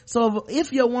 what? So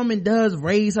if your woman does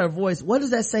raise her voice, what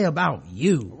does that say about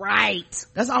you? Right.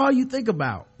 That's all you think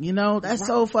about. You know, that's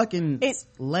so fucking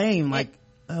lame. Like,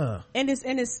 and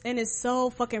it's so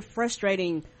fucking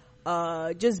frustrating,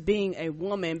 just being a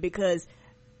woman, because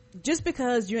just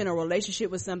because you're in a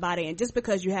relationship with somebody and just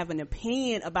because you have an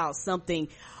opinion about something,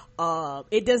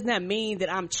 it does not mean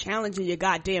that I'm challenging your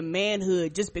goddamn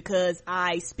manhood just because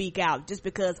I speak out, just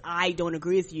because I don't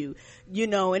agree with you, you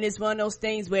know. And it's one of those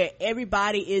things where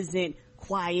everybody isn't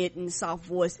quiet and soft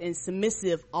voice and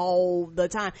submissive all the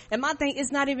time. And my thing,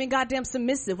 it's not even goddamn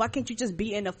submissive. Why can't you just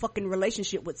be in a fucking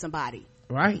relationship with somebody?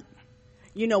 Right.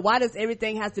 You know, why does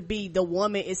everything have to be the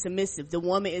woman is submissive? The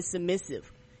woman is submissive.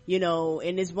 You know,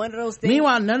 and it's one of those things.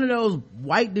 Meanwhile, none of those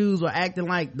white dudes were acting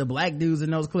like the black dudes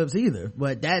in those clips either.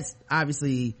 But that's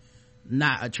obviously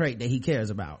not a trait that he cares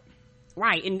about.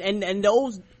 Right. And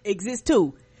those exist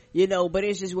too. You know, but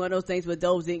it's just one of those things where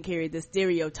those didn't carry the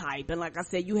stereotype. And like I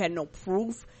said, you had no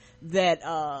proof that,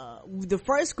 the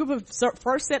first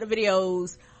set of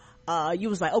videos, you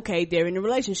was like, okay, they're in a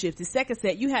relationship. The second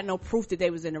set, you had no proof that they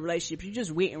was in a relationship. You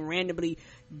just went and randomly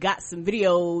got some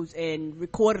videos and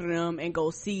recorded them and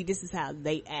go, see, this is how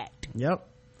they act. Yep.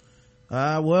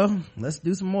 Well, let's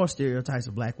do some more stereotypes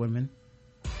of black women.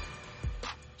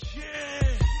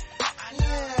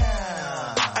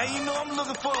 Hey, you know I'm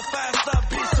looking for a 5-star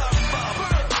bitch.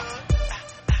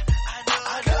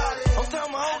 I'm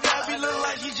telling my whole guy be looking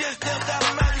like she just stepped out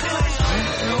of my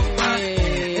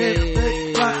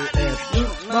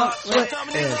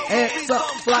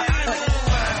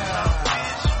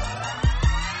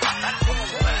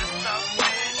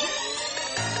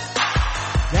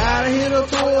Gotta hit a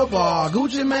 12 bar.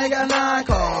 Gucci man got 9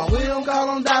 cars. We don't call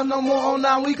them dimes no more on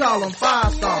now. We call them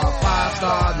 5-star.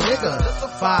 5-star nigga.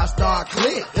 5-star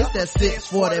click. It's that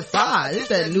 645. It's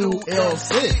that new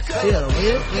L6. It'll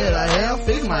live, it'll have,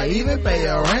 fix, might even pay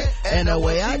a rent. And the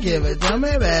way I give it to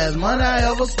me, best money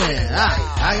I ever spent.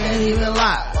 I can't even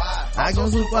lie. I go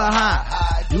super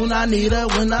high. Do not need her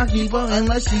when I keep her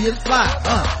unless she is fly.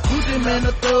 Gucci man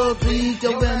a thug, please.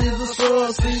 Your man is a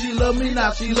soul. See, she love me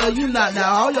now, she love you not.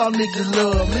 Now all y'all niggas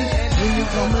love me. When you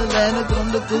come to Atlanta,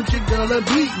 come to Gucci, girl, and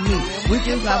beat me. We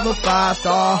can have a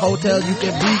 5-star hotel, you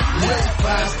can beat me.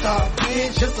 5-star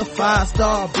bitch, just a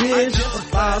 5-star bitch. Just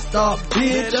a 5-star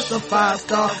bitch, just a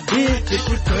 5-star bitch. Get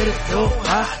your credit so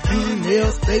high, your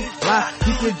nails stay fly.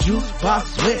 Keep your juice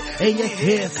box wet, and your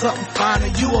hair something fine.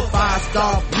 And you a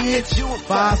 5-star bitch, you a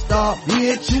 5-star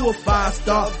bitch, you a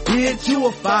 5-star bitch, you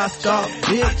a 5-star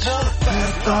bitch.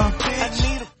 5-star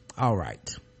bitch. All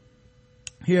right.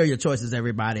 Here are your choices,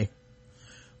 everybody.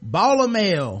 Baller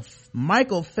male.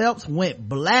 Michael Phelps went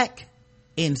black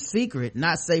in secret,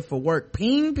 not safe for work.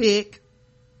 Peen pick.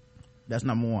 That's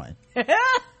number 1.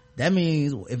 That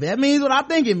means, if that means what I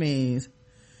think it means,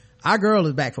 our girl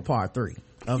is back for part 3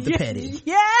 of the petty.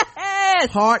 Yes!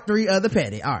 Part 3 of the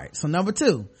petty. All right. So number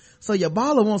 2. So your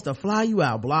baller wants to fly you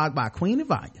out. Blog by Queen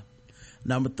Evania.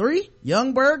 Number 3.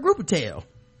 Young Bird Grouper Tale.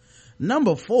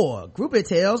 Number 4, Grouper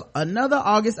Tales, another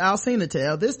August Alsina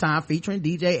tale, this time featuring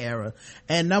DJ Era.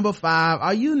 And number 5,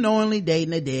 are you knowingly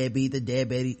dating a deadbeat? The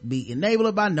deadbeat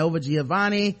enabler by Nova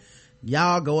Giovanni.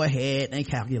 Y'all go ahead and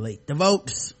calculate the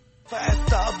votes.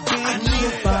 5-star bitch, you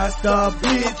a 5-star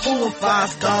bitch, you a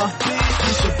 5-star bitch.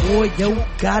 It's your boy, yo,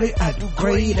 got it, I do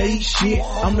grade A shit.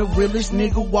 I'm the realest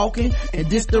nigga walking, and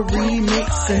this the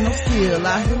remix. And I'm still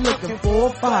out here looking for a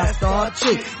 5-star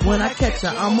chick. When I catch her,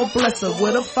 I'ma bless her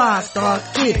with a 5-star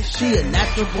kick. She a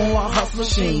natural born hustler,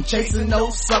 she ain't chasing no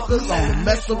suckers. On the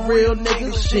mess of real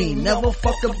niggas, she ain't never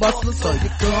fucked a bustler. So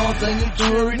your girls and your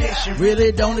jewelry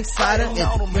really don't excite her. And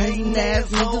the green ass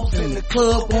niggas in the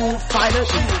club won't fight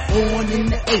her. Born in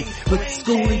the 8, went to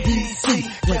school in D.C.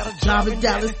 Went to job in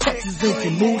Dallas, Texas, and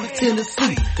can move to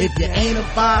Tennessee. If you ain't a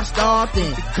 5-star,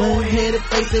 then go ahead and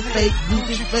face it. Fake,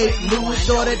 Gucci, fake, new and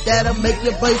shorter, that'll make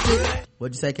you basic.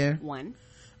 What'd you say, Karen? 1.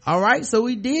 All right, so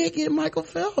we did get Michael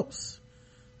Phelps.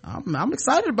 I'm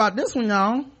excited about this one,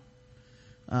 y'all.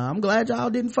 I'm glad y'all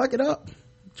didn't fuck it up.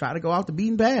 Try to go off the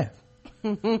beaten path.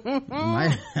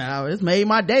 It's made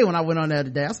my day when I went on there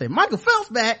today. I said, Michael Phelps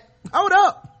back. Hold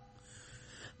up.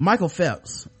 Michael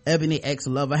Phelps, Ebony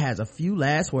ex-lover, has a few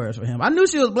last words for him. I knew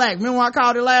she was black. Remember when I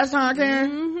called it last time, Karen?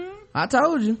 Mm-hmm. I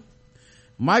told you.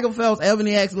 Michael Phelps,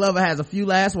 Ebony ex-lover, has a few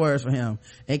last words for him.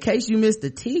 In case you missed the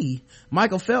tea,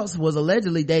 Michael Phelps was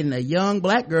allegedly dating a young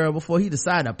black girl before he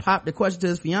decided to pop the question to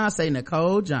his fiancée,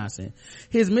 Nicole Johnson.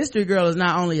 His mystery girl is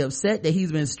not only upset that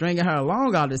he's been stringing her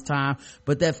along all this time,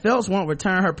 but that Phelps won't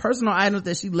return her personal items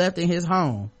that she left in his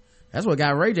home. That's what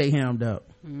got Ray J hemmed up.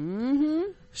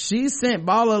 Mm-hmm. She sent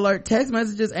Baller Alert text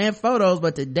messages and photos,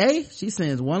 but today she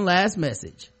sends one last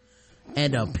message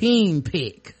and a peen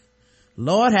pic.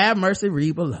 Lord have mercy,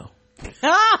 read below.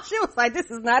 She was like,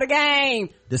 this is not a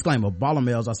game. Disclaimer, baller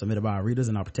mails are submitted by our readers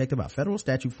and are protected by federal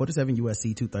statute 47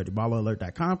 USC 230.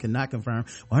 BallerAlert.com cannot confirm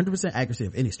 100% accuracy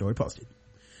of any story posted.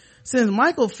 Since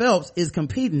Michael Phelps is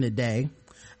competing today,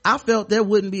 I felt there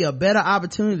wouldn't be a better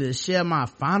opportunity to share my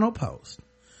final post.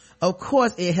 Of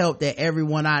course it helped that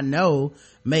everyone I know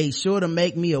made sure to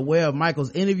make me aware of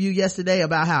Michael's interview yesterday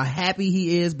about how happy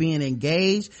he is being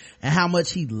engaged and how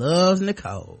much he loves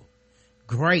Nicole.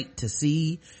 Great to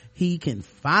see he can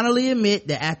finally admit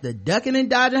that after ducking and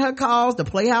dodging her calls to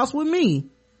play house with me.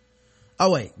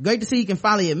 Oh wait, great to see he can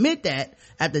finally admit that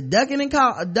after ducking and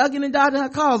dodging her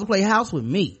calls to play house with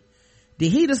me.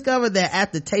 Did he discover that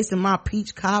after tasting my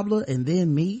peach cobbler and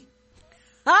then me?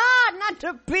 Not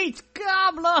the peach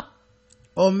cobbler.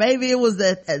 Or maybe it was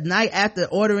that night after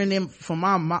ordering them from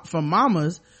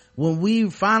Mama's when we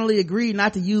finally agreed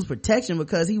not to use protection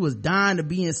because he was dying to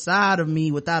be inside of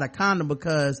me without a condom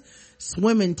because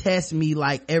swimming tests me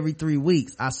like every 3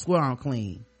 weeks. I swear I'm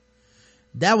clean.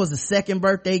 That was the second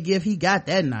birthday gift he got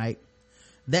that night.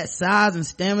 That size and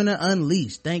stamina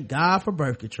unleashed. Thank God for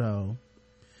birth control.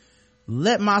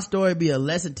 Let my story be a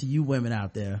lesson to you women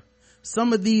out there.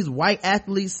 Some of these white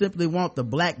athletes simply want the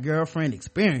black girlfriend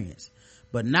experience,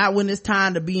 but not when it's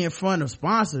time to be in front of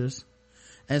sponsors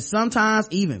and sometimes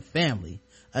even family.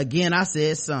 Again, I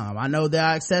said some. I know there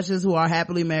are exceptions who are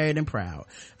happily married and proud.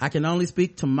 I can only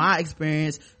speak to my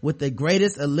experience with the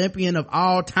greatest Olympian of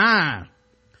all time.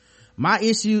 My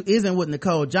issue isn't with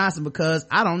Nicole Johnson because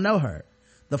I don't know her.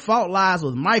 The fault lies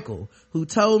with Michael, who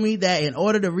told me that in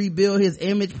order to rebuild his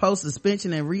image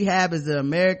post-suspension and rehab as the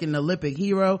American Olympic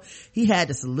hero, he had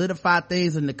to solidify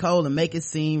things with Nicole and make it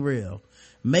seem real.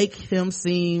 Make him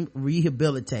seem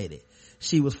rehabilitated.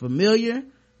 She was familiar,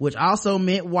 which also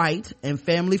meant white and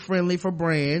family friendly for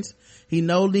brands he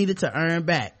needed to earn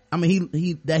back. He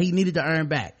needed to earn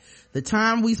back. The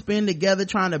time we spend together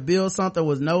trying to build something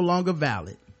was no longer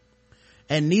valid.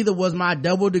 And neither was my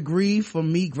double degree for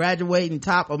me graduating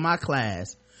top of my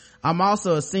class. I'm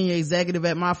also a senior executive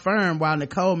at my firm while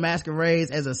Nicole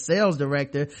masquerades as a sales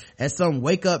director at some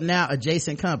Wake Up Now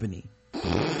adjacent company.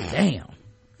 Damn.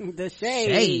 The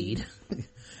shade.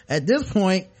 At this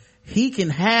point, he can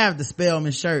have the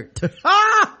Spellman shirt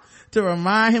to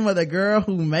remind him of the girl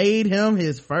who made him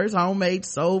his first homemade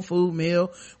soul food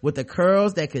meal with the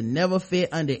curls that could never fit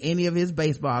under any of his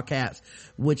baseball caps,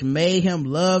 which made him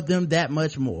love them that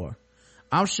much more.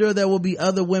 I'm sure there will be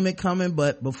other women coming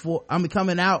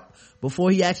out before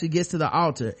he actually gets to the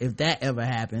altar, if that ever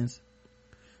happens.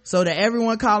 So to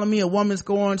everyone calling me a woman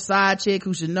scorned side chick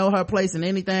who should know her place in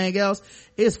anything else,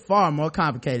 it's far more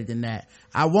complicated than that.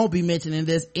 I won't be mentioning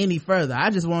this any further.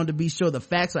 I just wanted to be sure the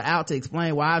facts are out to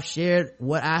explain why I've shared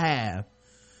what I have.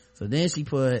 So then she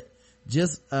put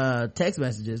just text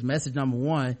messages. Message number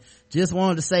 1, just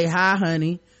wanted to say hi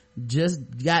honey, just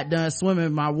got done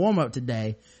swimming my warm-up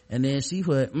today. And then she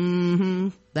put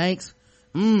thanks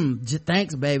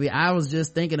thanks baby, I was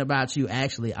just thinking about you.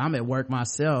 Actually, I'm at work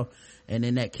myself. And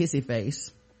then that kissy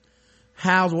face.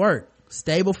 How's work?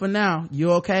 Stable for now.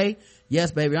 You okay?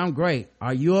 Yes baby, I'm great.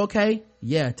 Are you okay?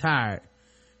 Yeah, tired.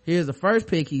 Here's the first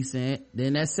pic he sent,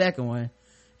 then that second one,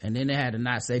 and then they had a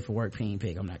not safe for work peen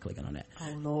pic. I'm not clicking on that.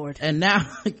 Oh Lord. And now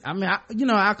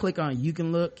I'll click on you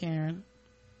can look, Karen.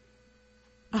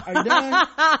 Are you done?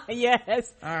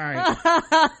 Yes. All right.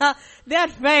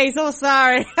 That face, I'm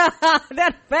sorry.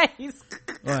 That face.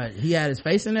 What, he had his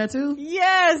face in there too?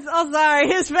 Yes, I'm sorry,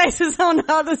 his face is on the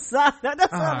other side. That's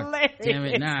hilarious. Damn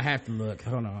it, now I have to look.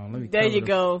 Hold on, let me there you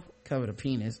go. Cover the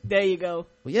penis. There you go.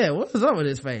 Well, yeah, what is up with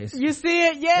his face? You see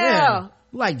it? Yeah.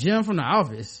 Like Jim from The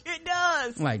Office. It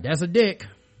does. Like, that's a dick.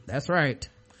 That's right.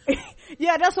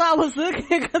 Yeah, that's why I was looking,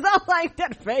 because I like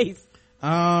that face.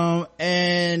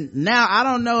 And now I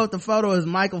don't know if the photo is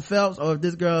Michael Phelps or if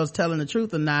this girl is telling the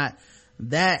truth or not.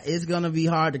 That is gonna be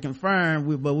hard to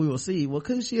confirm, but we will see. Well,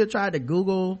 couldn't she have tried to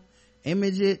Google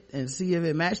image it and see if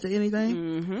it matched to anything?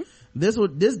 Mm-hmm.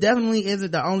 This definitely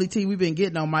isn't the only tea we've been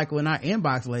getting on Michael in our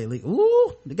inbox lately.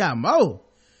 Ooh, they got more.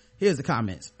 Here's the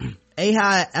comments.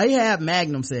 Ahab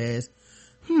Magnum says,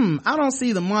 I don't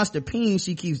see the monster peen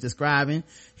she keeps describing.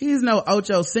 He's no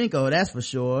Ocho Cinco, that's for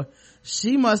sure.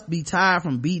 She must be tired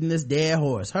from beating this dead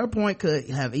horse. Her point could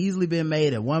have easily been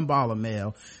made at 1 baller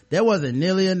male. There wasn't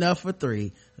nearly enough for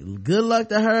 3. Good luck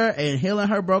to her and healing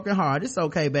her broken heart. It's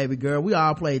okay, baby girl. We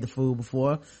all played the fool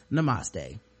before.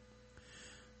 Namaste.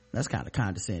 That's kind of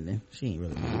condescending. She ain't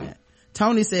really mean that.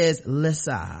 Tony says,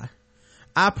 Lisa,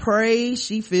 I pray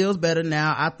she feels better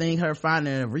now. I think her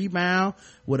finding a rebound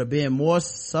would have been more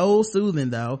soul soothing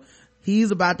though.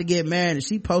 He's about to get married and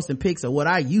she posting pics of what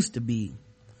I used to be.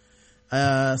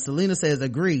 Selena says,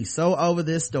 agree. So over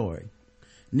this story.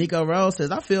 Nico Rose says,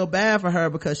 I feel bad for her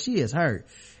because she is hurt.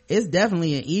 It's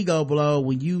definitely an ego blow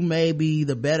when you may be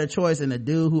the better choice and the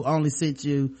dude who only sent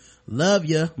you love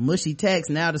you mushy text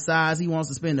now decides he wants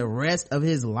to spend the rest of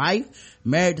his life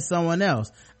married to someone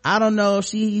else. I don't know if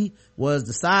she was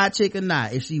the side chick or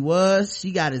not. If she was,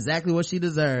 she got exactly what she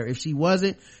deserved. If she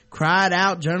wasn't, cry it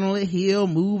out, journal it, heal,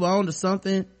 move on to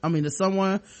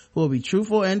someone who will be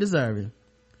truthful and deserving.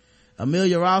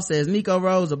 Amelia Ross says, Nico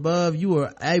rose above. You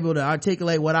were able to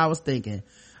articulate what I was thinking.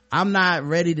 I'm not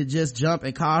ready to just jump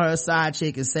and call her a side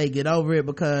chick and say get over it,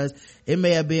 because it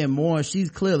may have been more and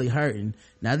she's clearly hurting.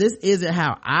 Now this isn't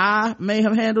how I may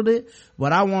have handled it,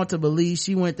 but I want to believe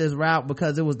she went this route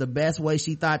because it was the best way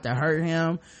she thought to hurt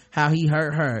him, how he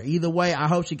hurt her. Either way, I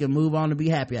hope she can move on and be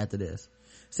happy after this.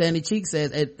 Sandy Cheek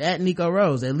says, at Nico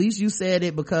Rose, at least you said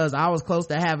it, because I was close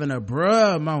to having a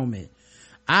bruh moment.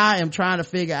 I am trying to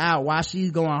figure out why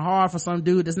she's going hard for some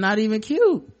dude that's not even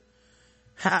cute.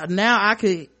 Now I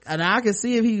could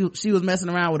see if she was messing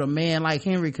around with a man like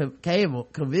Henry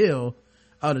Cavill,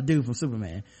 the dude from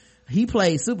Superman. He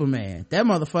played Superman. That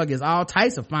motherfucker is all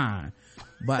types of fine.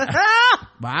 But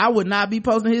I would not be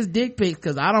posting his dick pics,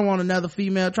 because I don't want another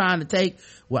female trying to take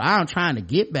what I'm trying to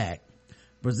get back.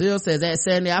 Brazil says, at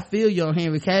 70, I feel you on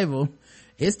Henry Cavill.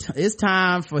 It's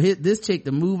time for this chick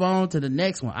to move on to the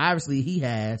next one. Obviously he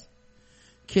has.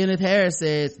 Kenneth Harris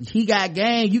says, he got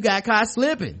gang, you got caught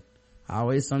slipping.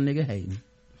 Always some nigga hating.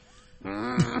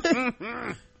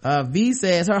 V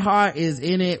says her heart is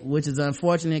in it, which is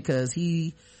unfortunate because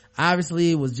he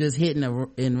obviously was just hitting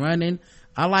and running.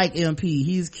 I like MP.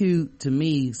 He's cute to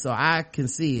me, so I can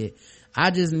see it. I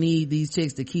just need these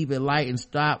chicks to keep it light and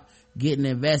stop getting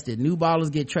invested. New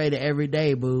ballers get traded every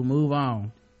day, boo. Move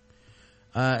on.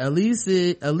 Elise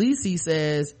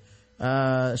says,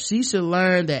 she should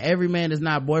learn that every man is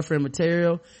not boyfriend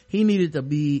material. He needed to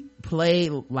be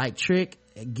played like Trick,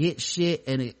 get shit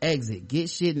and exit, get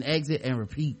shit and exit and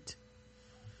repeat.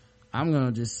 I'm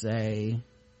gonna just say,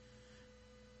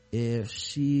 if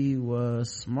she was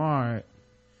smart,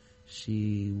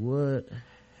 she would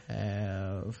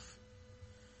have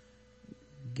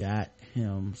got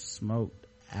him smoked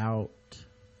out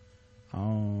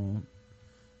on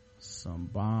some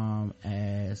bomb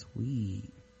ass weed,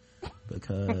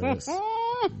 because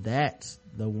that's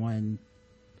the one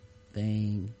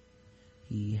thing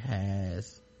he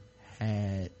has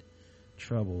had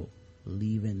trouble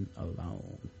leaving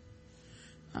alone.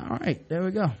 All right, there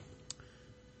we go.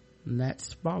 And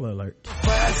that's baller alert.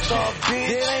 Fast star bitch.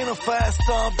 It ain't a fast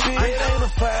star bitch. It ain't a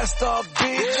fast star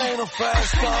bitch. It ain't a fast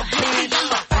star bitch.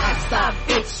 I'm a fast star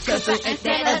bitch, cause I ain't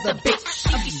that other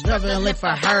bitch. I'm struggling for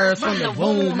her from the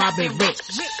womb, I been rich.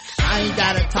 I ain't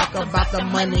gotta talk about the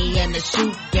money and the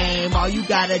shoot game. All you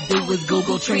gotta do is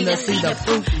Google Trina, see the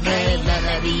fruit, man.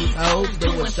 None of these hoes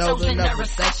do a shows in a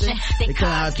recession. They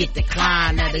cars get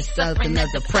declined, now they stuck in a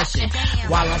depression.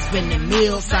 While I'm spending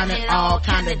meals, signing all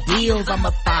kind of deals. I'm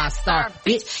a 5-star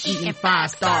bitch, eating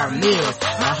 5-star meals.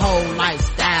 My whole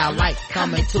lifestyle like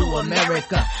coming to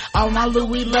America. All my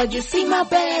Louis luggage, see my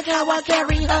bag, how I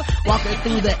carry her. Walking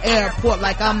through the airport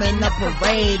like I'm in a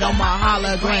parade on my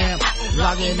hologram.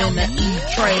 Logging in the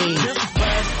E-Trade.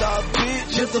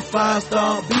 Just a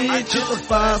 5-star bitch. Just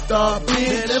a 5-star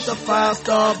bitch. That's a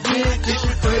 5-star bitch. If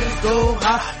your credit go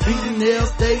high, and your nails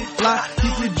stay fly,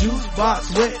 keep your juice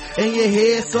box wet and your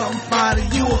hair something fine.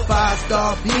 You a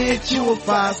 5-star bitch. You a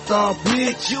 5-star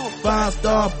bitch. You a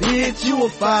 5-star bitch. You a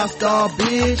 5-star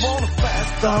bitch. I want a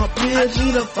 5-star bitch. I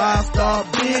need a 5-star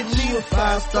bitch. You a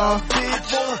 5-star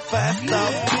bitch. I want a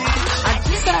 5-star bitch. I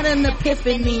just got an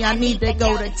epiphany, I need to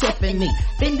go to Tiffany.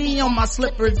 Fendi on my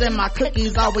slippers and my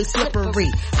cookies always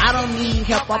slippery. I don't need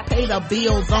help, I pay the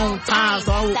bills on time,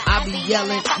 so I be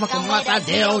yelling, smoking once I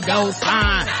dildo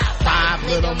sign. 5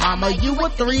 little mama, you a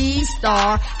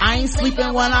 3-star. I ain't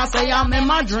sleeping when I say I'm in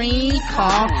my dream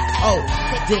car.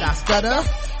 Oh, did I stutter?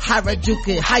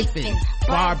 Harajuku hyphen.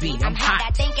 Barbie, I'm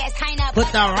hot. Put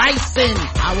the rice in.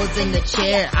 I was in the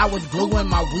chair, I was gluing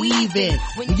my weave in.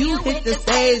 When you hit the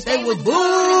stage, they was boo.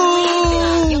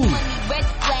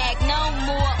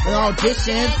 The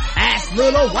audition, ask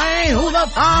Lil Wayne who the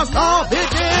 5-star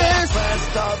bitch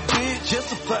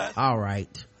is.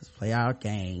 Alright, let's play our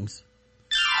games.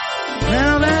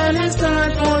 Now that it's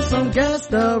time for some guess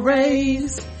the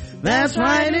race. That's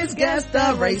right, it's guess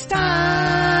the race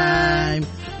time.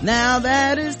 Now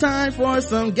that it's time for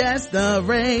some guess the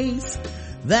race.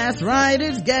 That's right,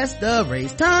 it's guess the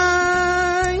race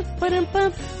time.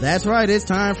 That's right, it's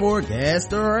time for Guess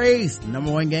the Race,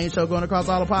 number one game show going across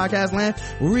all of podcast land.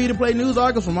 We read and play news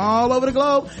articles from all over the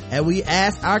globe, and we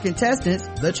ask our contestants,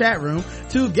 the chat room,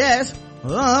 to guess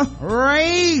the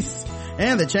race.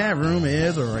 And the chat room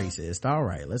is racist. All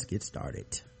right, let's get started.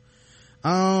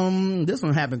 This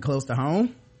one happened close to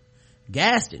home.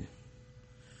 Gaston.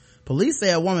 Police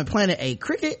say a woman planted a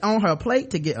cricket on her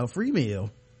plate to get a free meal.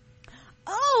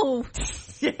 Oh.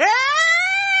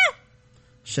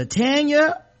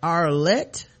 Shatanya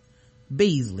Arlette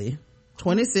Beasley,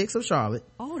 26, of Charlotte.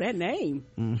 Oh, that name.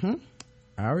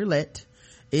 Arlette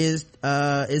is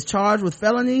charged with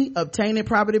felony obtaining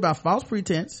property by false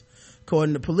pretense.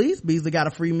 According to police, Beasley got a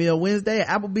free meal Wednesday at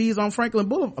Applebee's on Franklin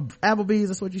Boulevard. Applebee's,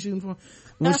 that's what you're shooting for?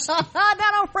 Not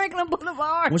on Franklin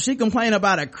Boulevard. When she complained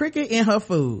about a cricket in her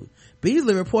food.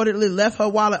 Beasley reportedly left her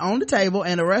wallet on the table,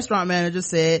 and the restaurant manager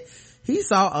said he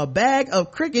saw a bag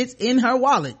of crickets in her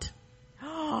wallet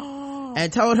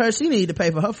and told her she needed to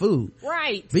pay for her food.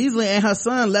 Right. Beasley and her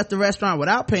son left the restaurant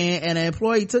without paying, and an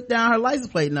employee took down her license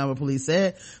plate number, police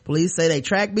said. Police say they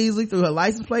tracked Beasley through her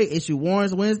license plate, issued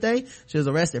warrants Wednesday. She was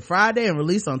arrested Friday and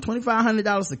released on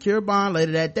 $2,500 secure bond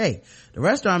later that day. The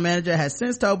restaurant manager has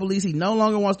since told police he no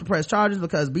longer wants to press charges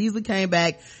because Beasley came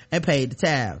back and paid the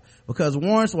tab. Because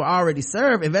warrants were already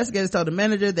served, investigators told the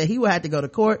manager that he would have to go to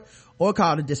court or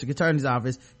call the district attorney's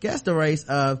office. Guess the race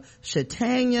of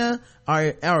Shatanya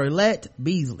Arlette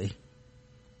Beasley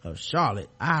of Charlotte.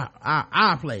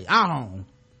 I play our home.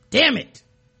 Damn it.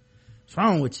 What's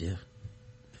wrong with you?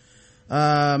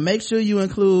 Make sure you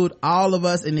include all of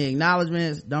us in the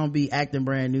acknowledgments. Don't be acting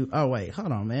brand new. Oh wait,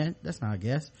 hold on, man. That's not a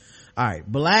guess. All right.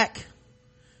 Black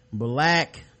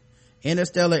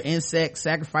interstellar insect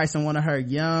sacrificing one of her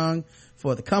young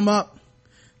for the come up.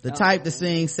 The type to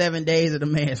sing 7 days at a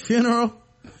man's funeral.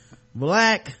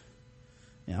 Black.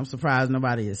 Yeah, I'm surprised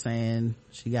nobody is saying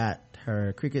she got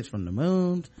her crickets from the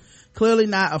moon. Clearly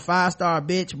not a 5-star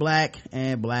bitch. Black.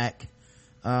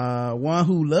 One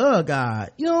who love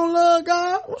God. You don't love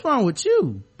God? What's wrong with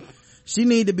you? She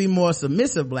need to be more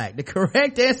submissive. Black. The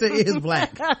correct answer is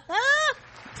black.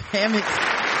 Damn it.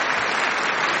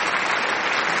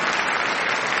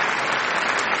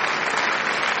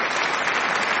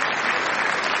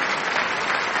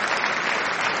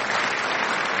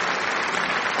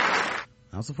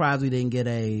 I'm surprised we didn't get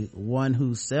a one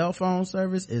whose cell phone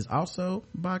service is also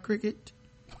by Cricket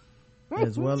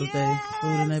as well as they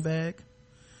food in their bag.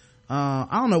 I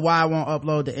don't know why I won't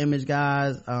upload the image,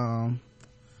 guys.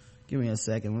 Give me a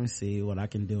second. Let me see what I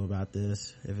can do about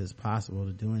this, if it's possible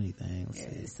to do anything. Let's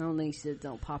see. Some links just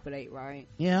don't populate right.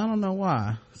 Yeah, I don't know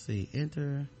why. Let's see,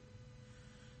 enter.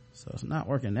 So it's not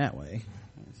working that way.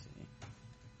 Let's see.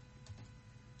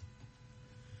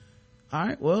 All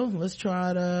right, well, let's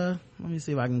try to, let me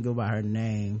see if I can go by her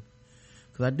name,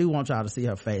 because I do want y'all to see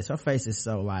her face. Her face is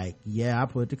so like, yeah, I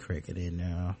put the cricket in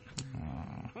there.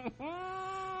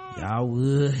 Y'all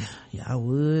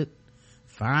would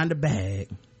find a bag.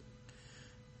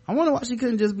 I wonder why she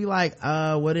couldn't just be like,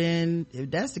 well then, if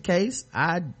that's the case,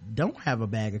 I don't have a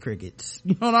bag of crickets.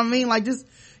 You know what I mean? Like, just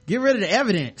get rid of the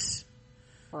evidence.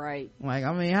 Right. Like,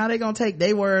 I mean, how they gonna take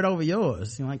their word over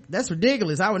yours? You know, like, that's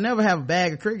ridiculous. I would never have a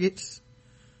bag of crickets.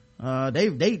 They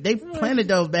planted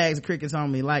those bags of crickets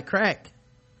on me like crack.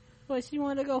 But she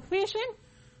wanted to go fishing?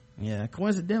 Yeah,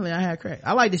 coincidentally, I had crack.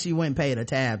 I like that she went and paid her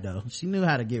tab, though. She knew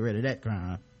how to get rid of that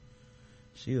crime.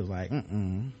 She was like,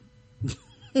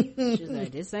 She's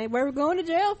like, this ain't where we're going to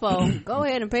jail for. Go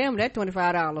ahead and pay him that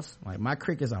 $25. Like, my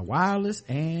crickets are wireless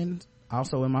and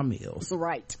also in my meals.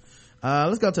 Right.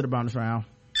 Let's go to the bonus round.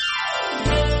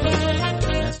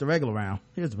 That's the regular round.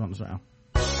 Here's the bonus round.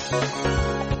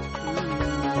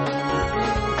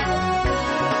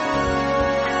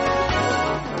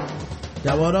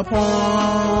 Double the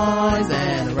points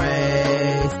and the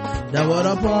race. Double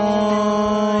the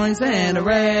points and the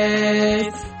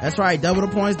race. That's right, double the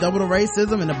points, double the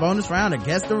racism in the bonus round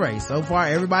against the race. So far,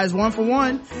 everybody's 1 for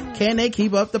 1. Can they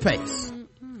keep up the pace?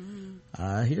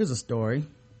 Here's a story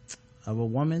of a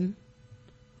woman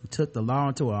who took the law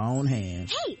into her own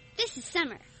hands. Hey, this is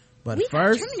Summer. But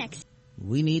first,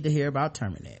 we need to hear about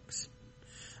Terminex.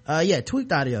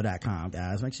 Tweakedaudio.com,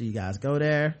 guys. Make sure you guys go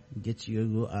there. Get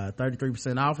you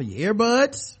 33% off of your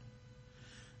earbuds.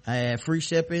 Free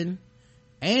shipping.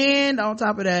 And on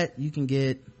top of that, you can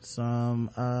get some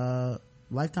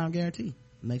lifetime guarantee.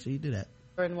 Make sure you do that.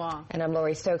 And I'm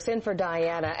Lori Stokes in for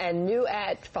Diana, and new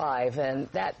at 5. And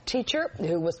that teacher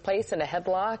who was placed in a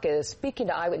headlock is speaking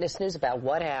to Eyewitness News about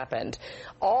what happened.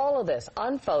 All of this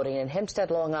unfolding in Hempstead,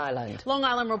 Long Island. Long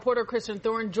Island reporter Kristen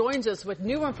Thorne joins us with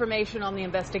new information on the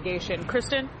investigation.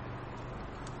 Kristen?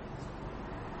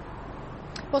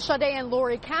 Well, Sade and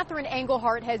Lori, Catherine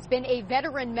Engelhardt has been a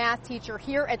veteran math teacher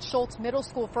here at Schultz Middle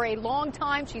School for a long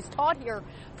time. She's taught here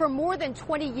for more than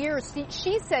 20 years.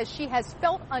 She says she has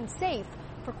felt unsafe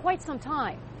for quite some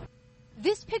time.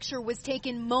 This picture was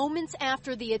taken moments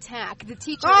after the attack. The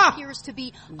teacher appears to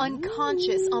be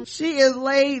unconscious. She is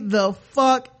laid the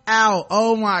fuck out.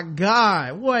 Oh my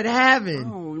God. What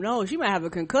happened? Oh no, she might have a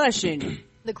concussion.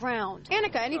 the ground.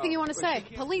 Annika, anything you want to say?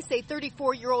 Police say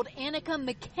 34-year-old Annika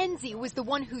McKenzie was the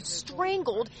one who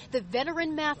strangled the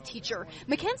veteran math teacher.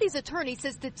 McKenzie's attorney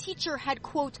says the teacher had,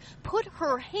 quote, put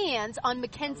her hands on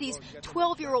McKenzie's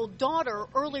 12-year-old daughter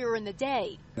earlier in the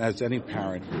day. As any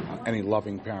parent, any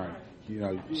loving parent,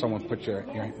 someone puts their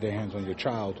hands on your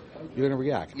child, you're going to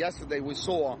react. Yesterday we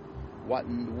saw what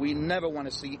we never want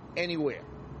to see anywhere.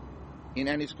 In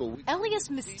any school. Elias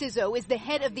Mestizo is the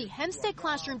head of the Hempstead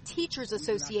Classroom Teachers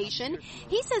Association.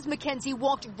 He says McKenzie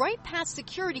walked right past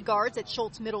security guards at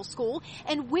Schultz Middle School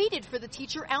and waited for the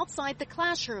teacher outside the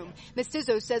classroom.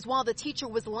 Mestizo says while the teacher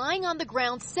was lying on the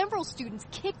ground, several students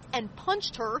kicked and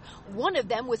punched her. One of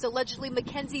them was allegedly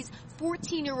McKenzie's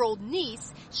 14-year-old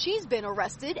niece. She's been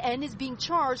arrested and is being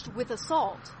charged with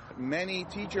assault. Many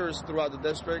teachers throughout the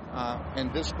district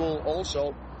and this school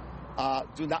also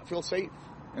do not feel safe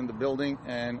in the building,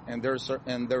 and there are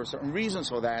certain reasons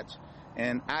for that,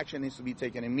 and action needs to be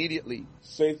taken immediately.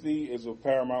 Safety is of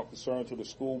paramount concern to the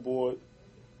school board.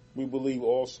 We believe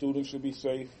all students should be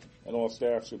safe and all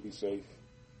staff should be safe.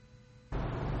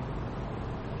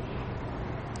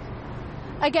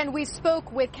 Again, we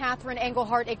spoke with Catherine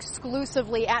Engelhardt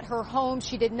exclusively at her home.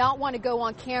 She did not want to go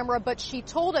on camera, but she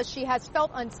told us she has felt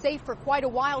unsafe for quite a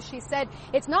while. She said,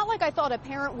 it's not like I thought a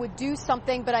parent would do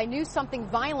something, but I knew something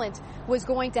violent was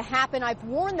going to happen. I've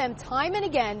warned them time and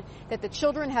again that the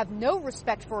children have no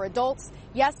respect for adults.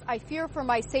 Yes, I fear for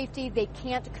my safety. They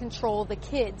can't control the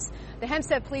kids. The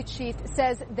Hempstead police chief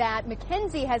says that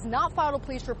McKenzie has not filed a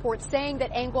police report saying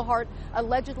that Engelhardt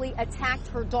allegedly attacked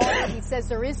her daughter. He says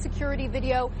there is security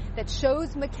video that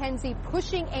shows McKenzie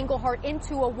pushing Engelhardt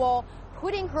into a wall,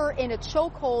 putting her in a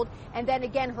chokehold, and then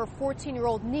again her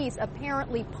 14-year-old niece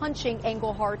apparently punching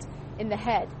Engelhardt in the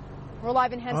head. We're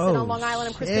live in Hempstead on Long Island.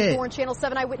 I'm Kristen Thorne, Channel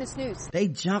 7 Eyewitness News. They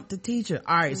jumped the teacher.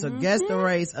 All right, so guess the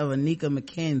race of Anika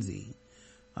McKenzie.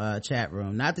 Chat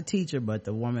room, not the teacher but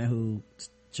the woman who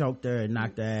choked her and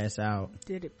knocked her ass out.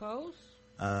 Did it post?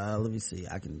 Let me see,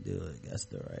 I can do it. Guess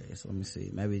the race. Let me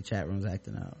see, maybe the chat room's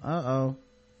acting out.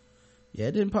 Yeah,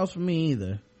 it didn't post for me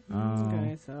either.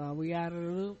 Okay, so are we out of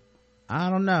the loop? I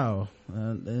don't know.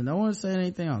 No one said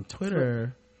anything on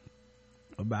Twitter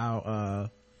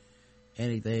about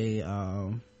anything.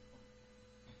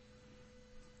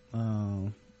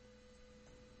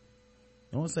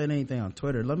 No one said anything on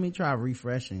Twitter. Let me try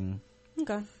refreshing.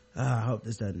 Okay. I hope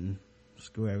this doesn't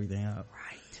screw everything up.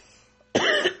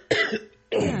 Right.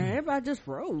 Yeah, everybody just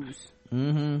froze.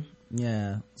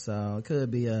 Yeah, so it could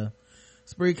be a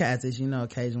Spreecast issue.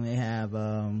 Occasionally they have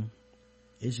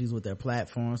issues with their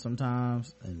platform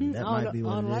sometimes, and that might be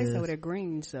what all the it lights is. over there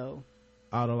green, so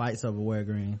all the lights over where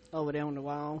green? Over there on the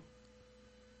wall.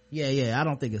 Yeah, I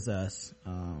don't think it's us,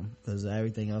 because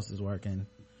everything else is working.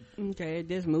 Okay, it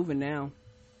is moving now.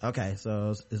 Okay,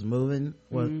 so it's moving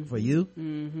for you?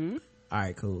 All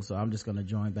right, cool. So I'm just gonna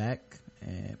join back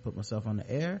and put myself on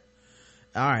the air.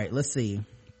 All right, let's see.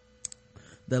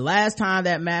 The last time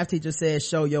that math teacher said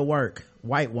show your work,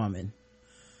 white woman.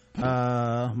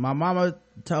 My mama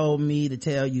told me to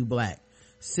tell you black.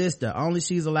 Sister, only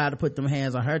she's allowed to put them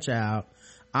hands on her child.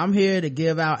 I'm here to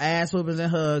give out ass whoopings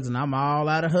and hugs, and I'm all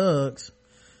out of hugs.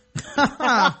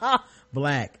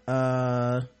 Black.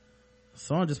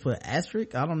 Someone just put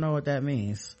asterisk. I don't know what that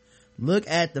means. Look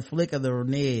at the flick of the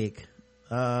nig.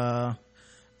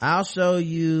 I'll show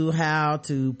you how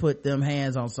to put them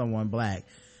hands on someone black.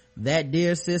 That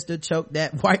dear sister choked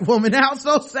that white woman out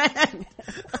so sad.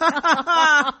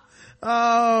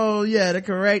 Oh yeah, the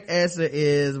correct answer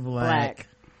is black.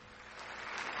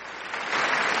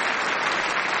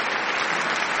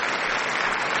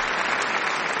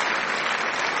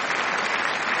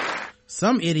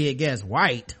 Some idiot guessed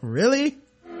white. Really?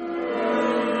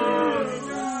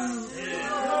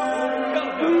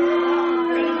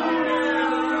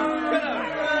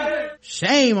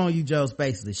 Shame on you, Joe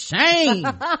Spacely. Shame.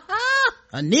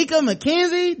 Anika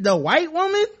McKenzie, the white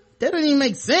woman? That doesn't even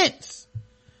make sense.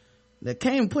 They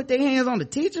came and put their hands on the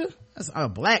teacher? That's a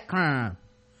black crime.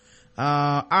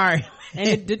 All right.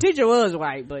 And the teacher was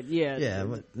white, but yeah.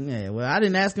 Well, I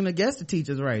didn't ask him to guess the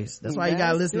teacher's race. That's why you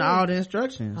gotta listen to all the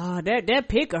instructions. Oh, that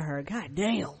pic of her, god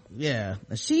damn. Yeah.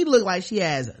 She looked like she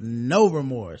has no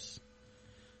remorse,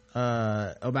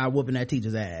 about whooping that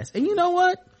teacher's ass. And you know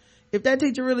what? If that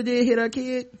teacher really did hit her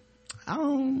kid, I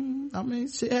mean,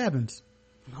 shit happens.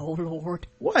 Oh Lord.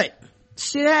 What?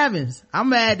 Shit happens. I'm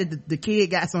mad that the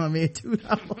kid got some of it too.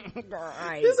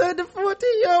 Right. He said the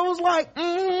 14-year-old was like,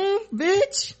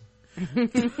 bitch.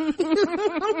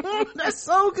 That's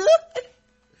so good.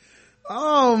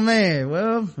 Oh man.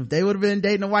 Well, if they would have been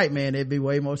dating a white man, they'd be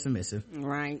way more submissive.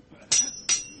 Right.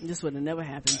 This would have never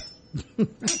happened.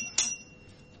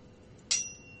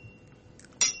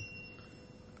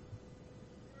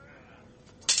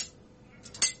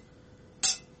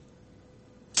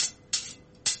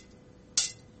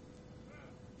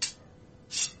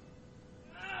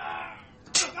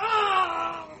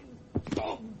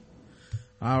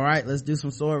 All right, let's do some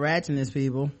sword ratchetness,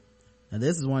 people. Now,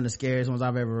 this is one of the scariest ones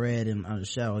I've ever read on the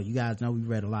show. You guys know we've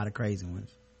read a lot of crazy ones.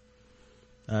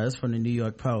 This is from the New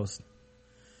York Post.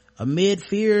 Amid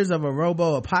fears of a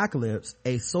robo-apocalypse,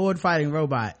 a sword-fighting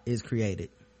robot is created.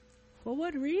 For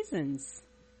what reasons?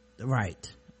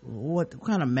 Right. What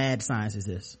kind of mad science is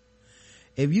this?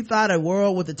 If you thought a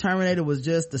world with the Terminator was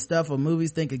just the stuff of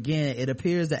movies, think again. It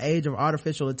appears the age of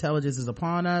artificial intelligence is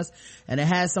upon us, and it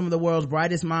has some of the world's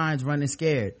brightest minds running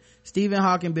scared. Stephen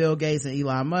Hawking, Bill Gates, and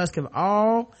Elon Musk have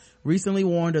all recently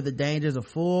warned of the dangers of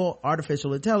full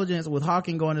artificial intelligence, with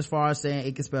Hawking going as far as saying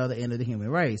it could spell the end of the human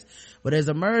race. But it has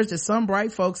emerged that some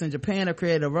bright folks in Japan have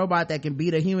created a robot that can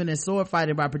beat a human in sword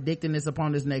fighting by predicting this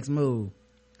upon his next move.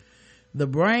 The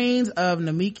brains of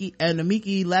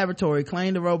Namiki Laboratory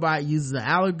claim the robot uses an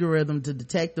algorithm to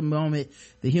detect the moment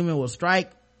the human will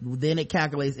strike, then it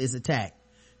calculates its attack.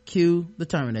 Cue the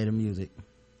Terminator music.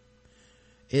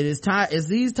 It's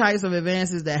these types of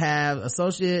advances that have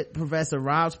Associate Professor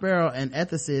Rob Sparrow, an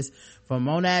ethicist from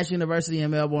Monash University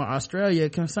in Melbourne, Australia,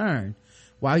 concerned.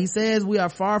 While he says we are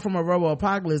far from a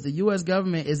robo-apocalypse, the U.S.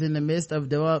 government is in the midst of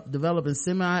developing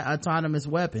semi-autonomous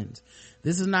weapons.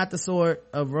 This is not the sort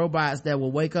of robots that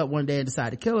will wake up one day and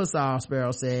decide to kill us all,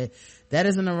 Sparrow said. That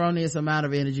is an erroneous amount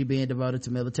of energy being devoted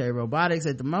to military robotics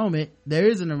at the moment. There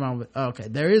is an enormous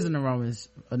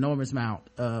amount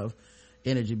of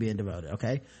energy being devoted.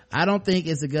 Okay, I don't think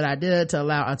it's a good idea to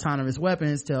allow autonomous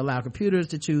weapons to allow computers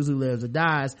to choose who lives or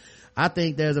dies. I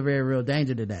think there's a very real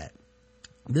danger to that.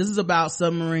 This is about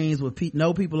submarines with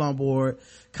no people on board,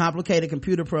 complicated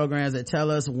computer programs that tell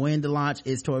us when to launch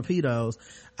its torpedoes.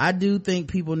 I do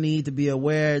think people need to be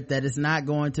aware that it's not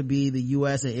going to be the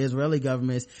U.S. and Israeli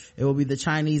governments. It will be the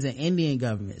Chinese and Indian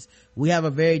governments. We have a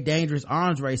very dangerous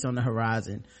arms race on the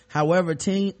horizon. However,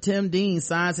 Tim Dean,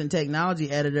 science and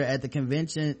technology editor at the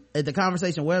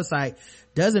Conversation website,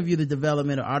 doesn't view the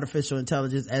development of artificial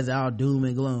intelligence as all doom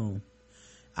and gloom.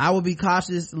 I will be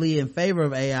cautiously in favor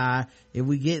of AI if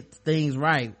we get things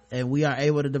right and we are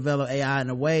able to develop AI in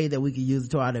a way that we can use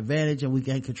it to our advantage and we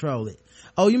can control it.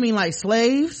 Oh, you mean like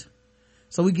slaves?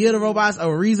 So we give the robots a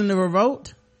reason to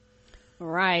revolt?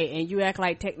 Right, and you act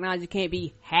like technology can't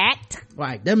be hacked?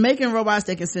 Right, they're making robots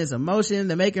that can sense emotion.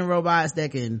 They're making robots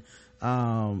that can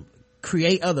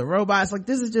create other robots. Like,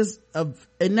 this is just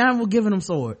and now we're giving them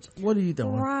swords. What are you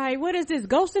doing? Right, what is this,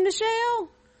 Ghost in the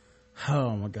Shell?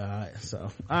 Oh my god. So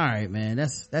all right, man,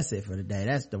 that's it for today.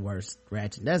 That's the worst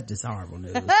ratchet. That's just horrible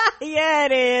news. Yeah,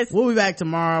 it is. We'll be back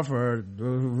tomorrow for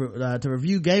to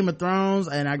review Game of Thrones,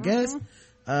 and I guess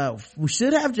we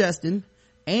should have Justin,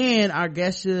 and our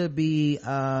guest should be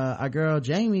our girl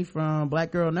Jamie from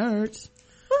Black Girl Nerds.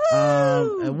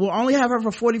 And we'll only have her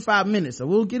for 45 minutes, so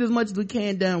we'll get as much as we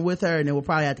can done with her, and then we'll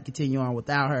probably have to continue on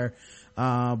without her.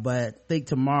 But I think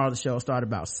tomorrow the show will start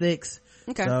about 6.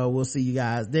 Okay. So we'll see you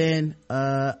guys then.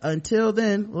 Until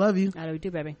then, love you. I love you too,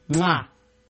 baby. Mwah.